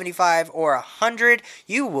donate $75 or $100,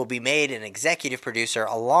 you will be made an executive producer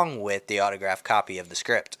along with the autographed copy of the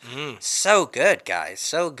script. So good, guys.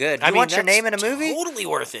 So good. You want your name in a movie? Totally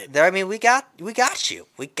worth it. I mean, we got you.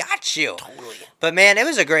 Totally. But man, it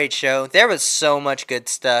was a great show. There was so much good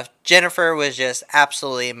stuff. Jennifer was just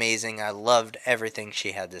absolutely amazing. I loved everything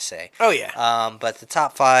she had to say. Oh, yeah. But the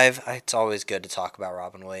top 5, it's always good to talk about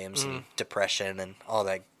Robin Williams and depression and all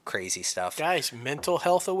that crazy stuff. Guys, mental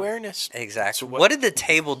health awareness. Exactly. What did the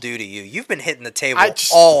table do to you? You've been hitting the table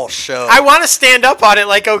all show. I want to stand up on it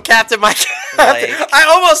like, oh, Captain Mike. I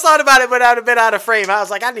almost thought about it, but I'd have been out of frame. I was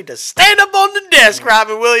like, I need to stand up on the desk,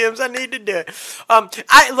 Robin Williams. I need to do it.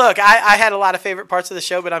 I had a lot of favorite parts of the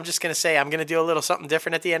show, but I'm just going to say I'm going to do a little something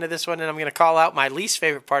different at the end of this one, and I'm going to call out my least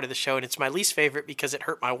favorite part of the show, and it's my least favorite because it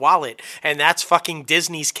hurt my wallet, and that's fucking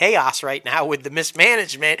Disney's chaos right now with the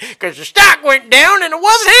mismanagement because the stock went down and it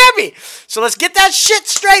wasn't happy. So let's get that shit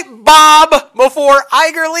straight, Bob, before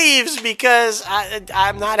Iger leaves, because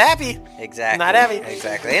I'm not happy. Exactly. Not happy.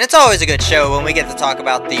 Exactly. And it's always a good show when we get to talk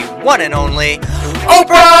about the one and only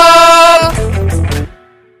Oprah!